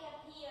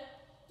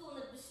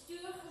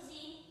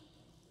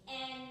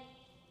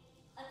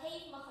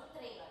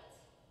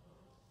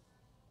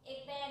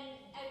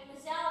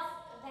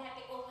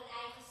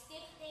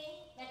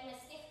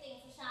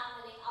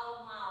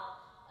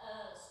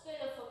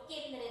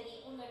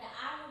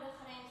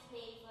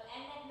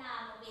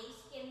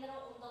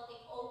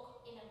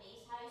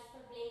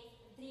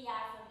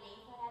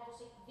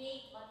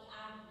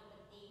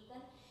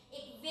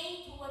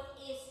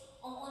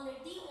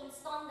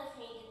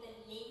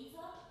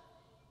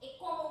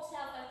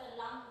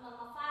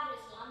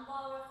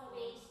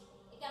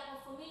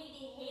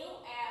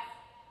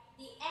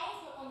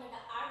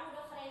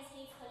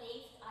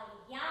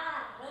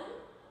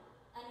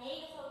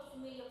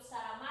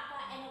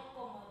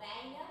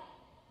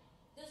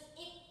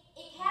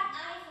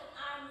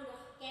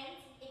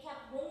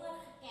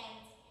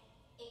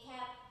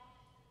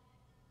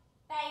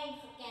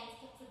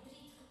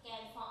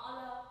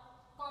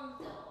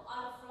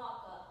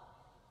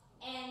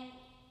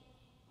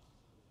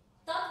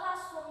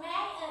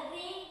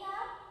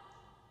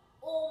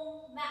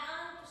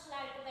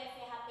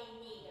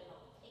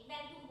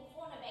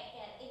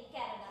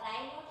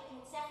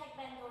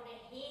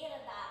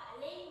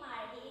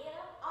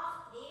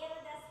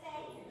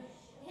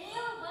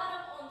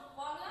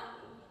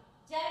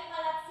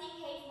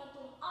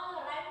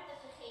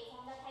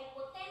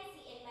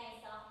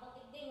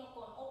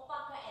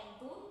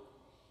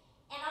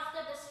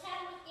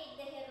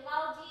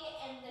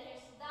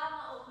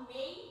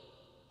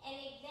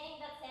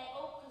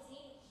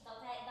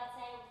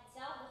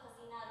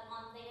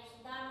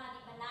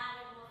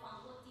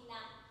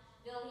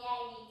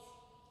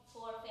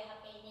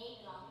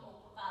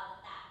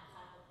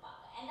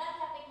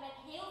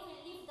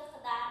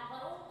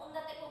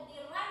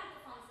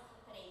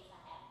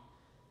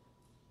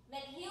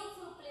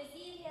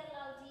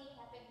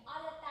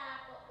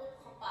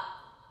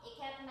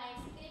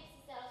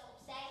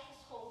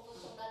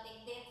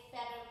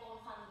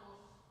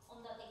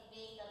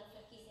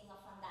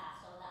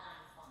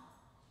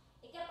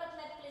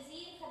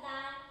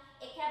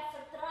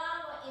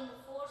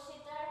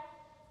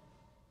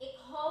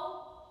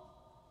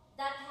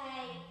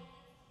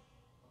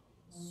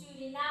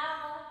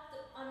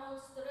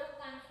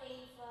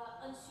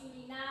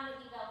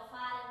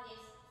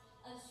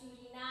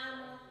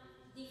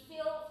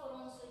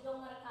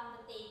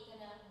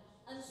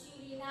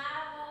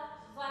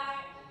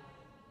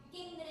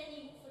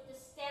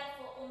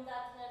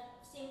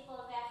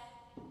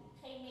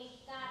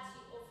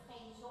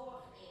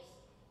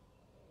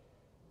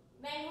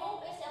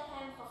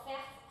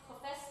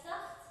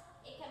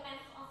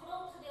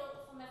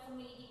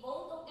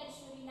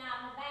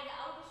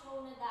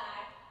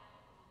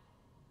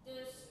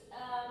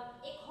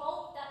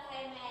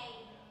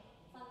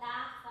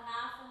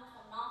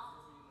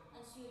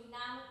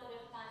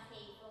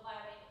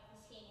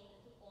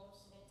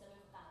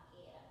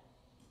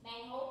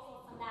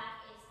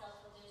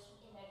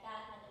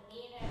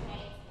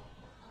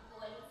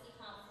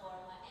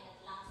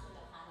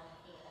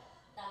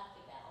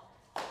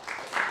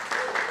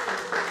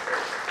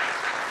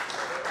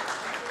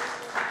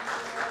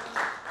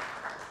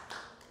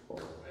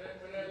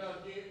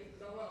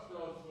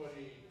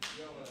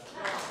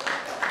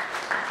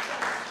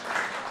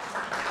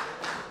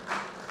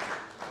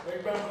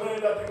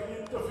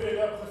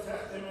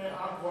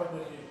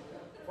aankondiging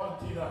van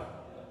Tina.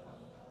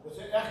 We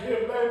zijn echt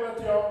heel blij met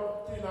jou,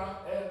 Tina,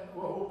 en we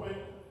hopen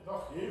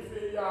nog heel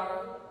veel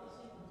jaren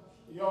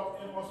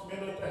jou in ons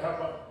midden te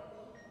hebben.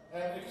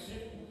 En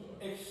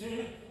ik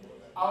zie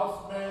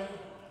als mijn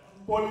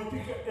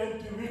politieke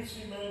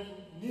intuïtie mij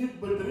niet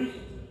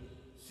bedriegt,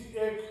 zie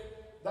ik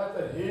dat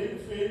er heel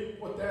veel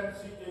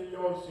potentie in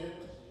jou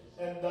zit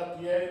en dat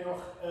jij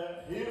nog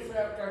heel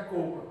ver kan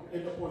komen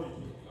in de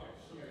politiek.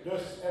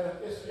 Dus, en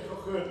het is je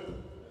gegund.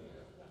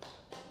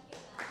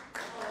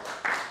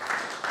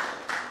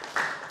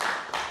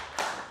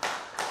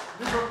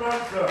 Lieve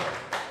mensen,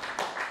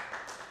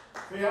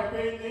 VHP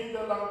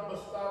Nederland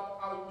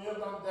bestaat al meer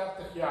dan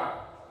 30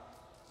 jaar.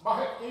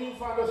 Mag ik een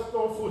van de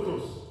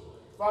stoomfoto's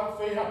van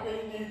VHP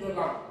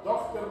Nederland,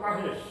 Dr.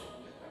 Mahesh,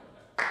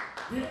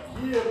 die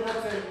hier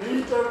met zijn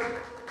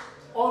meter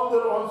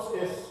onder ons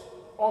is,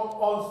 om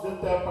ons de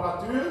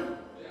temperatuur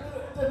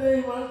te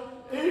nemen,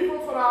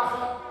 even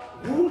vragen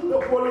hoe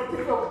de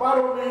politieke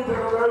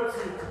barometer eruit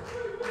ziet.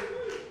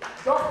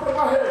 Dr.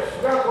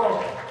 Mahesh, welkom.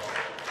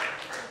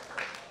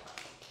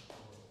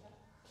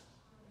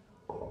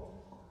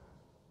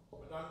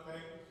 Bedankt,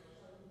 Henk.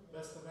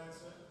 Beste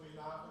mensen,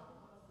 goedenavond.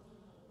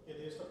 In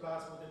de eerste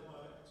plaats moet ik me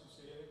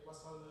excuseren. Ik was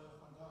al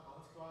vandaag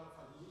 11:30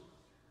 van hier.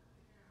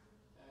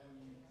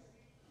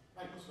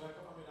 Maar ik moest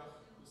werken vanmiddag,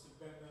 dus ik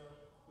ben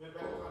weer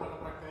weggegaan naar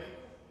de praktijk.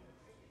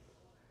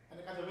 En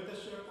ik had een witte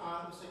shirt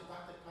aan, dus ik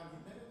dacht ik kan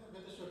niet met een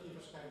witte shirt hier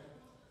verschijnen.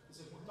 Dus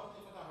ik moet toch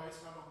even naar huis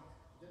gaan om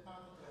dit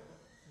aan te trekken.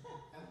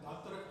 En dan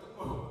terug te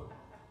komen.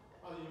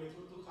 Maar je weet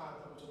hoe het gaat,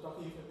 dan moet je toch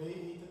even mee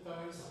eten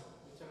thuis,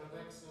 een beetje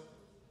relaxen.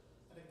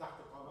 En ik dacht,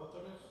 ik kan wel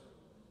terug.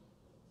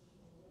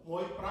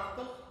 Mooi,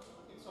 prachtig.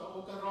 Ik zou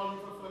ook een rol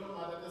niet vervullen,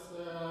 maar dat is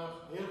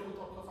heel goed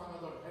opgevangen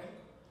door Henk.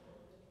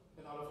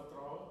 In alle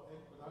vertrouwen.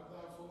 Henk, bedankt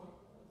daarvoor.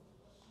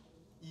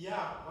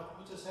 Ja, wat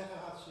moet je zeggen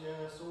als je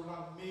zo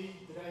lang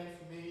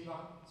meedrijft,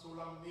 zo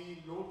lang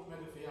meeloopt met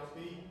de VHP?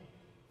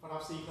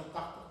 Vanaf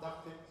 87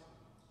 dacht ik.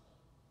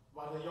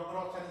 Waar de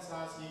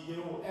jongerenorganisatie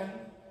JON,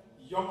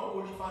 Jonge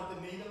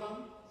Olifanten Nederland.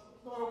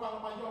 Dat waren ook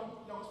allemaal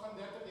jongens van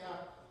 30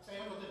 jaar,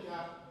 25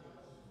 jaar.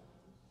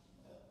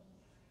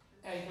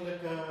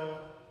 Eigenlijk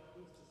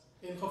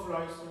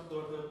ingefluisterd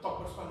door de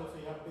toppers van de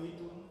VHP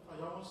toen. Van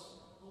jongens,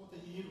 we moeten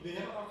hier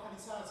weer een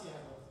organisatie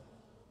hebben.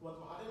 Want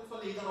we hadden in het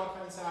verleden een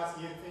organisatie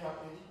hier in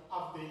VHP,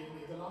 afdeling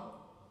Nederland.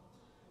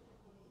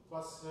 Het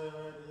was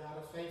de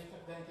jaren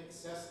 50, denk ik,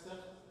 60.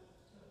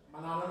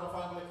 Maar na de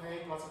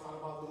onafhankelijkheid was het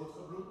allemaal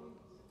doodgebloed.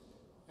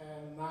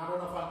 En na de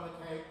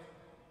onafhankelijkheid,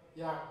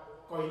 ja,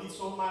 kon je niet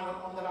zomaar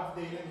een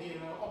onderafdeling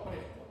hier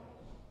oprichten.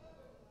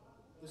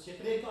 Dus je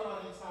kreeg een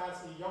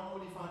organisatie Jonge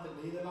Olifanten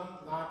Nederland,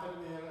 later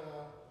weer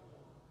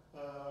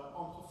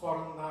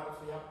omgevormd naar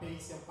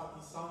VHP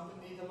Sympathisanten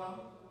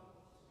Nederland.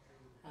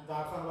 En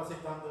daarvan was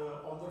ik dan de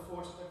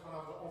ondervoorzitter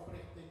vanaf de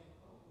oprichting.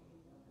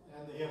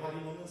 En de heer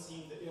Harry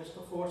Nunensien de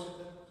eerste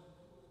voorzitter.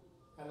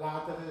 En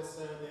later is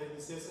de heer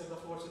Bissesser de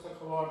voorzitter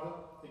geworden.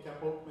 Ik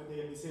heb ook met de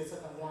heer Bissesser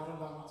al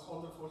jarenlang als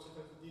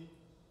ondervoorzitter gediend.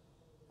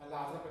 En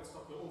later heb ik het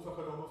stokje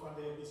overgenomen van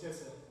de heer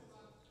Bissesser.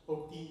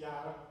 Ook 10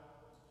 jaar.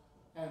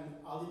 En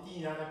al die 10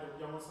 jaar heb ik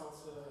jongens als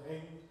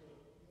Henk,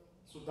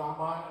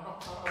 Sudama en nog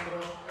een paar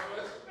anderen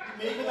die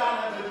meegedaan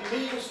hebben, die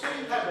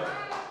meegesteund hebben.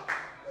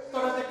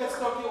 Totdat ik het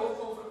stokje ook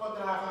over kon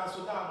dragen aan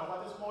Sudama.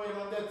 Wat is mooier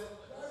dan dit?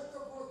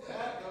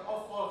 De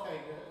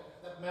opvolging.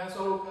 Dat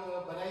mensen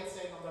ook bereid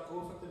zijn om dat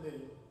over te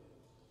nemen.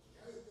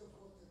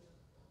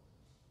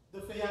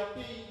 De VHP,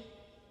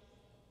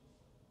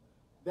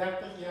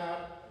 30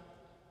 jaar,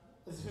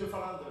 is veel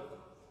veranderd.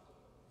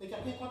 Ik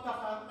heb geen contact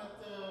gehad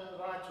met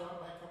Raja,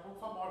 maar ik heb ook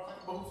vanmorgen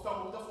behoefte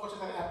om ook de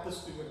voorzitter een app te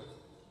sturen.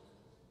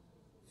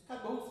 Ik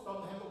had behoefte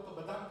om hem ook te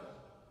bedanken.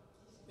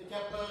 Ik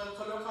heb het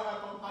geluk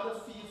gehad om alle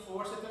 4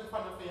 voorzitters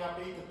van de VHP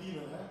te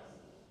dienen. Hè.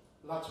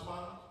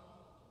 Lachman,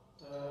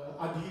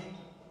 Adin,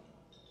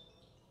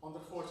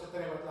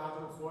 ondervoorzitter en wat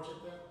later ook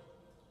voorzitter.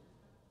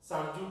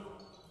 Sarju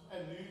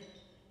en nu,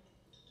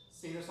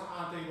 sinds zijn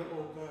aantreden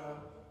ook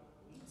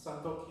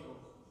Santokio.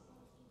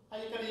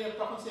 En je creëert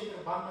toch een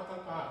zekere band met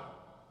elkaar.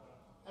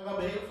 En we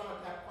hebben heel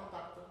vaak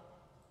contacten.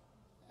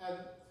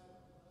 En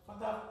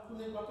vandaag,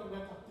 toen ik wakker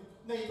werd, dacht ik,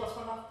 nee, het was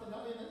vannacht in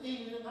een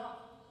 1 uur nacht,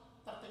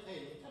 dacht ik, hé,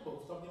 ik heb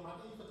behoefte om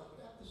iemand even toch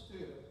een app te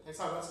sturen. Hij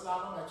zou wel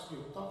slapen, maar ik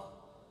stuur hem toch.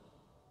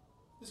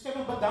 Dus ik heb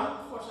hem bedankt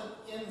voor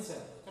zijn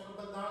inzet. Ik heb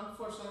hem bedankt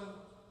voor zijn,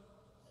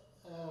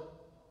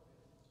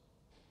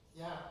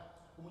 ja,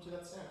 hoe moet je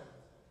dat zeggen?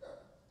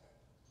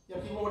 Je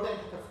hebt geen woorden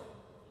eigenlijk ervoor.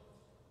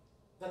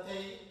 Dat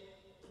hij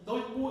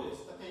nooit moe is,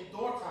 dat hij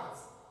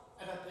doorgaat.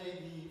 En dat hij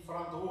die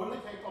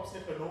verantwoordelijkheid op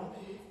zich genomen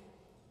heeft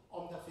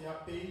om de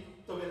VHP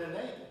te willen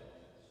leiden.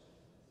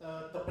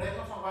 Te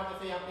brengen van waar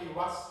de VHP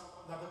was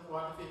naar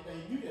waar de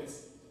VHP nu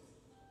is.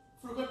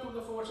 Vroeger toen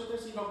de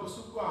voorzitters hier op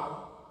bezoek kwamen,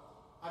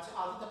 had je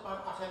altijd een paar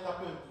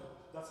agendapunten.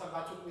 Dat zal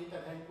dat je ook weten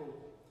en Henk ook.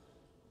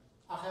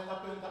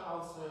 Agendapunten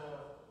als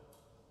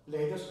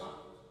leiderschap,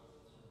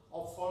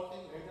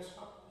 opvolging,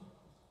 leiderschap.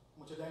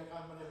 Moet je denken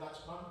aan meneer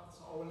Latschman,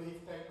 zijn oude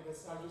leeftijd, meneer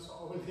Sergio, zijn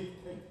oude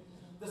leeftijd.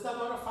 Dus dat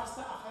waren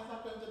vaste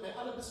agendapunten bij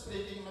alle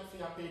besprekingen met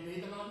VHP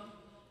Nederland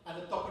en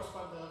de toppers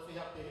van de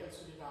VHP uit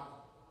Suriname.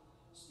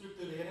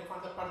 Structurering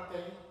van de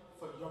partij,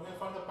 verjonging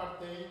van de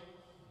partij,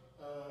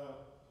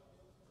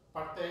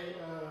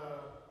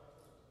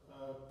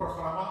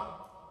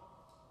 partijprogramma,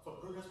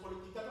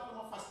 verbroederspolitiek, dat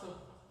allemaal vaste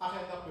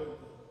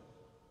agendapunten.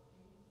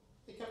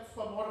 Ik heb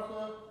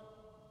vanmorgen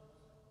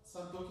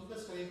Santoki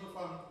geschreven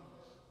van,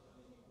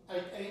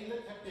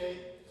 uiteindelijk heb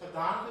jij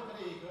gedaan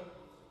gekregen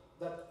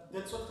dat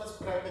dit soort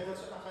gesprekken, dit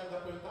soort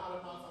agendapunten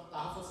allemaal van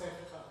tafel zijn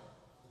gegaan.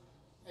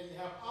 En je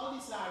hebt al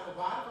die zaken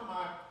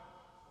waargemaakt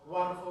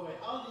waarvoor wij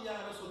al die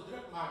jaren zo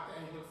druk maakten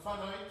eigenlijk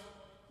vanuit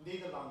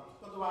Nederland.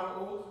 Want we waren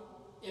ook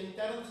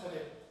intern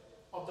gericht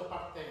op de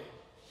partij.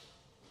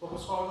 We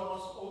beschouwden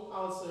ons ook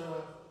als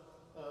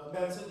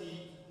mensen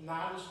die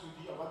na de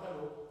studie of wat dan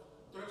ook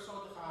terug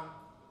zouden gaan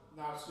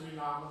naar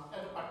Suriname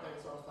en de partij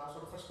zou daar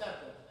zouden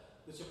versterken.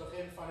 Dus je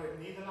begint vanuit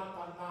Nederland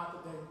aan na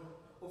te denken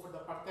over de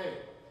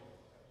partij.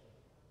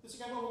 Dus ik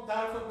heb hem ook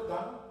daarvoor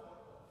bedankt.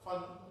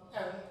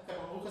 En ik heb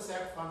hem ook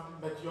gezegd van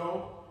met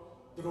jou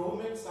droom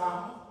ik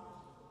samen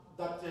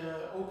dat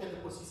je ook in de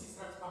positie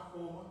straks mag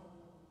komen,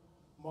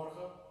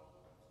 morgen.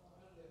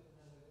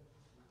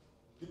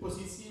 Die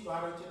positie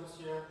waaruit je dus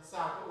je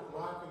zaken ook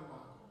waar kunt maken.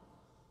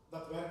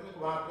 Daadwerkelijk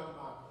waar kunt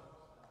maken.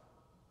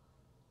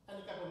 En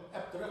ik heb een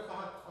app terug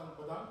gehad van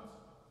bedankt.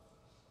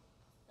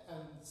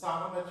 En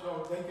samen met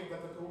jou denk ik dat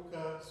het ook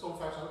zo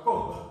ver zal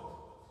komen.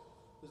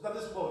 Dus dat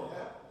is mooi,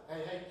 hè?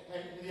 Hij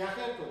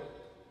reageert ook.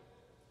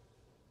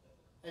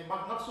 Hij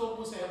mag nog zo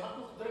moe zijn, hij mag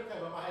nog druk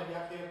hebben, maar hij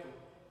reageert ook.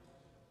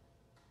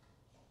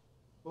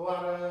 We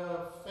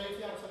waren 5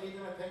 jaar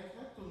geleden met Henk,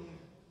 toen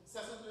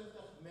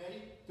 26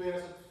 mei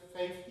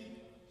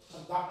 2015,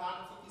 een dag na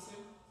de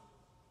verkiezing,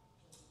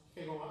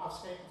 gingen we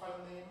afscheid van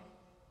hem nemen.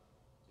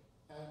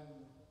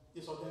 En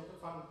je zou denken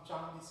van,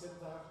 Chang die zit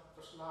daar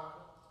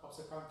verslagen op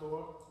zijn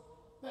kantoor.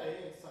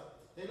 Nee, hij zat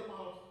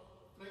helemaal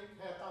flink,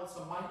 hij had al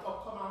zijn mind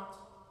opgemaakt.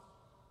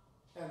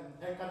 En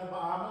hij kan het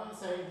beamen en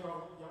zei,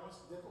 nou jongens,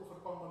 dit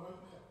overkomt me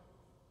nooit meer.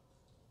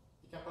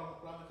 Ik heb al een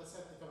plan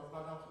gezet, ik heb een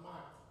plan al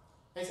gemaakt.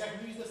 Hij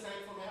zegt, nu is de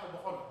strijd voor mij al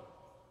begonnen.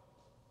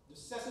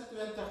 Dus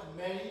 26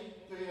 mei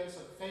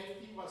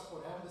 2015 was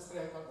voor hem de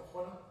strijd al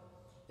begonnen.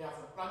 Hij had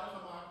zijn plannen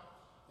gemaakt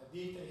en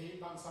die heeft hij heel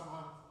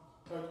langzaamaan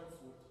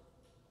uitgevoerd.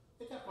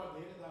 Ik heb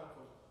waardering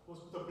daarvoor. We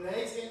moeten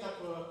blij zijn dat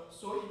we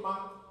zo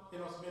iemand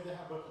in ons midden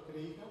hebben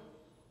gekregen.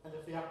 En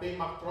de VHP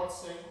mag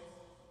trots zijn.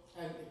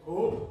 En ik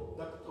hoop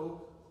dat het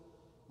ook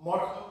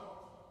morgen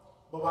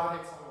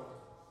bewaarheid zal worden.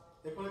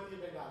 Ik wil het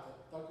hierbij laten.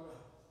 Dank u wel.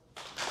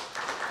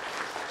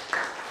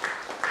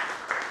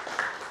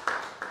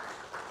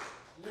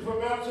 Lieve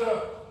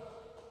mensen,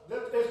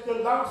 dit is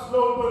de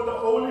langslopende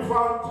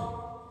olifant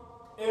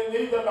in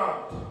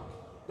Nederland.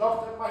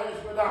 Dokter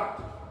Mahesh, bedankt.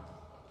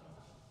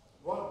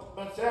 Want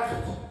men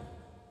zegt,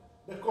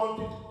 de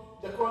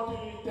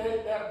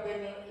continuïteit der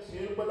dingen is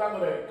heel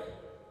belangrijk.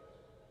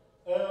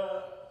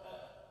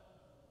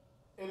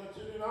 In het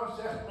Surinaam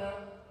zegt men,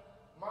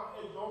 maar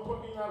ik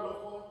domp in een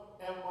loco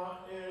en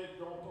maar ik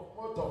domp op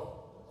motor.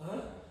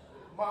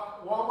 Maar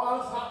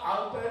Waman zegt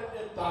altijd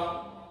het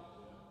dan.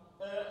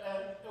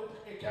 En ook,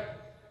 ik heb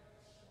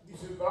die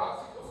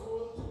vibratie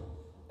gevoeld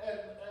en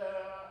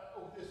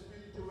ook de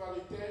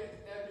spiritualiteit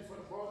en die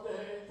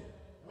verbondenheid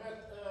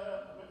met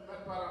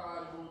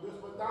Paramaribo. Dus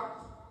bedankt,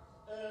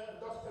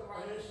 dokter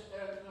Mahesh,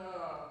 en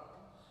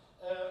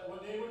we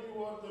nemen die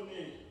woorden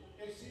mee.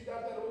 Ik zie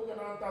dat er ook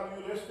een aantal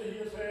juristen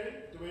hier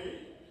zijn,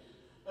 2.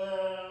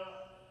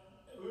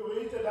 We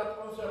weten dat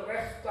onze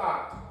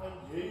rechtsstaat een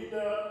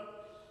hele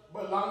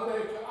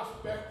belangrijke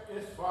aspect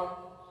is van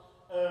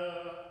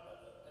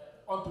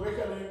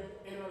ontwikkeling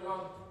in een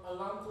land. Een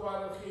land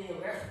waar er geen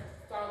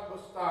rechtsstaat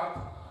bestaat,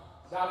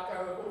 daar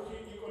kan er ook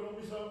geen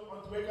economische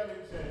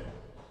ontwikkeling zijn.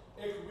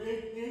 Ik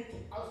weet niet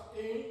als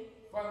een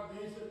van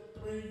deze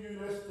 2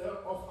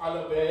 juristen of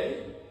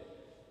allebei,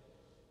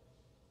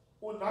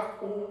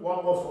 Unak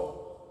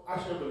Wamofo,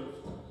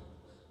 alsjeblieft.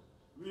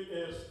 Wie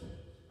eerst?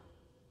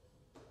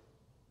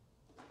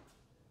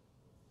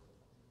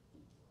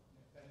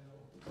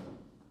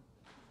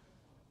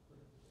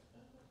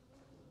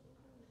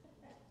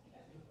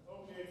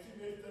 Oké, ik zie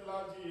meester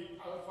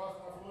Laji alvast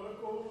naar voren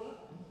komen.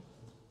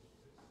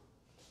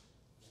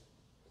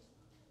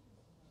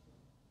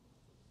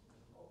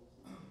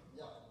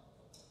 Ja,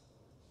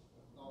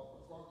 nou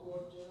een kort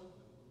woordje.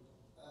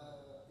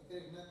 Ik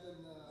kreeg net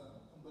een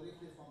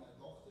berichtje van mijn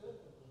dochter.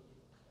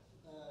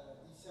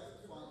 Die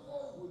zegt van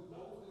hoe het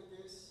mogelijk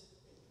is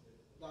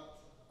dat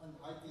een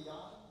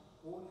Haitiaan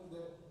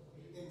wonende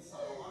in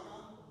Sarawak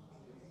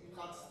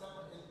gaat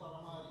stemmen in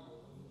Paramaribo.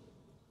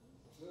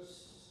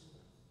 Dus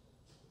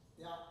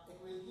ja, ik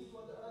weet niet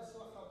wat de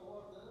uitslag gaat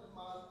worden,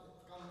 maar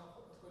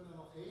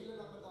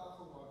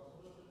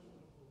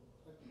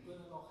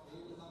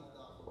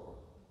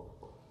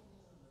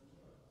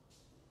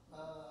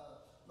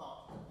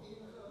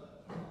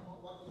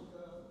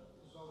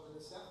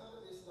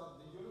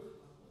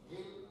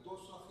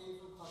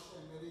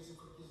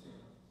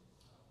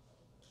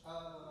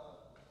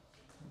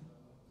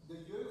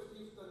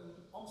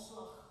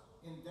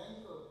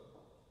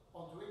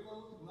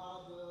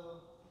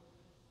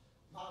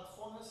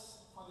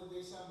de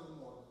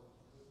decembermoorden.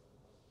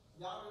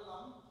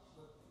 Jarenlang,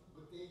 dat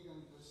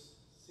betekent dus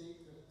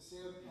zeker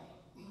circa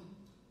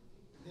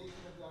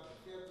 39,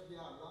 40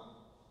 jaar lang,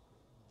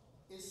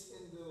 is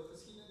in de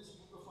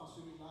geschiedenisboeken van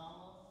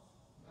Suriname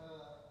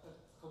het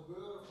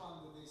gebeuren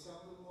van de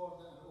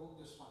decembermoorden en ook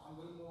dus van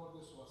andere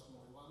moorden zoals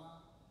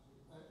Moorwana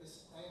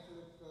is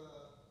eigenlijk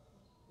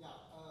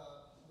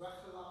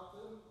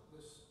weggelaten.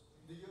 Dus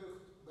de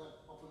jeugd werd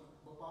op een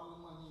bepaalde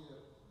manier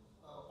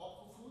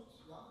opgevoed.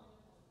 Ja?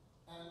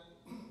 En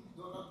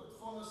doordat het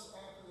vonnis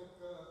eigenlijk,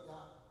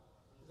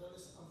 dat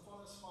is een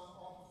vonnis van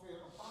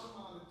ongeveer een paar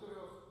maanden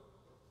terug,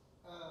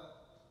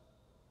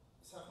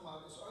 zeg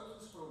maar, is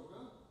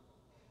uitgesproken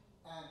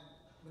en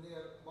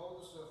meneer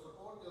Bouders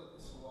veroordeeld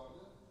is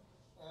geworden,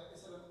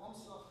 is er een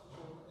omslag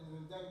gekomen in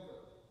hun denken.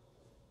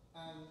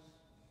 En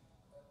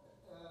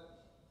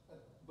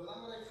het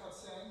belangrijk gaat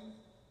zijn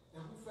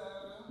in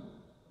hoeverre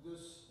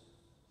dus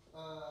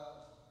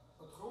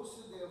het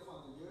grootste deel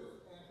van de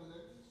jeugd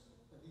eigenlijk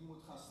die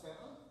moet gaan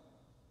stemmen.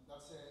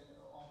 Dat zijn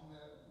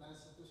ongeveer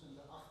mensen tussen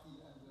de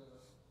 18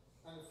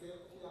 en de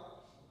 40 jaar.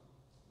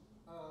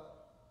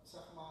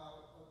 Zeg maar,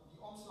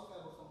 die omslag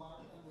hebben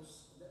gemaakt en dus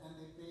de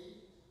NDP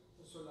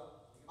zullen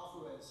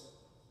afwijzen.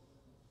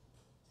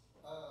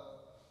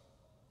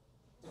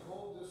 Ik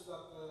hoop dus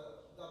dat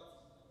dat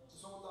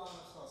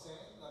zodanig zal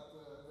zijn dat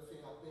de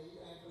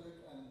VHP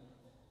eigenlijk en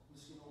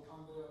misschien ook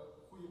andere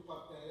goede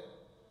partijen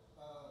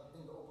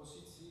in de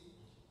oppositie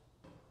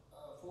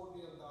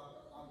voordeel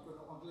daaraan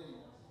kunnen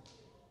ontlenen.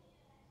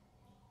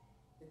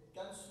 Ik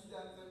ken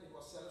studenten, ik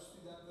was zelf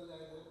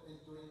studentenleider. In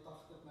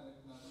 1982 ben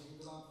ik naar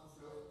Nederland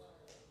gevlucht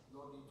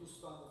door die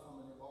toestanden van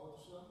meneer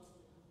Bouterse.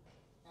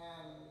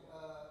 En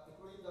ik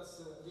weet dat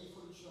ze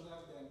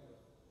revolutionair denken.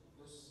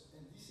 Dus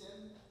in die zin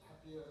heb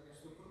je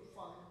dus de groep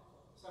van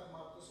zeg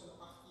maar tussen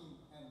 18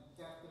 en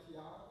 30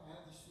 jaar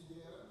die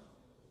studeren.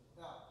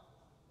 Ja,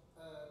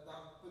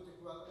 daar put ik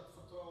wel het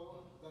vertrouwen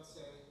dat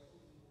zij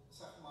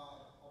zeg maar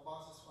op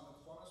basis van het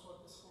vonnis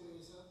wat is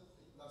gelezen,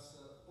 dat ze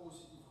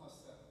positief gaan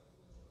stemmen.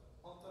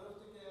 Om terug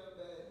te keren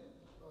bij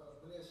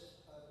meneer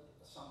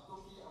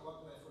Santoki en wat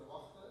wij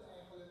verwachten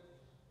eigenlijk,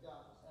 ja,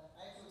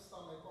 eigenlijk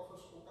staan mijn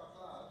koffers ook al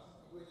klaar.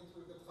 Ik weet niet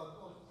hoe ik het ga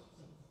doen,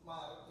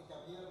 maar ik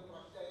heb hier een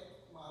praktijk,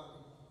 maar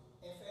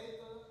in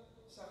feite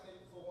zeg ik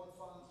gewoon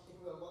van, ik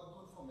wil wat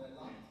doen voor mijn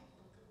land.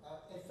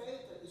 In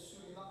feite is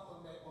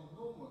Suriname mij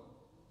ontnomen.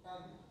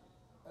 En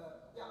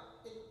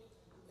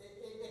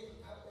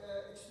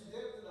ik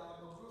studeerde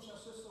daar, mijn broers en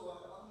zussen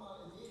waren allemaal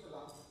in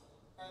Nederland.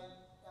 En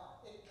ja,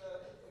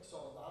 ik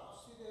zou daar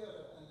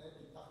afstuderen en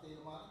ik dacht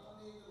helemaal niet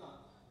aan Nederland.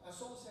 En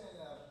soms zijn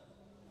er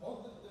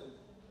honderden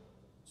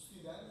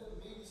studenten,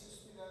 medische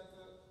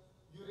studenten,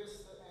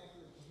 juristen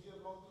eigenlijk die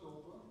hier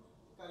rondlopen,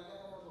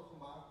 carrière hebben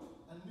gemaakt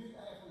en nu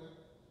eigenlijk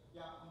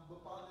een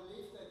bepaalde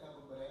leeftijd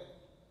hebben bereikt.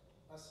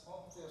 Dat is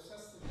ongeveer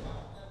 60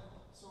 jaar en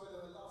zo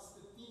willen we de laatste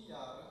 10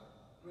 jaren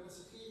willen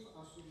ze geven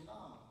aan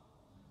Suriname.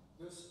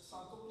 Dus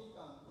Santoki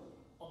kan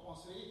op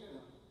ons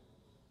rekenen.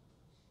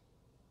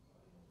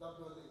 Dat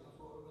wil ik naar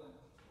voren brengen.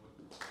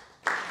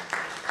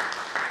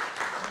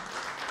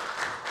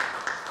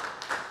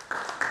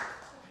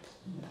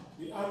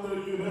 Die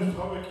andere jurist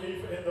hou ik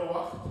even in de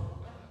wacht.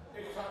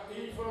 Ik ga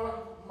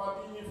even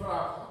Madini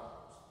vragen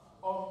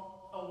om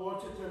een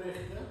woordje te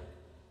richten.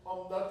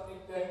 Omdat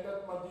ik denk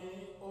dat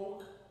Madini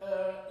ook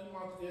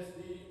iemand is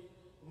die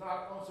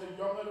naar onze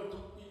jongeren toe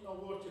een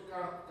woordje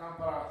kan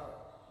praten.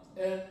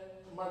 En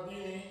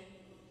Madini,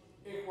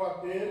 ik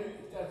waardeer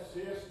u ten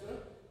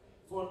zeerste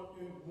voor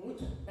uw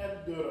moed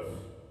en durf.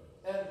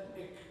 En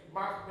ik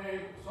maak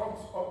mij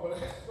soms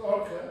oprecht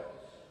zorgen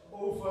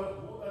over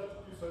hoe het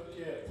u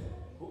verkeert,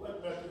 hoe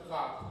het met u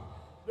gaat.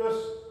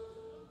 Dus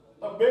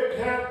een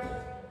big hand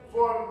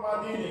voor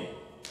Madini.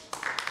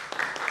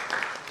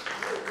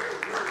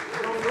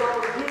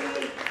 Mevrouw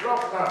Dini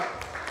Rokna.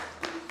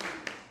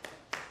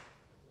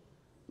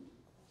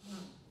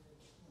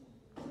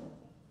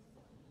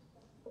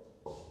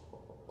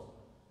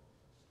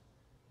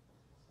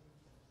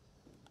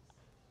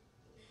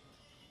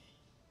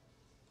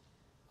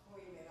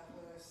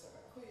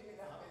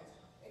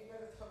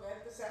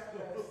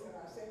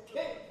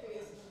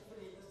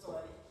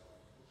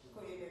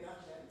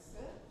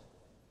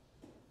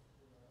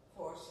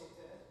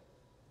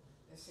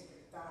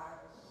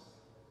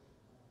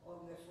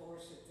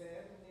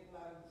 Ondervoorzitter, meneer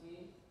Robby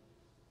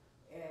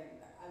D.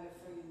 En alle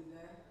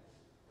vrienden,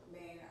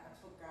 mijn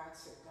advocaat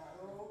zit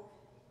daar ook,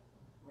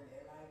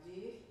 meneer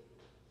Robby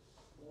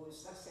D.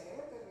 Woensdag zijn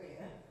we er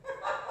weer.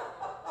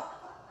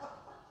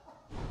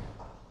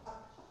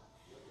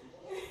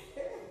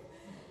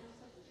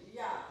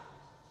 Ja,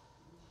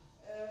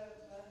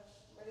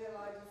 meneer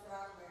Robby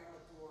vraagt mij om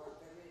het woord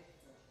te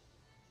richten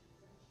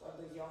tot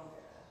de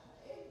jongeren.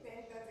 Ik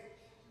denk dat ik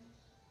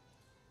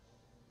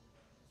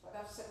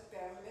vanaf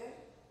september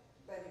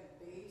ben ik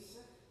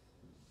bezig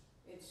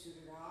in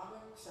Suriname.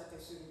 Ik zat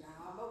in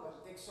Suriname,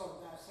 want ik zou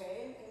daar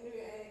zijn. En nu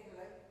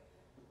eigenlijk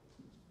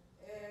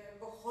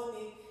begon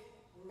ik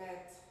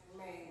met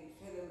mijn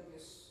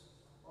filmpjes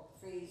op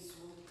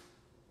Facebook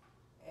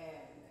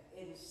en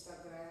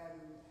Instagram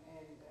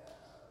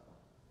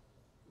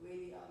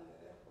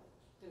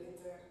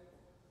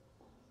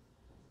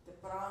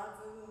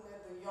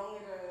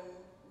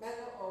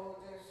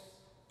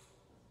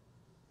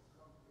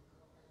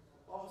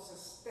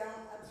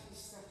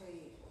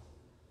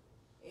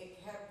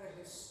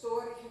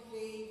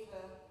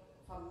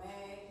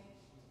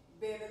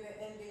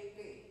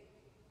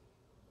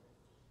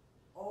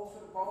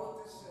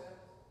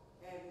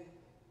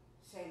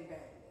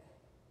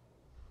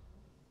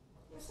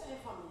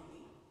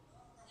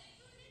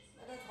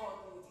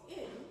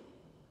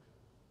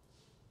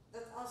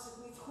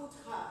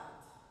goed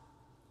gaat.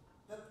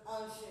 Dat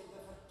als je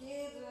de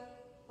verkeerde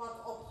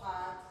pad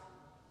opgaat,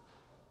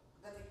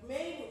 dat ik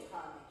mee moet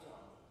gaan met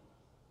jou.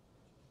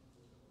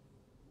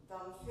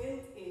 Dan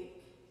vind ik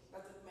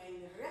dat het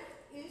mijn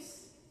recht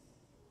is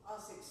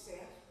als ik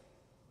zeg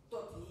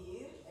tot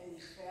hier en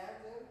niet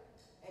verder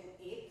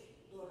en ik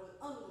door een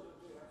andere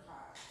deur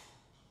ga.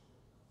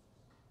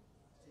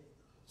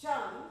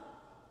 Jan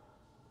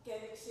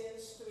ken ik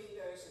sinds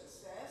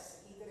 2006.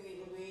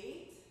 Iedereen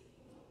weet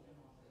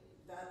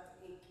dat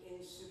ik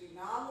in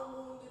Suriname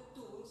woonde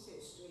toen,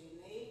 sinds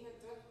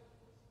 92.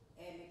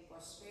 En ik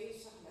was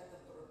bezig met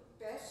een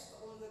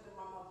protest onder de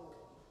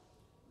mamaboom.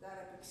 Daar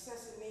heb ik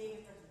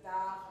 96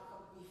 dagen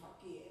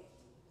gebivakkeerd.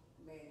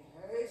 Mijn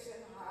huis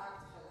en hart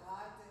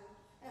gelaten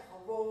en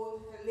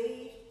gewoon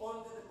geleefd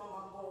onder de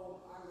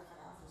mamaboom aan de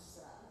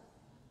Gravenstraat.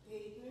 Het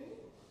heet nu,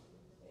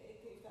 ik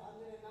geef de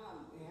andere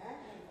naam nu,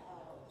 hè, en de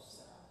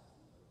Aarhoustraat.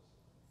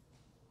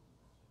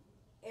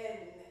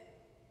 En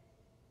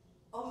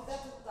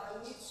omdat het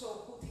dan niet zo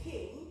goed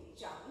ging,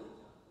 Jan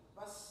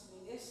was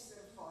minister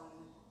van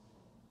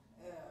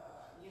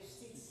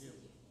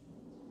Justitie.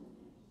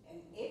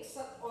 En ik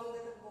zat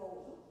onder de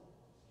boom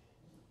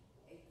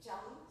en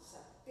Jan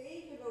zat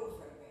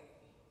tegenover mij.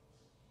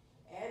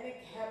 En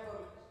ik heb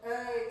hem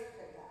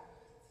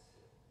uitgedaagd.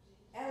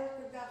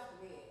 Elke dag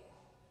weer.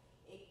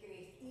 Ik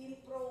kreeg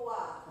 10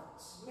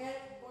 pro-wagens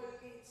met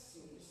polities.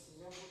 Ze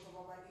moeten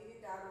me maar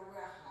niet daarover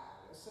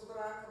weghalen. Ze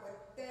braken me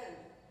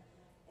tent.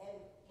 En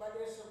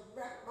wanneer ze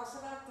weg was,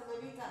 raakte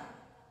me niet aan.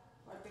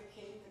 Want ik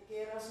ging een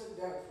keer als een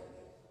duivel.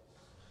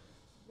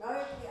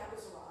 Nou, die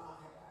hebben ze me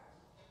aangeraakt.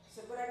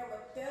 Ze brengen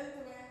mijn tent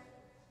weg.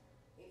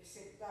 Ik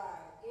zit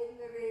daar in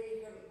de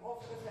regen of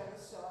de verre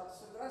zon.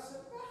 Zodra ze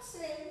weg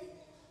zijn,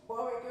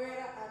 bouw ik weer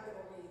een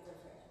andere meter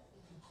ver.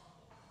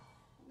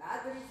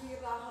 Na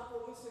 3-4 dagen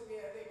komen ze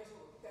weer, leggen ze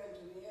mijn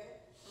tent weer.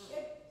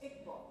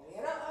 Ik bouw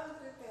weer een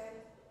andere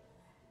tent.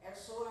 En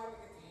zo heb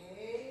ik het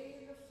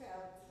hele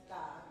veld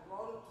daar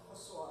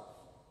rondgezorgd.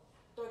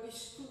 Tot die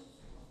stoep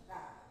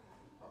daar.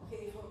 Op een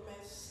gegeven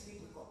moment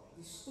sliep ik op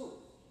die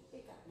stoep.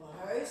 Ik had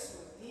mijn huis,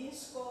 mijn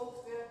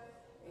dienstkooktje.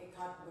 Ik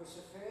had mijn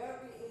chauffeur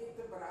die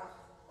eten bracht.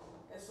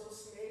 En zo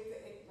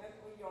sleepte ik met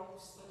mijn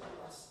jongste,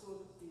 die was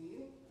toen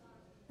 10.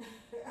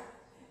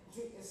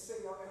 Die is de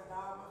jonge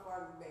dame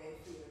van mij,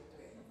 24.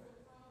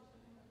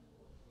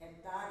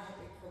 En daar heb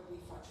ik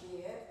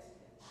gebivakkeerd.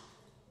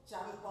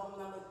 Jan kwam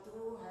naar me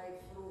toe, hij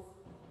vroeg,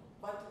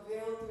 wat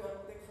wilt u, wat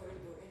moet ik voor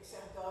u doen? Ik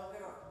zeg, dochter,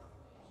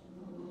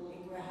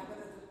 ik wil hebben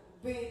dat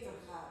het beter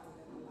gaat in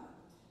het land.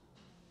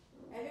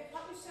 En ik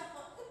ga u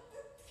zeggen,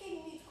 het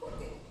ging niet goed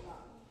in het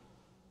land.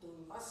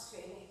 Toen was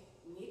het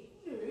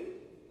niet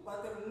nu,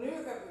 wat er nu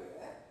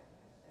gebeurt,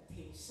 het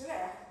ging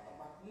slecht, maar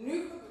wat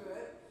nu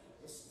gebeurt,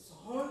 is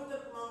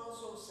 100 maal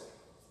zo slecht.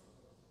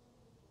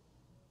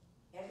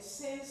 En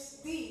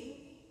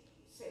sindsdien,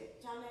 zei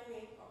Jan en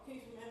ik, op een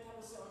gegeven moment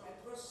hebben ze me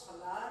met rust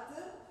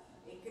gelaten.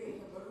 Ik kreeg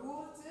een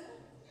beroerte.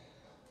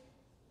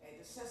 Bij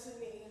de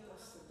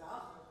 96e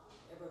dag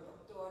hebben de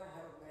doktoren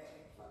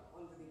mij van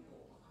onder die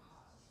boom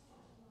gehaald.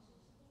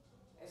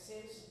 En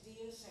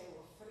sindsdien zijn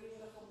we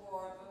vrienden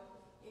geworden.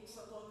 Ik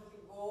zat onder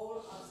die boom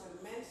als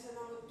er mensen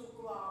naar me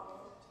toe kwamen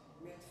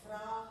met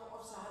vragen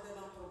of ze hadden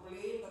een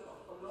probleem dat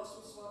opgelost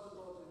moest worden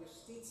door de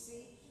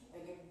justitie.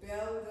 En ik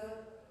belde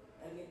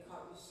en ik ga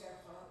u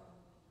zeggen,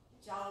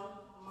 Jan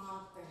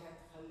maakte het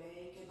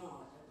gelijk in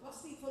orde. Het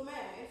was niet voor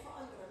mij, voor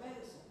andere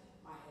mensen,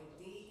 maar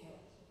hij deed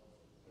het.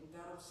 En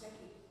daarom zeg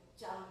ik,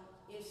 Jan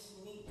is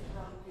niet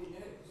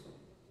rancuneus.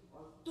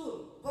 Want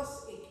toen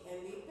was ik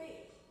NDP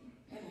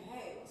en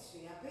hij was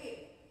VAP.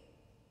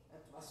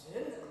 Het was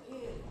hun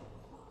regering,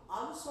 maar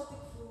alles wat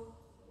ik vroeg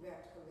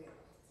werd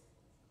gewerkt.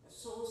 En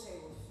zo zijn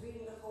we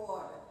vrienden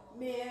geworden.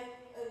 Meer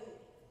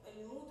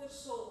een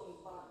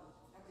moeder-zoon-band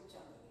hebben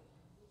Jan en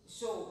ik.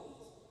 Zoiets.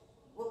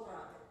 We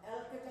praten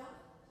elke dag.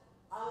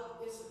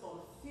 Al is het om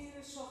 4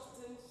 uur 's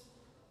ochtends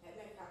en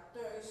ik ga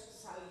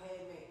thuis, zal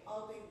hij mij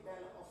altijd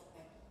bellen of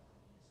appen.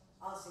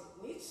 Als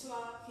ik niet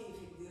slaap,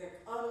 geef ik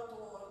direct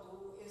antwoord.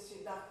 Hoe is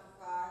je dag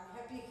gegaan?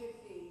 Heb je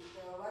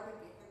gegeten? Wat heb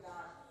je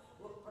gedaan?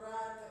 We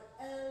praten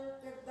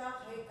elke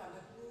dag. Hij kan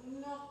het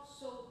nog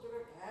zo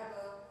druk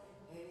hebben.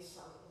 Hij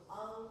zal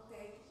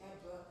altijd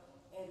hebben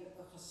en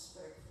een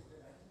gesprek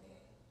voeren met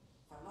mij.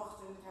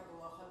 Vanochtend hebben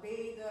we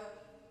gebeden.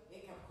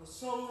 Ik heb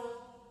gezongen.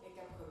 Ik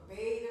heb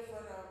gebeden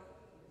voor hem.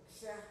 Ik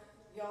zeg,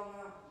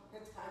 jongen,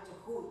 het gaat je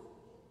goed.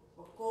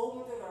 We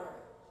komen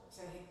eruit. Ik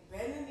zeg, ik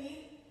ben er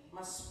niet,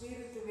 maar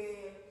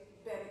spiritueel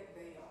ben ik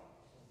bij jou.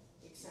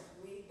 Ik zeg,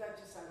 weet dat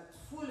je zal het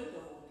voelen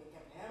ook. Ik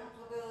heb hem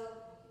gebeld,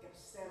 ik heb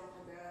Stem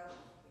gebeld.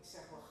 Ik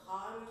zeg, we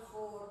gaan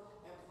ervoor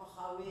en we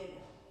gaan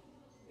winnen.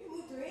 Je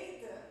moet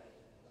weten,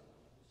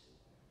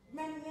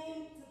 men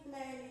neemt het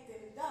mij niet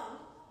in dank.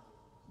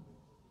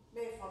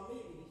 Mijn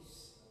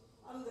families.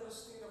 Anderen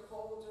sturen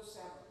foto's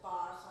en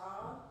paars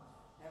aan.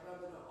 En we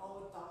hebben een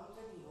oude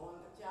tante die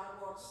 100 jaar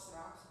wordt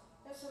straks.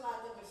 En ze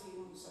laten me zien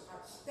hoe ze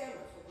gaat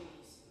stemmen voor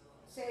deze.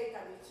 Zij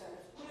kan niet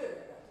zelf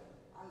kleuren,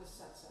 anders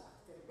zat ze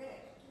achterbij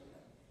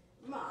natuurlijk.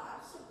 Maar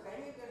ze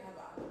brengen er,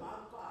 hebben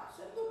allemaal paars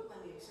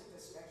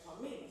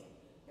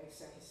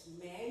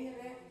mijn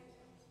recht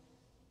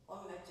om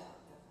naar Jan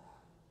te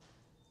gaan.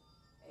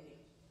 En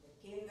de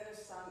kinderen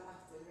staan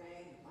achter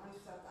mij, de man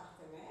staat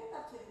achter mij en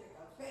dat vind ik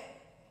al ver.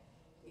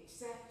 Ik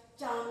zeg,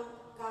 Jan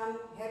kan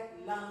het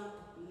land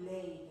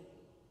leiden.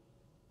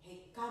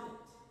 Hij kan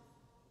het.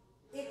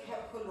 Ik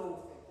heb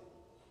geloof in hem.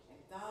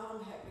 En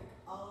daarom heb ik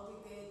al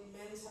die tijd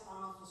mensen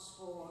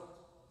aangespoord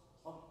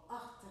om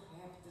achter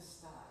hem te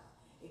staan.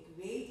 Ik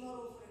weet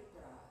waarover ik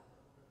praat.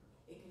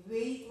 Ik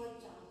weet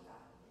wat Jan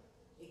kan.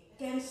 Ik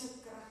ken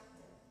zijn krachten.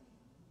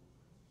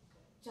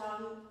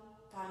 Jan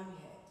kan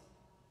het.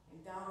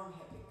 En daarom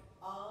heb ik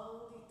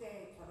al die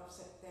tijd, vanaf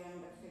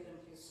september,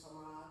 filmpjes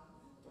gemaakt.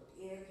 Tot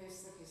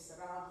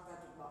gisteravond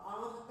had ik me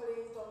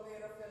aangekleed om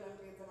weer een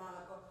filmpje te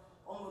maken.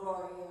 Om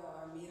Roy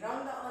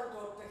Miranda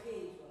antwoord te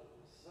geven.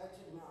 Weet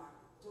je maar,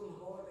 toen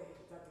hoorde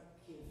ik dat ik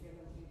geen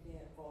filmpje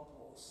meer kon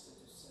posten.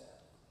 Dus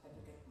heb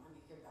ik het maar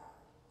niet gedaan.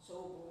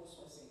 Zo boos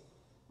was ik.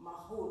 Maar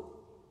goed.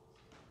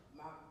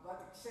 Maar wat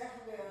ik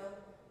zeggen wil.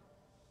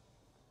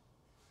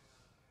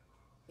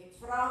 Ik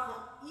vraag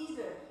aan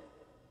ieder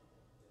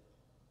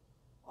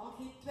om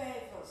geen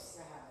twijfels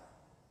te hebben.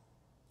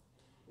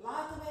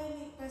 Laten wij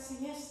niet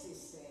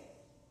pessimistisch zijn.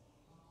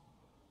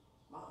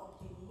 Maar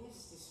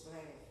optimistisch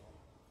blijven.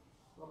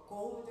 We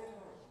komen eruit.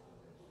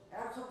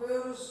 Er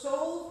gebeuren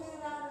zoveel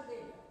rare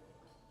dingen.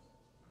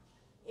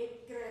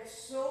 Ik krijg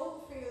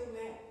zoveel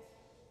met.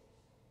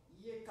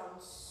 Je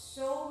kan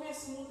zo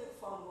mismoedig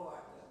van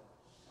worden.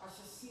 Als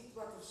je ziet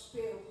wat er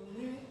speelt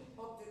nu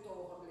op dit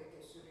ogenblik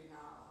in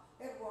Suriname.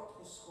 Er wordt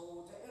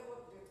geschoten, er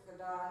wordt dit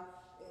gedaan.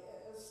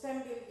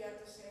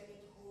 Stembiljetten zijn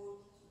niet goed.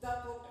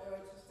 Dat wordt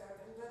uitgesteld.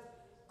 En dat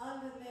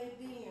allerlei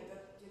dingen. Dat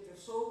je er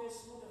zo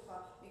mismoedig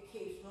van. Ik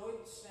geef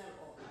nooit snel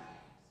op.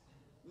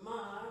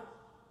 Maar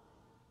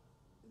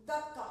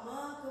dat kan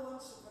maken,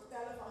 want ze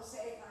vertellen van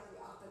zij gaan die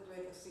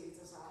 28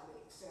 zetels halen.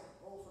 Ik zeg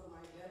over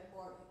my dead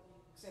body.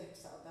 Ik zeg, ik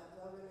zou dat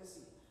wel willen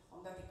zien.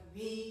 Omdat ik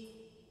weet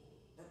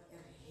dat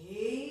er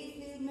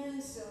heel veel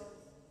mensen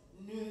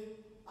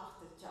nu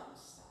achter Jan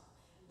staan.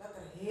 Dat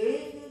er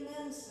heel veel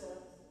mensen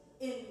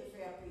in de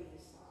VAP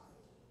staan.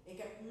 Ik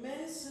heb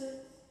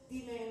mensen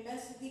die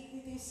ik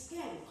niet eens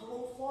ken,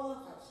 gewoon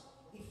volgers,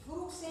 die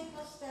vroeg zijn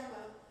gaan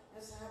stemmen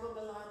en ze hebben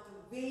me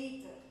laten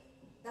weten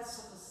dat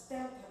ze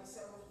gestemd hebben. Ze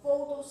hebben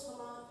foto's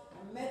gemaakt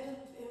en met hun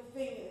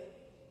vinger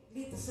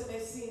lieten ze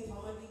mij zien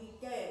van maar die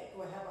kijk,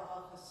 we hebben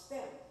al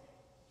gestemd.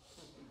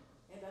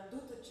 En dan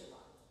doet het je wat.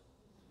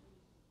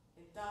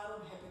 En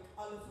daarom heb ik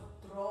alle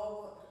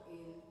vertrouwen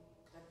erin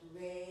dat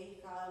wij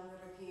gaan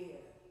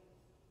regeren.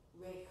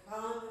 Wij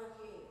gaan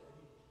regeren.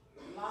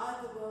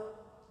 Laten we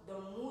de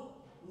moed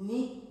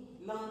niet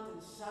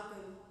laten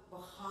zakken. We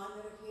gaan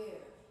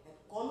regeren. Het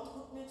komt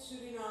goed met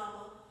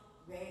Suriname.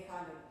 Wij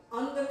gaan een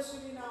andere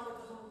Suriname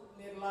tegemoet,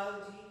 meneer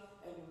Lalji.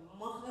 En u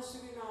mag naar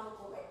Suriname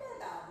komen. Ik ben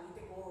daar niet,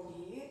 ik woon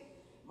hier.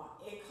 Maar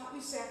ik ga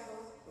u zeggen,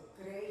 we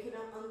krijgen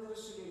een andere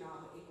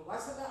Suriname. Ik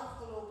was er de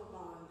afgelopen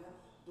maanden.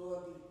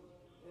 Door die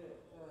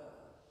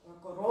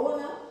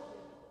corona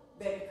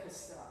ben ik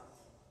gestraft.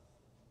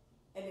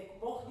 En ik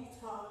mocht niet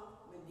gaan.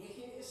 Mijn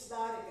nichtje is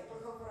daar, ik heb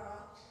haar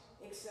gevraagd.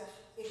 Ik zeg,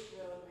 ik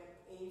wil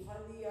met een van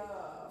die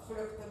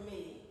vluchten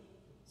mee.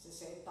 Ze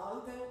zei,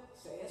 tante,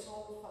 zij is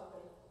hoofd van de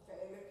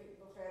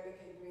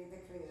beveiliging, weet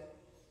ik veel.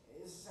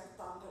 Ze zegt,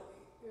 tante,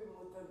 u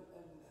moet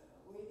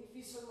hoe heet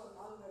die visum, een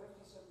andere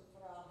visum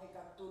vragen. Ik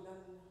had toen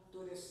een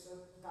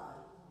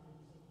toeristenkaart.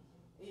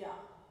 Ja,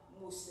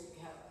 moest ik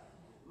hebben.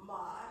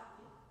 Maar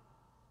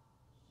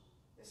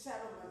ze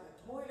hebben me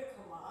het moeilijk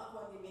gemaakt,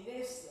 want die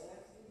minister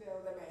die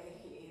wilde mij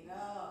geen.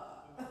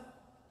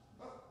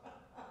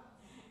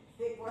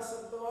 Ik was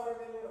een dorp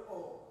in haar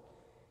oog.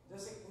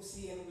 Dus ik moest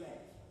hier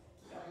blijven.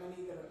 Ik heb me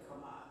niet druk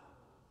gemaakt.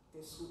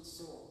 Het is goed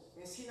zo.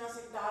 Misschien als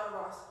ik daar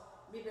was,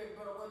 ik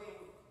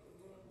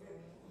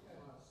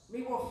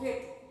word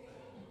fit.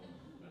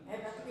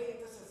 En dat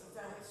weten ze, ze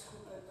zeggen het is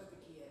goed dat ik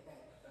hier ben.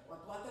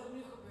 Want wat er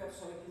nu gebeurt,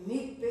 zou ik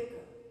niet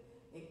pikken.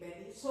 Ik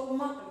ben niet zo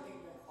makkelijk,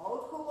 ik ben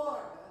oud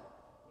geworden.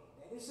 Ik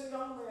ben niet zo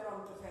lang meer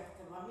om te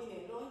vechten, maar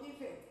meneer loont die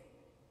vet.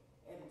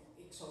 En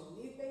ik zou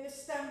niet bij een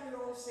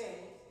stembureau zijn.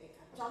 Ik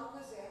had Jan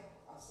gezegd,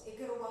 als ik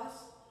er was,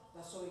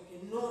 dan zou ik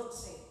in Noord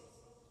zijn.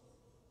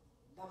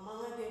 Dan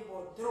mannen die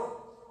wordt druk.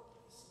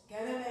 Ze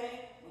kennen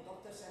mij, mijn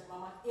dokter zegt,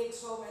 mama, ik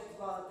zou met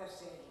Walter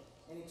zijn.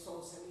 En ik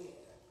zou ze leren.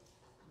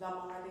 Dan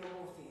mannen die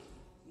wordt fit.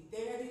 Die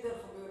dingen die er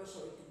gebeuren,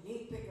 zou ik het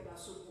niet pikken, dan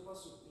zoek ik wat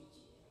zoek niet.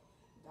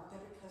 Dat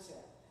heb ik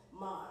gezegd.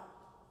 Maar,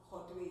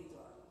 God weet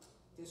wat.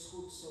 Het is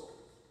goed zo.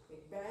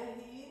 Ik ben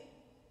hier.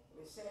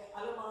 We zijn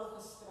allemaal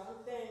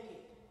gestrand, denk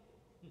ik.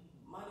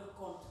 Maar het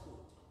komt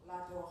goed.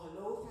 Laten we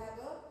geloof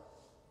hebben.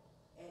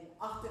 En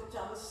achter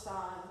Jan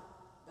staan.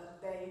 Dan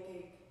denk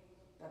ik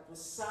dat we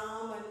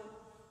samen,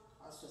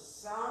 als we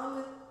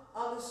samen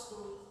alles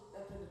doen,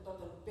 dat we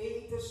tot een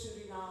beter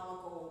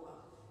Suriname komen.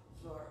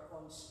 Voor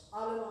ons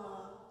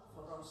allemaal,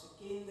 voor onze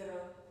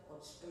kinderen,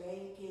 onze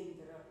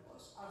kleinkinderen,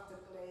 onze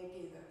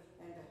achterkleinkinderen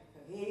en de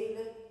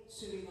gehele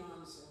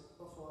Surinaamse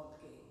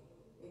bevolking.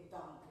 Ik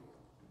dank u.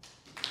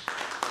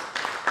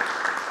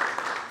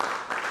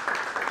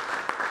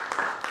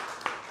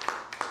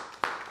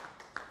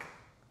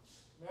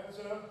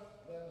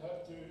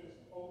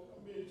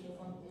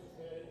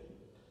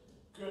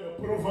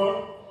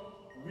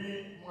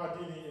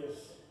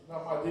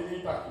 Nou, maar die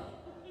niet taki.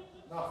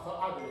 Nou,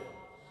 veranderen.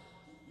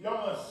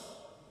 Jongens,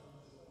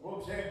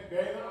 we zijn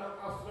bijna aan het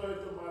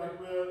afsluiten, maar ik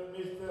wil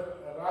Mr.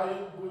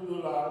 Ryan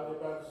Boudula, je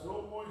bent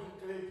zo mooi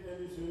gekleed in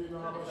die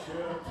Suriname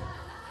shirt,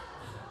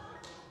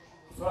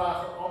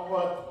 vragen om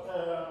wat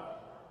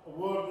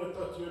woorden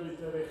tot jullie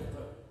te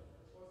richten.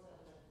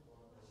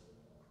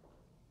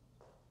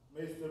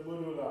 Mr.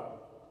 Boudula.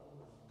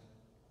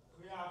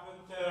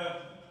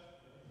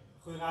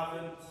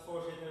 Goedenavond,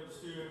 voorzitter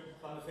bestuur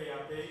van de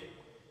VHP.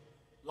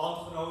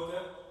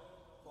 Landgenoten,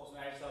 volgens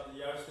mij is dat de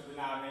juiste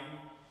benaming.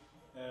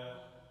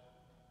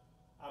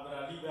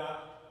 Abra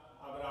Liba,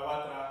 Abra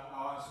Watra,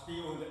 Mawan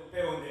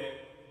Peonde.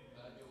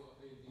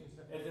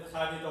 Het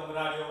gaat niet om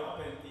Radio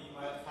Apenti,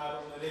 maar het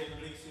gaat om de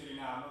Republiek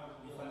Suriname,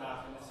 die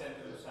vandaag in het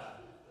centrum staat.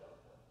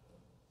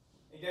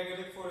 Ik denk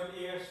dat ik voor het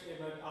eerst in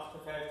mijn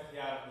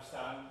 58-jarig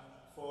bestaan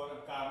voor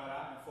een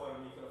camera en voor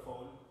een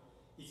microfoon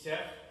iets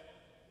zeg.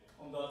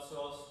 Omdat,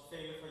 zoals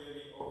velen van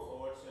jullie ook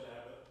gehoord zullen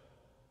hebben,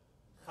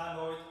 ga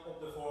nooit op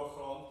de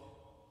voorgrond,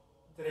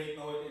 treed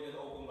nooit in het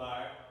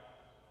openbaar,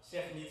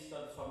 zeg niets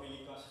dat de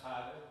familie kan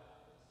schaden.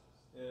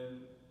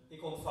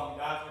 Ik ontvang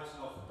dagelijks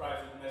nog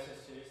private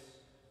messages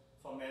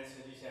van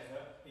mensen die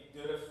zeggen, ik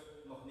durf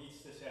nog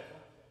niets te zeggen,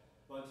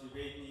 want je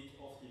weet niet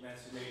of die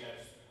mensen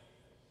meeluisteren.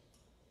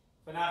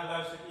 Vandaag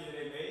luistert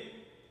iedereen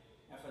mee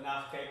en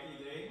vandaag kijkt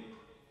iedereen.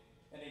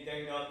 En ik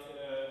denk dat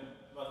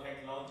wat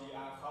Henk Landry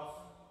aangaf,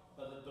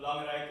 dat het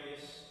belangrijk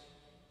is.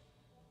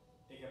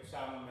 Ik heb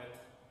samen met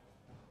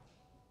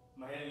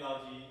Mahen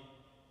Lalji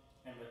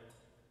en met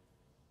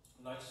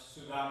Lach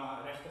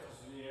Sudama rechten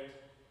gestudeerd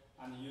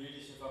aan de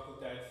juridische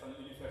faculteit van de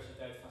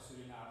Universiteit van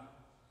Suriname.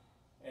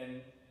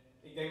 En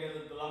ik denk dat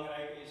het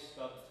belangrijk is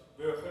dat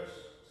burgers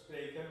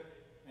spreken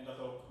en dat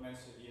ook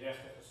mensen die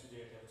rechten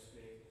gestudeerd hebben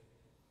spreken.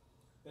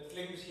 Het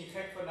klinkt misschien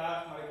gek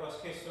vandaag, maar ik was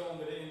gisteren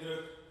onder de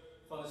indruk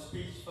van een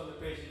speech van de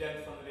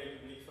president van de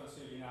Republiek van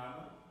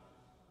Suriname.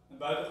 Een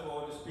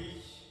buitengewone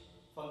speech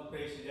van de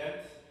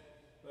president,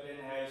 waarin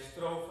hij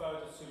strofen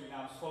uit het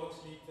Surinaams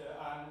volkslied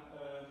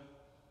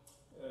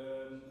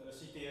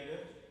citeerde.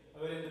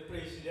 Waarin de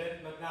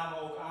president met name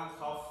ook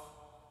aangaf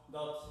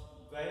dat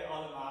wij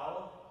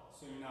allemaal,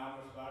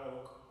 Surinamers, maar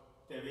ook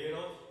ter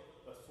wereld,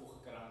 dat voeg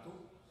ik eraan toe,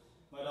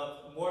 maar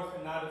dat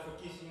morgen na de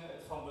verkiezingen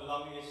het van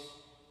belang is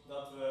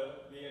dat we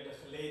weer de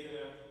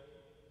gelederen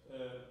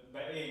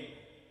bijeen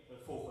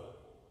voegen.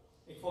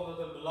 Ik vond het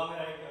een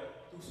belangrijke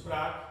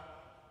toespraak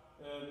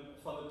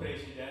van de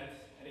president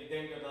en ik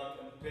denk dat dat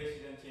een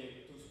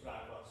presidentiële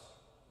toespraak was.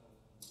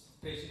 De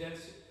president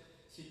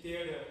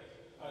citeerde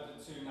uit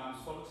het Surinaams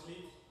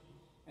volkslied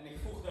en ik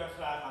voeg daar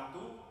graag aan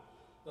toe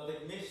dat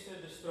ik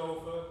miste de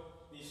strofe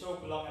die zo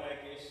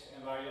belangrijk is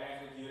en waar je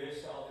eigenlijk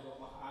juristen altijd op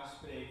mag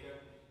aanspreken.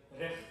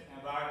 Recht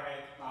en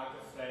waarheid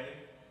maken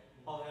vrij.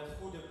 Al het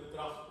goede te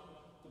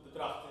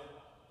betrachten,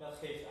 dat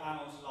geeft aan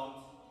ons land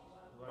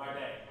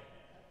waardij.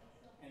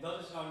 En dat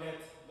is nou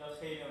net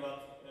datgene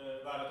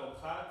waar het om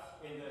gaat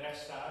in de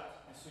rechtsstaat.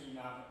 En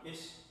Suriname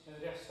is een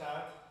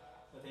rechtsstaat.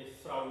 Dat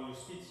heeft vrouw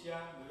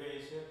Justitia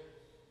bewezen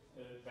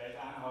bij het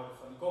aanhouden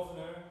van de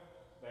governor,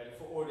 bij de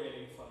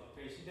veroordeling van de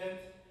president.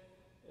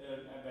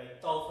 En bij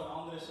tal van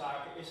andere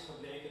zaken is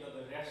gebleken dat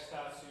de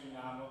rechtsstaat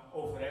Suriname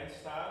overeind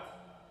staat.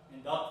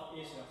 En dat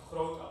is een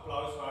groot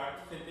applaus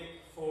waard, vind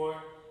ik,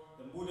 voor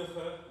de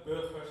moedige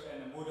burgers en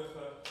de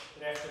moedige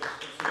rechters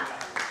in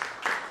Suriname.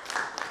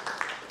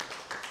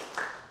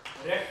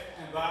 Recht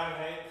en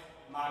waarheid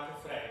maken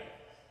vrij.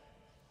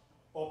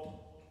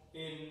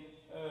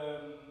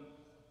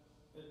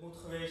 Het moet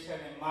geweest zijn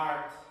in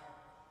maart,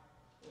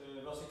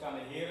 was ik aan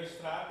de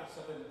Herenstraat. Ik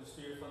zat in het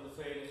bestuur van de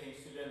Vereniging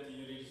Studenten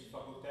Juridische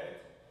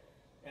Faculteit.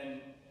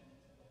 En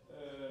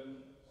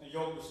een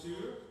jong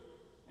bestuur.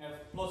 En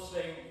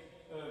plotseling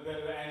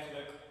werden we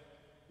eigenlijk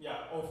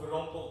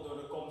overrompeld door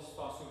de komst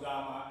van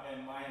Sudama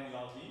en Mahen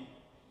Lalji.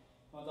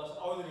 Want als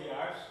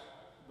ouderejaars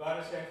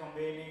waren zij van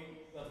mening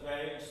dat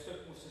wij een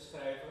stuk moesten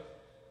schrijven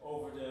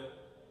over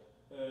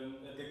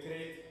het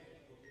decreet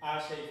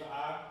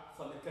A7A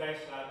van de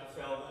krijgsraad te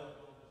Velde,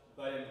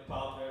 waarin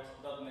bepaald werd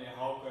dat meneer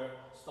Hauker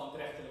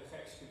standrechtelijk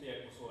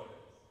geëxecuteerd moest worden.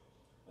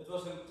 Het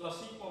was een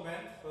klassiek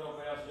moment waarop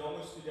wij als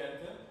jonge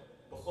studenten,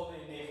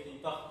 begonnen in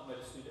 1980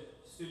 met de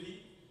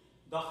studie,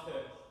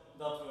 dachten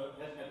dat we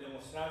het met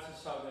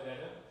demonstraties zouden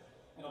redden.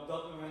 En op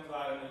dat moment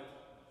waren het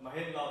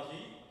Mahen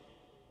Lalji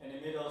en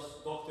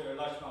inmiddels dokter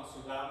Lachman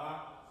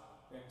Sudama.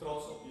 Ik ben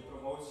trots op je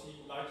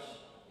promotie, Lach.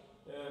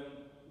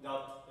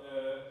 Dat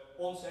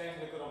ons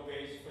eigenlijk erop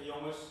wees van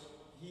jongens,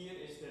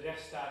 hier is de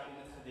rechtsstaat in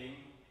het geding.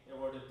 Er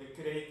worden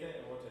decreten,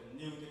 er wordt een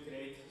nieuw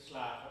decreet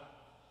geslagen.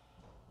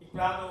 Ik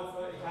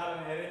haal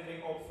een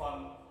herinnering op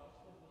van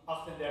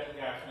 38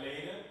 jaar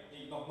geleden,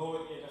 die ik nog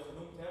nooit eerder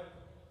genoemd heb.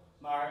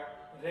 Maar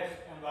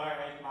recht en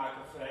waarheid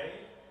maken vrij.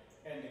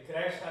 En de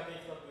krijgsraad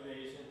heeft dat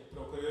bewezen, de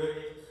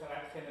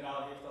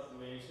procureur-generaal heeft dat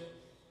bewezen.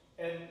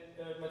 En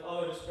met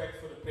alle respect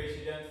voor de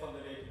president van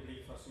de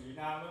Republiek van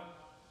Suriname,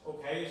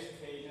 ook hij is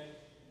degene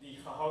die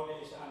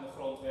gehouden is aan de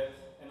grondwet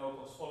en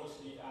ook ons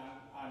volkslied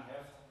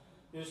aanheft.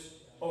 Dus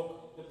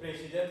Ook de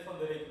president van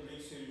de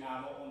Republiek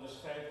Suriname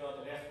onderschrijft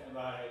dat recht en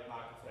waarheid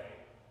maken vrij.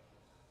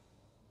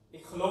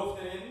 Ik geloof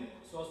erin,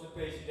 zoals de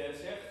president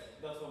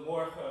zegt, dat we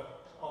morgen,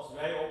 als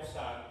wij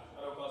opstaan,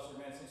 maar ook als de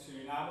mensen in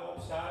Suriname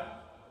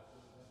opstaan,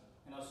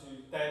 en als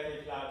u tijd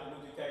heeft laten,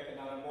 moet u kijken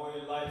naar een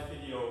mooie live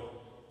video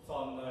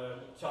van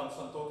Chan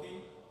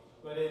Santokhi,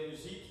 waarin u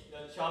ziet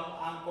dat Chan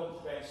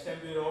aankomt bij een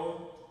stembureau,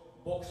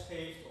 box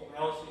geeft,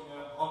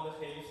 omhelzingen, handen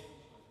geeft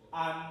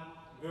aan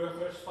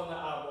burgers van de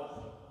ABOP,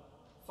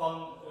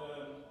 van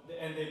de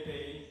NDP,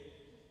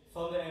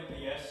 van de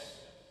NPS,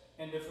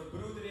 en de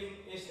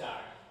verbroedering is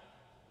daar.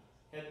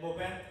 Het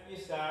moment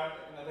is daar,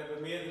 en dat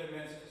hebben meerdere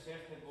mensen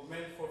gezegd, het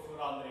moment voor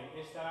verandering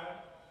is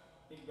daar.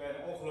 Ik ben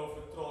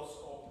ongelooflijk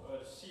trots op de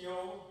CEO.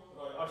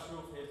 Roy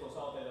Ashroef heeft ons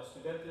altijd als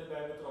studenten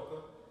erbij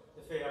betrokken.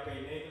 De VHP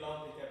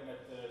Nederland, ik heb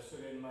met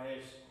Surin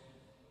Mahesh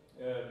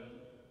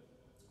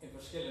in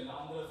verschillende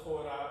andere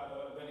fora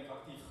ben ik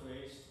actief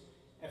geweest.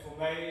 En voor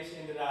mij is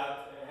inderdaad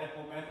het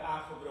moment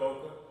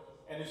aangebroken.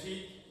 En u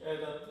ziet,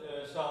 dat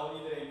zal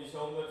iedereen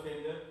bijzonder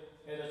vinden,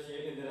 dat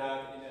je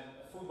inderdaad in een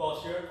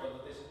voetbalshirt, want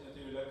dat is het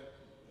natuurlijk,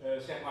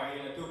 zeg maar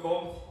hier naartoe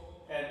komt.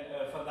 En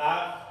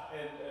vandaag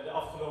en de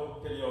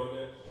afgelopen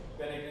periode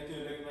ben ik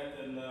natuurlijk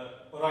met een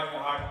oranje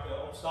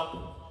hart op stap.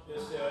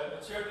 Dus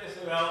het shirt is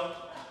er wel,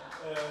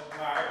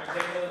 maar ik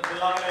denk dat het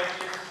belangrijk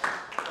is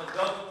dat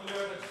welke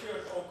kleur het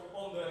shirt ook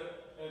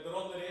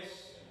eronder is,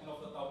 en of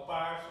dat nou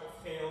paars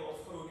of geel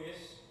of groen is,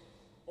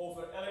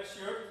 over elk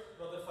shirt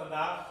dat er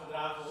vandaag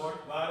gedragen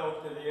wordt, waar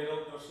ook ter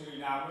wereld, door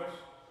Surinamers,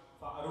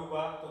 van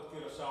Aruba tot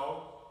Curaçao,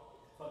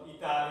 van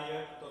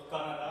Italië tot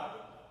Canada,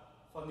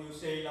 van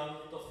Nieuw-Zeeland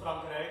tot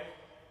Frankrijk.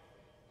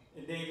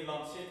 In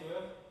Nederland zitten we.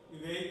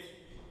 U weet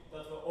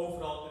dat we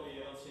overal ter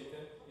wereld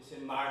zitten, is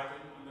in Maarten,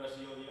 in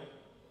Brazilië.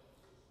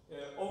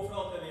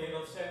 Overal ter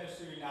wereld zijn er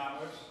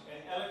Surinamers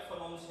en elk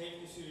van ons heeft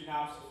die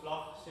Surinaamse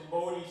vlag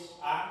symbolisch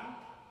aan.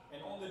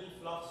 En onder die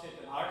vlag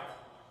zit een hart.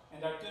 En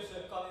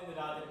daartussen kan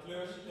inderdaad een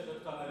kleur zitten,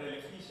 dat kan een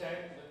religie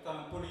zijn, dat kan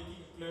een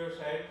politieke kleur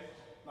zijn.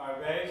 Maar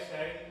wij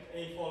zijn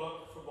één volk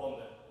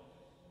verbonden.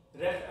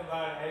 Recht en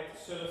waarheid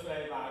zullen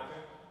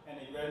vrijmaken.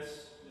 En ik wens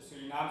de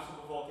Surinaamse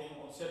bevolking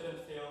ontzettend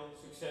veel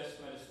succes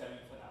met de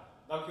stemming vanavond.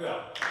 Dank u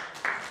wel.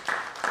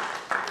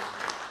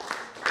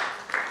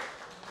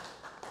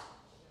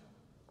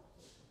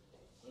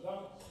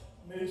 Bedankt,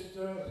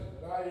 meester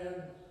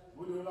Ryan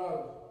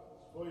Boudoular,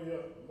 voor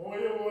je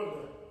mooie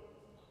woorden.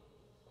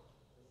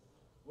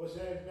 We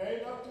zijn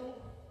bijna toe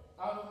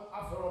aan een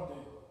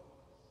afronding.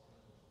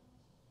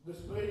 De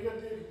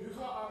spreker die ik nu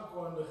ga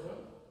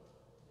aankondigen,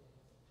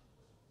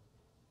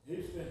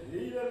 heeft een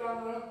hele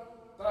lange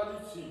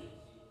traditie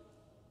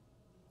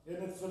in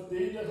het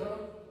verdedigen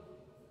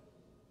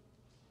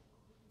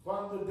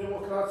van de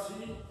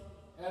democratie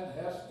en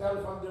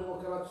herstel van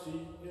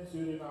democratie in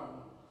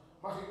Suriname.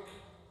 Mag ik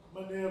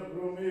meneer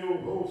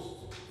Romeo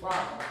Hoost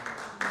vragen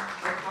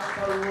een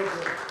aantal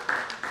woorden?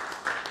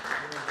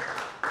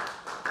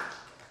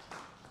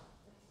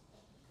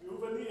 U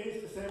hoeft niet eens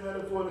te zijn met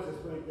de vorige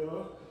spreker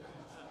hoor.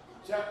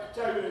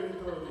 Tja, jullie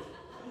niet nodig.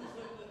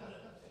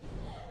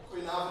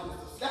 Goedenavond,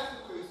 het is een slechte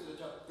keuze dat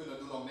je had kunnen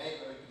doen om mij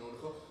uit te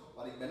nodigen,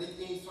 maar ik ben niet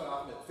eens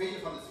vanavond met vele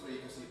van de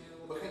sprekers hier.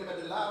 We beginnen met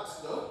de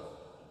laatste.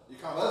 Ik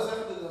ga wel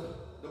zeggen,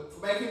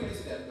 voor mij geen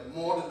president, de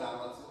moordenaar,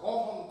 want het is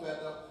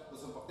ongrondwettig, dat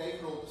is een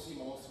partijgenote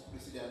Simons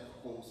president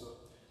gekozen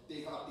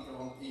tegen artikel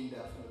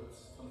 131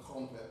 van de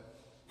grondwet.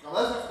 Ik ga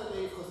wel zeggen dat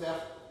hij heeft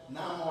gezegd,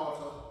 na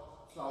morgen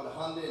slaan we de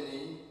handen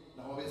ineen,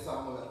 dan gaan we weer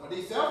samenwerken. Maar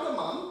diezelfde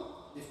man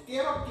heeft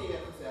keer op keer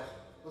gezegd,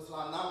 we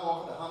slaan na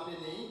morgen de handen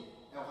ineen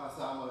en we gaan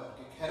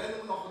samenwerken. Ik herinner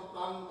me nog het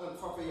plan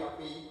van VHP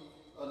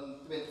in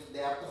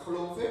 2030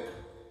 geloof ik.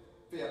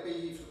 VHP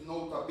heeft het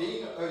nota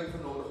bene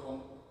uitgenodigd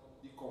om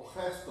die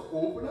congres te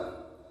openen.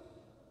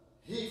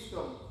 Heeft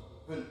hem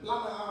hun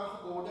plannen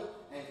aangeboden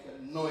en heeft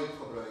er nooit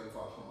gebruik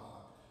van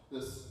gemaakt.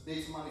 Dus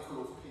deze man, ik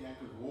geloof er geen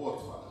enkel woord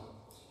van hem.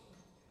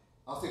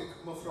 Als ik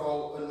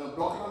mevrouw een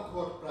Blokland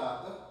hoor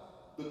praten,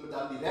 doet me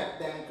dan direct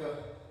denken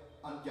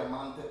aan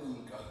diamanten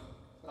Inca.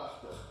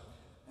 Prachtig.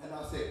 En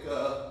als ik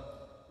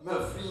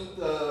mijn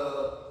vriend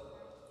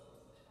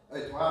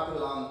uit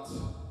Waterland,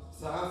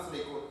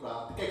 Zaanstreek hoor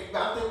praten. Kijk, ik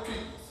ben altijd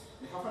kritisch.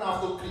 Ik ga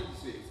vanavond ook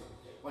kritisch wezen.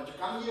 Want je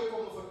kan hier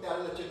komen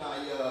vertellen dat je naar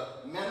je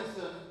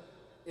mensen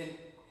in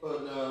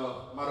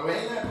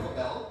Marowijnen hebt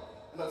gebeld.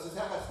 En dat ze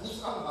zeggen, er is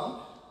niets aan de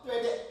hand.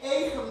 Terwijl de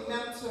eigen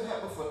mensen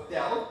hebben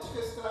verteld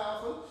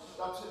gisteravond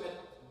dat ze met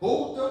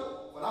boten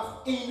vanaf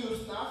 1 uur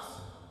 's nachts,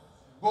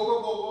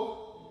 boggen,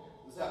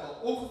 ze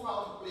hebben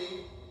overval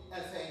gepleegd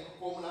en zijn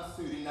gekomen naar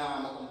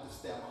Suriname om te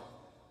stemmen.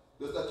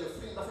 Dus dat je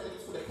vriend, dat vind ik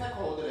iets voor de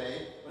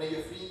gekhouderij, wanneer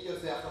je vrienden je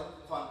zeggen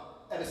van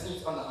er is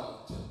niets aan de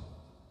hand.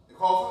 Ik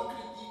hou van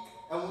kritiek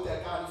en we moeten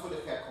elkaar niet voor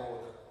de gek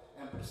houden.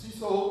 En precies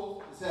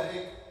zo zeg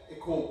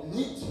ik hoop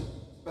niet,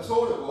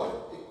 persoonlijk hoor,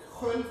 ik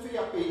gun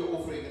VHP de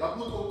overheden, dat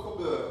moet ook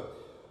gebeuren.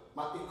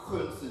 Maar ik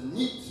gun ze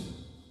niet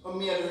een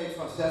meerderheid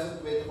van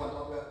 26, want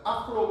wat we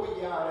afgelopen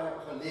jaren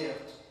hebben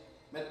geleerd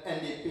met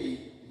NDP,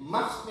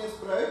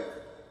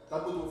 machtsmisbruik,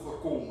 dat moeten we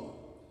voorkomen.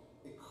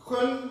 Ik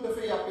gun de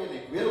VAP en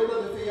ik wil ook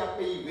dat de VAP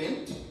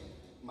wint,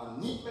 maar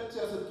niet met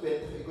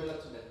 26. Ik wil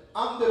dat ze met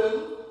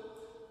anderen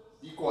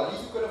die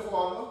coalitie kunnen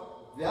vormen,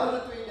 wel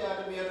de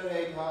 2/3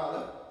 meerderheid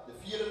halen, de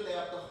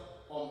 34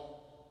 om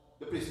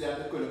de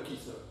president te kunnen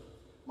kiezen.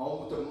 Maar we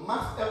moeten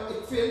en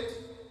ik vind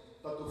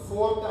dat we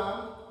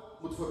voortaan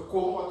moeten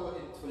voorkomen wat we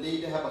in het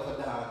verleden hebben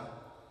gedaan.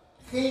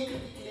 Geen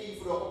kritiek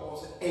leveren op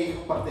onze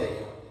eigen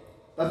partijen.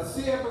 Dat is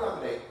zeer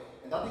belangrijk.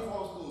 En dat heeft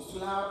ons doen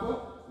slapen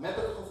met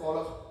het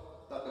gevolg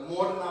dat de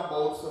moordenaar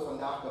Boutsen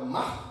vandaag de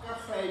macht kan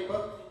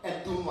grijpen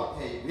en doen wat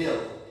hij wil.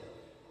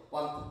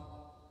 Want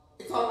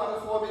ik zal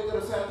maar een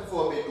recente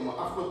voorbeeld noemen.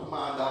 Afgelopen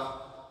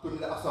maandag toen in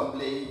de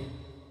assemblee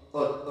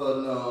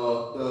de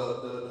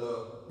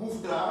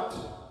boefdaad,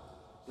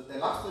 de ten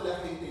laste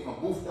legging tegen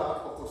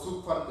boefdaad op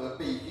verzoek van de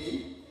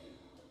PG,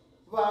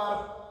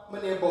 waar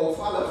meneer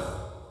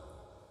Bouwvallig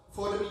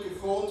voor de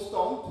microfoon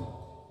stond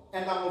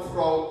en dan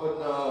mevrouw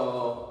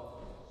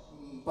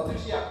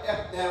Patricia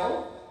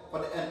Epnel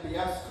van de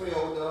NPS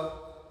schreeuwde,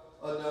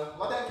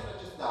 wat denk je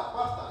dat je staat?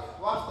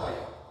 Waar sta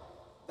je?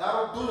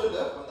 Daarop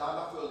doelende, want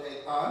daarna vulde hij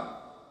het aan,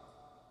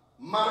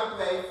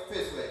 marktwijf,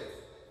 viswijf.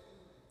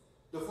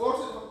 De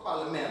voorzitter van het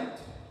parlement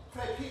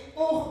grijpt geen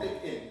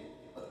ogenblik in.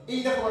 Het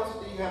enige wat ze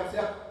tegen hem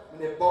zegt,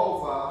 meneer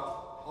Bouwva,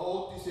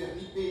 houdt u zich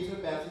niet bezig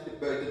met mensen die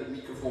buiten de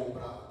microfoon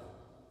praten.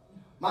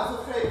 Maar ze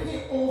grijpt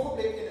geen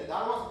ogenblik in en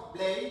daar was ik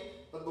blij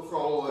dat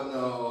mevrouw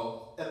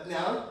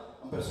Etnel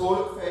een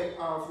persoonlijk feit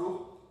aanvroeg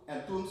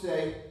en toen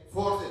zei,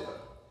 voorzitter,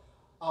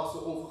 als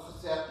ze over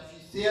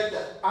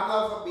gecertificeerde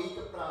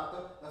analfabeten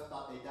praten, dan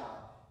staat hij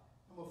daar.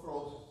 En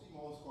mevrouw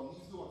Simons kon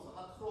niets doen, want ze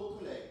had groot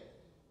gelijk.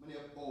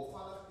 Meneer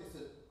Bouwvallig is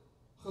het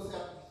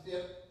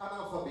gecertificeerd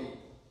analfabeet.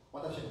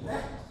 Want als je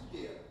recht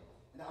studeert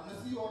en de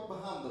amnestie wordt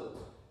behandeld,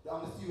 de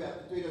amnestiewet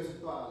in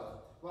 2012,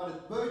 waar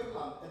het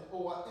buitenland en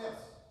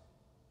OAS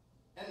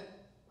en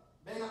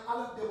bijna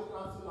alle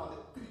democratische landen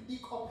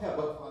kritiek op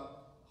hebben van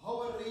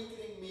hou er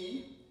rekening mee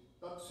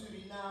dat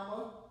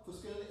Suriname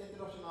verschillende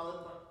internationale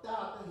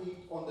traktaten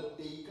heeft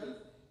ondertekend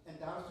en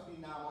daar is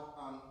Suriname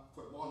aan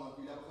verbonden, want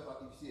jullie hebben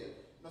geratificeerd.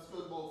 En dan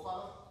schreeuwt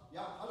Bouwvallig,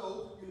 ja hallo,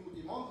 jullie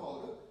moeten je mond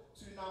houden.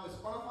 Suriname is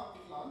een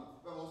onafhankelijk land,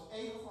 we hebben onze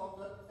eigen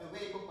grondwet en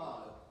wij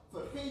bepalen.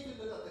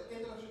 Vergetende dat de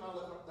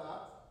internationale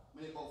traktaat,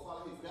 meneer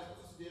Bouwvallig heeft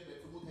rechten gestudeerd,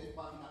 ik vermoed hij heeft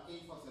pagina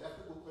 1 van zijn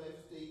rechtenboek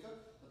blijven steken,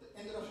 dat de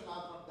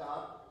internationale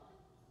traktaat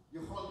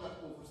je grondwet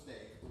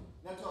overstijgt.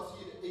 Net zoals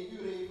hier de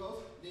EU-regels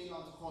de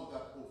Nederlandse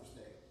grondwet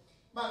overstijgt.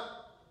 Maar,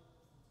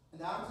 en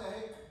daarom zeg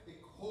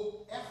ik hoop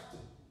echt,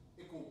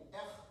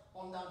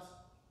 ondanks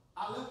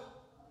alle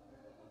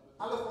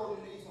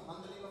frauduleuze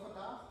handelingen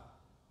vandaag,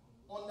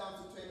 ondanks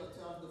het feit dat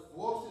zelfs de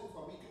voorzitter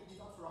van wie ik het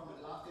niet had verwacht, maar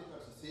de laatste tijd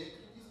werd ze zeer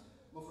kritisch,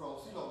 mevrouw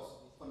Silos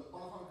van het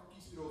onafhankelijk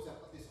kiesbureau zegt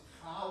dat het is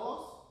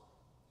chaos.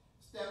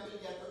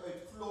 Stembiljetten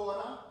uit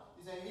Flora,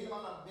 die zijn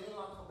helemaal naar het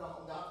binnenland gebracht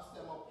om daar te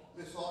stemmen op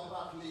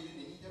resortraadleden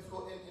die niet in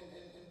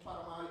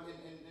Paramaribo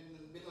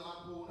in het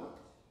binnenland wonen.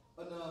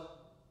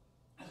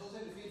 En zo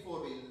zijn er veel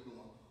voorbeelden te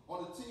noemen.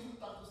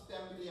 187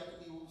 stembiljetten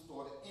die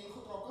worden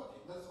ingetrokken,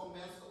 dat is om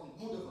mensen te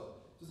ontmoedigen.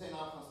 Ze zijn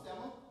aan gaan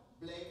stemmen,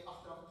 blijkt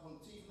achteraf dat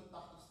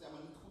 187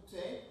 stemmen niet goed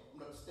zijn,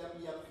 omdat de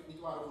stembiljetten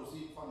niet waren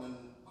voorzien van een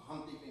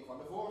handtekening van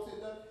de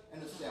voorzitter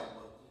en een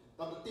stempel.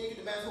 Dat betekent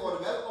de mensen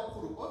worden wel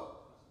opgeroepen,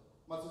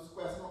 maar het is een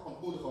kwestie van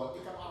ontmoedigen, want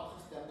ik heb al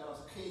gestemd en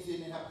als ik geen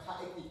zin in heb, ga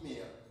ik niet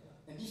meer.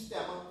 En die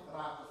stemmen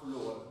raken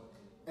verloren.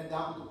 En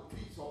daar moeten we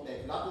kritisch op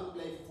blijven. Laten we het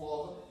blijven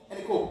volgen. En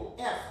ik hoop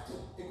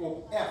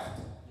echt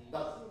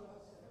dat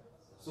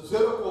ze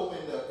zullen komen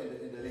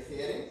in de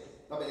regering.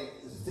 Daar ben ik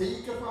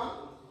zeker van.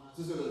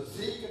 Ze zullen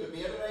zeker de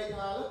meerderheid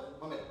halen,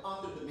 maar met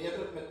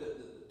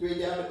de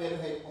 2/3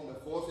 meerderheid om de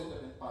voorzitter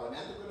in het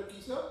parlement te kunnen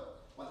kiezen.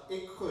 Want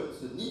ik gun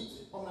ze niet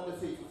om naar de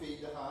VVV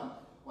te gaan,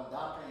 want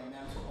daar kan je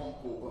mensen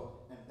omkopen.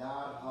 En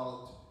daar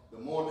haalt de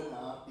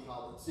moordenaar, die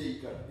haalt het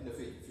zeker in de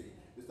VVV.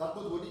 Dus dat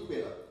moeten we niet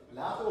willen.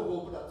 Laten we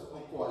hopen dat ze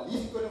een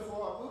coalitie kunnen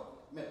vormen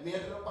met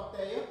meerdere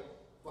partijen,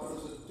 waardoor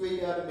ze de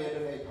 2/3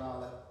 meerderheid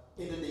halen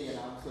in de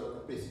DNA, zodat de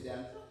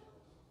president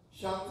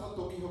Jean van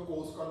Tokkie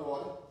gekozen kan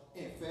worden.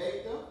 In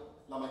feite,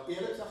 laat me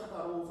eerlijk zeggen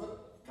daarover,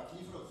 ik had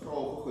liever een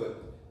vrouw gegund.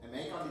 En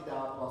mijn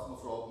kandidaat was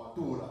mevrouw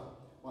Matura.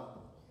 Want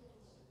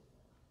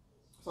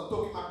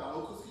Santokki maakt dan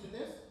ook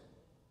geschiedenis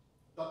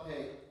dat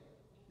hij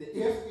de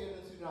eerste keer in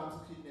de Surinaamse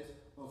geschiedenis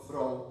een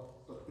vrouw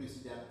tot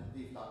president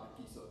heeft laten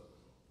kiezen.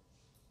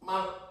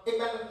 Maar ik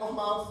ben er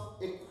nogmaals,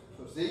 ik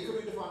verzeker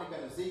u ervan, ik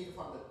ben er zeker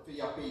van dat de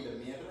VAP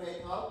de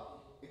meerderheid haalt.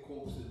 Ik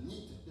hoop ze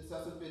niet de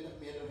 26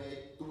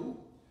 meerderheid toe,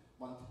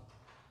 want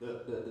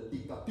de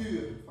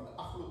dictatuur van de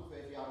afgelopen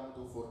 5 jaar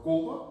moeten we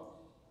voorkomen.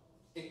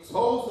 Ik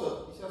zou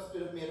ze die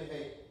 26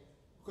 meerderheid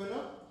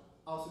gunnen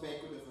als ze mij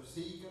kunnen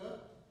verzekeren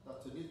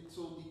dat ze niet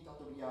zo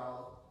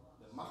dictatoriaal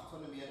de macht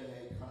van de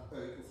meerderheid gaan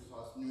uitoefenen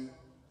zoals nu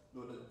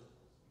door de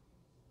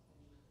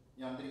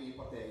Jan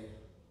Drie-partij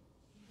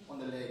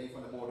onder leiding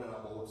van de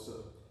moordenaar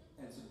Boutsen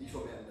en zijn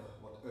dievenbende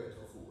wordt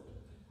uitgevoerd.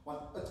 Want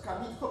het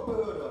kan niet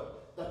gebeuren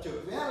dat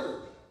je wel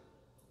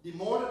die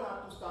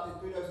moordenaar toestaat in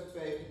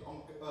 2015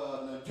 om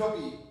een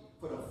jobby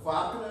voor een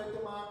varken uit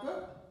te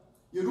maken,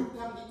 Je roept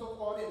hem niet tot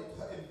orde.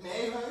 In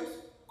mijn huis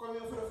kon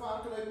je over een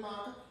varken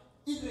uitmaken.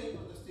 Iedereen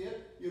protesteert,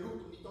 je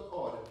roept hem niet tot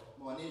orde.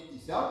 Maar wanneer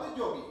diezelfde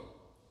jockey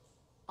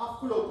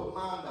afgelopen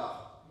maandag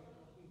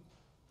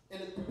in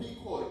het publiek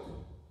gooit,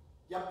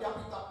 jap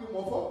jappie tapje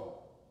moffel,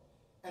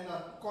 en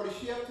dan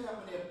corrigeert hij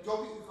meneer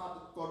Jockey, u gaat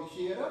het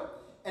corrigeren.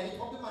 En niet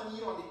op de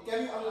manier, want ik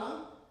ken u al lang,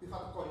 u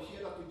gaat het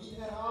corrigeren dat u niet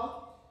herhaalt.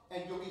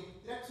 En Jockey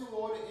trekt zijn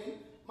woorden in,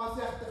 maar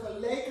zegt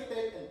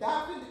tegelijkertijd, en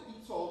daar vind ik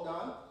niet zo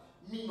dan,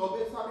 Mino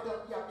besabi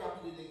dat jap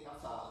jappie de ding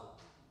gaat zagen.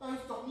 Daar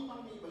is toch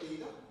niemand mee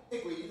beledigd?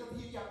 Ik weet niet dat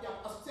hier jap jap,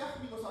 als ik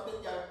zeg Mino zou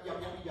dit jap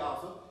jappie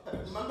jassen, heb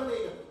ik niemand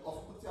beledigd. Of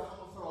ik moet zeggen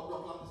mevrouw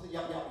Blokland is een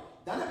jap jappie,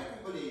 dan heb ik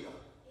u beledigd.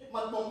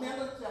 Maar het moment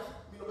dat ik zeg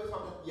Mino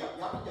besabi dat jap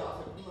jappie jassen,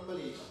 heb ik niemand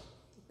beledigd.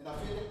 En dan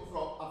vind ik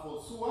mevrouw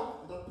Avonsua,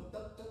 en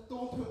dat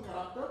toont hun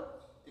karakter.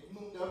 Ik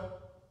noemde,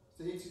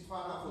 ze heet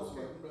Sylvana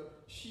Avonsua, ik noemde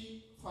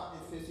Shifa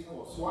en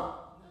Fesico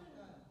Swa.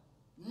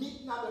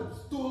 Niet naar de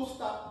stoel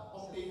stapt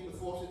om tegen de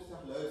voorzitter te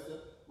zeggen, luister,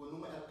 we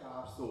noemen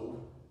elkaar zo,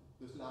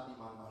 dus laat die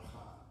man maar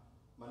gaan.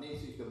 Maar nee,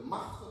 ze heeft de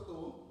macht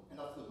getoond, en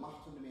dat is de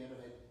macht van de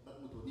meerderheid, dat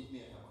moeten we niet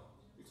meer hebben.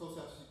 Ik zou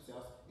zeggen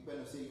succes, ik ben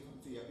er zeker van,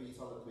 de VAP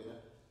zal het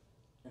winnen.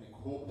 En ik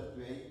hoop dat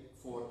wij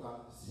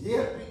voortaan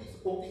zeer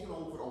kritisch, ook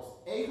tegenover ons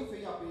eigen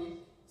VAP,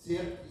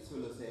 zeer kritisch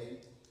zullen zijn.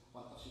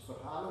 Want als je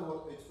verhalen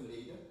hoort uit het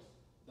verleden,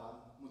 dan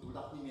moeten we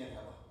dat niet meer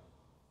hebben.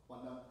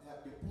 Want dan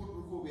heb je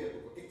poerbroek weer.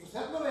 Ik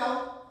verzet me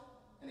wel.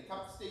 En ik heb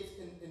steeds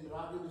in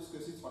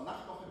radiodiscussies,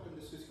 vannacht nog heb ik een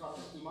discussie gehad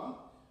met iemand,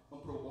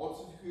 een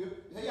pro-Boodse figuur.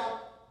 Die zei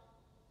ja,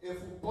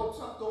 if bot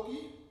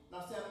Santoki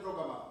naar zijn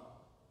drogaman.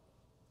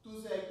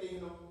 Toen zei ik tegen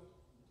hem,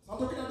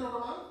 Santoki naar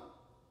drogaman?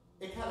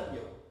 Ik help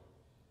je.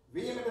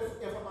 Wil je met de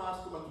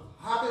informatie komen,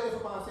 harde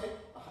informatie,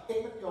 dan ga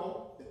ik met jou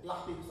de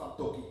klacht tegen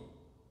Santoki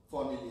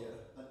formuleren.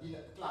 Dan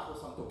klagen we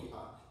Santoki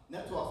aan.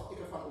 Net zoals ik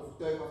ervan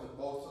overtuigd was dat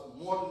Boutse een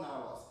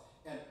moordenaar was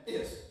en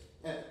is.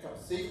 En ik heb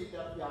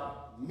 37 jaar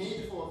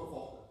mede voor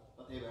gevochten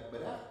dat hij werd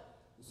berecht.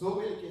 Zo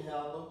wil ik je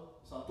helpen,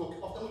 Santoki.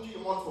 Of dan moet je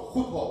je mond voor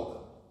goed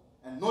houden.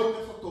 En nooit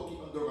meer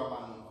Santoki een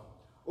drogaman noemen.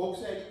 Ook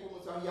zei die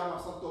komen zeggen, ja maar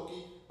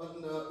Santoki,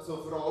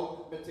 zijn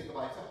vrouw met zijn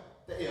gewaai.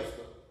 Ten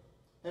eerste,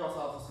 hij was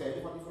al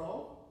gescheiden van die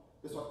vrouw.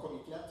 Dus wat kon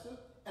je kletsen?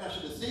 En als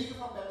je er zeker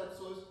van bent dat het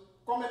zo is,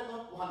 kom met me,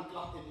 we gaan die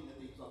klacht indienen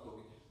tegen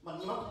Santoki. Maar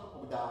niemand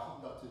kan opdagen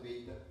omdat ze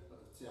weten dat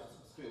het slechts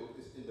geschreeuwd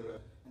is in de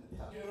rug. En het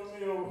helpt.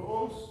 Romeo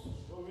Host,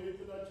 we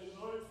weten dat je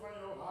nooit van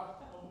jouw hart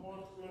een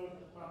moord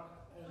kunt maken.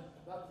 En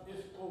dat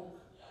is ook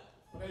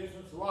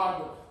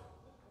prijzenswaardig.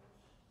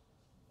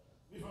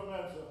 Lieve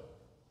mensen,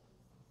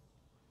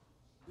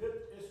 dit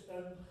is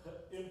een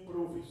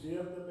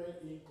geïmproviseerde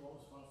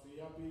bijeenkomst van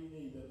VAP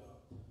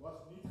Nederland. Het was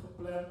niet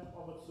gepland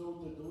om het zo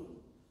te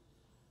doen.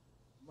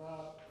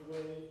 Maar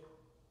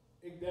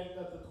ik denk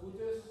dat het goed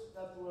is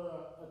dat we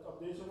het op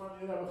deze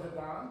manier hebben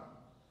gedaan.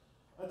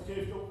 Het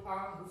geeft ook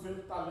aan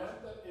hoeveel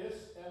talent er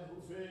is en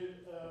hoeveel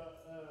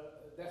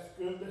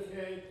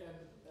deskundigheid en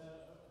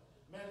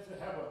mensen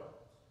hebben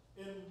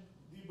in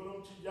die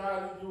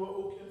Bromtjari die we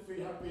ook in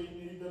VHP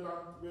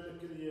Nederland willen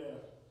creëren.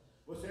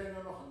 We zijn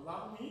er nog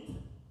lang niet,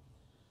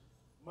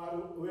 maar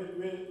we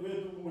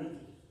doen moeite.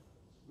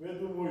 We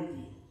doen moeite.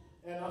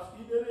 En als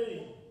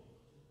iedereen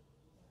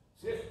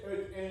zich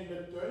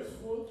uiteindelijk thuis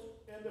voelt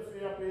in de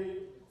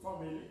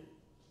VHP-familie,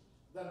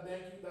 dan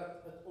denk ik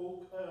dat het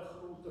ook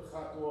groter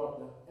gaat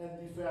worden en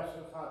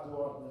diverser gaat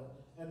worden.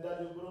 En dat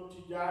de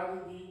Bromtjari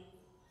die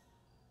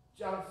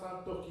Chan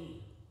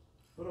Santoki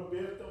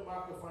probeert te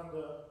maken van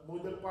de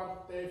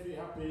moederpartij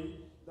VHP,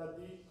 dat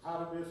die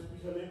haar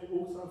weerspiegeling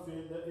ook zal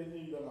vinden in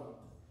Nederland.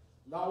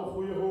 Laten we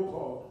goede hoop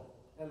houden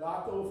en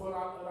laten we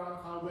vooral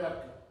eraan gaan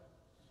werken.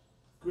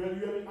 Ik wil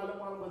jullie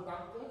allemaal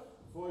bedanken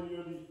voor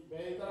jullie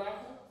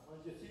bijdrage,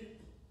 want je ziet,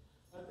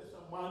 het is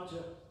een mandje.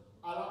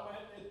 Allemaal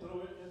in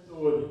Tori,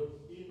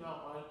 in een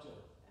mandje.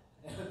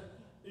 En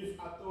if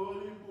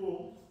Atori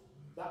boom,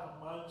 dat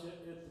mandje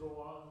is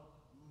een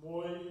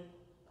mooi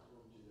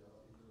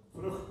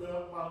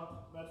vruchtenmand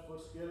met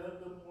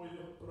verschillende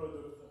mooie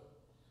producten.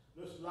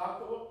 Dus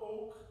laten we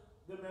ook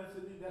de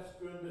mensen die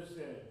deskundig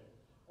zijn.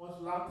 Ons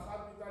land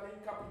gaat niet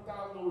alleen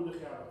kapitaal nodig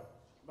hebben,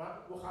 maar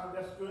we gaan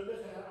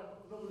deskundigen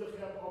nodig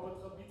hebben op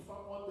het gebied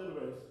van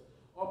onderwijs,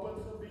 op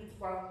het gebied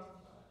van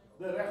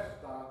de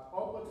rechtsstaat,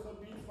 op het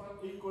gebied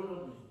van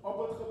economie, op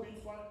het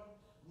gebied van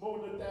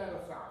monetaire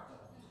zaken,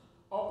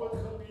 op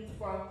het gebied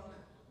van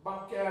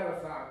bankaire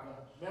zaken.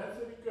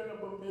 Mensen die kunnen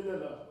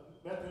bemiddelen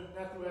met hun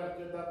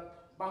netwerken dat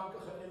banken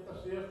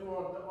geïnteresseerd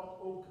worden om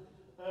ook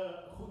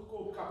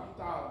goedkoop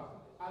kapitaal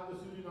aan de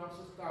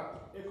Surinaamse staat.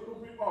 Ik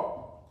roep u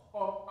op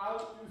om al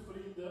uw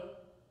vrienden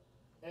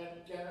en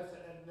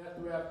kennissen en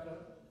netwerken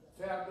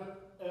verder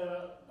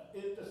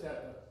in te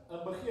zetten.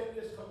 Een begin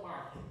is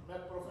gemaakt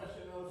met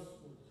professionals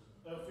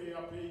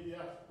VHP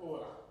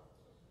Diaspora.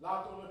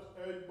 Laten we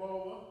het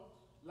uitbouwen.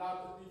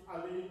 Laat het niet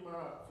alleen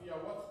maar via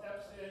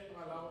WhatsApp zijn,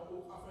 maar laten we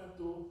ook af en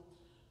toe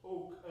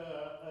ook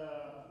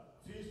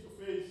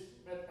face-to-face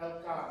met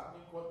elkaar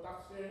in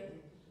contact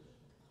zijn.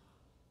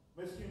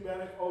 Misschien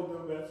ben ik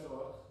ouderwets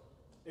hoor,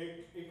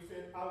 Ik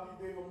vind al die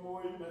dingen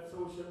mooi met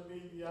social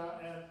media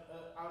en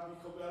al die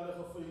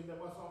geweldige vrienden,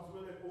 maar soms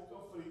wil ik ook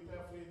een vriend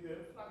en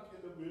vriendin vlak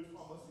in de buurt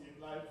van me zien,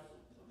 live.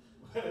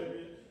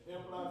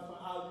 In plaats van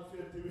al die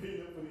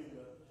virtuele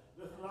vrienden.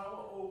 Dus laten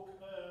we ook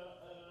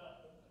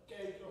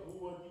kijken hoe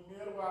we die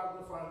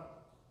meerwaarde van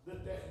de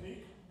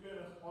techniek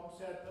kunnen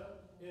omzetten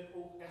in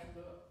ook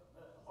echte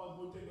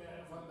ontmoetingen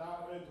en van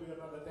daaruit weer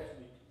naar de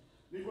techniek.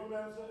 Lieve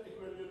mensen, ik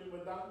wil jullie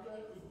bedanken.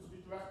 U hoeft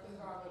niet weg te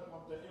gaan, het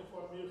komt een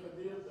informeel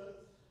gedeelte,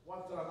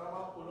 want het is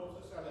allemaal voor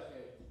onze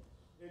gezelligheid.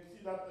 Ik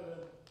zie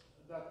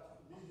dat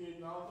DJ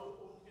Naldo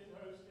ook in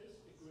huis is.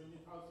 Ik weet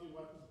niet als hij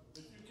wat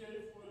muziek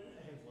heeft voor u.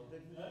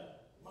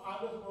 Maar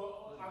anders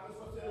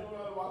vertel ik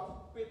wel wat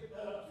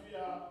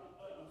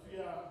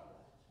via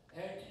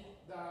Henkie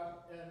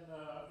daar en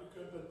u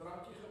kunt een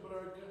drankje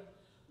gebruiken.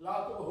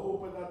 Laten we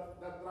hopen dat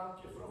dat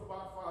drankje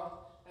vruchtbaar valt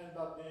en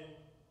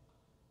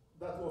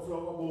dat we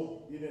vloggen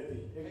boom, die net.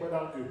 Ik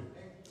bedank u.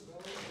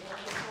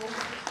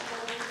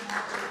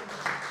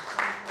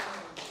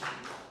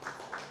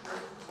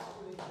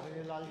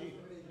 Meneer Lali,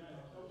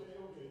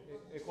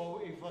 ik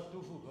wou even wat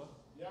toevoegen.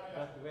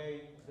 Dat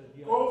wij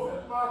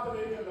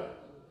COVID-maatregelen,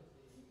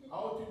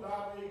 houdt u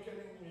daar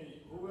rekening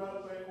mee.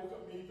 Hoewel wij ook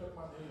een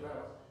meterman hier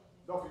hebben.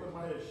 Dr.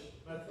 Mahesh,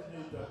 met de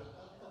meter.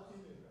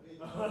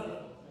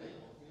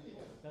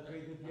 Dat wij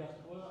de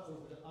diaspora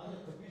over de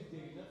andere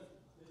gebieden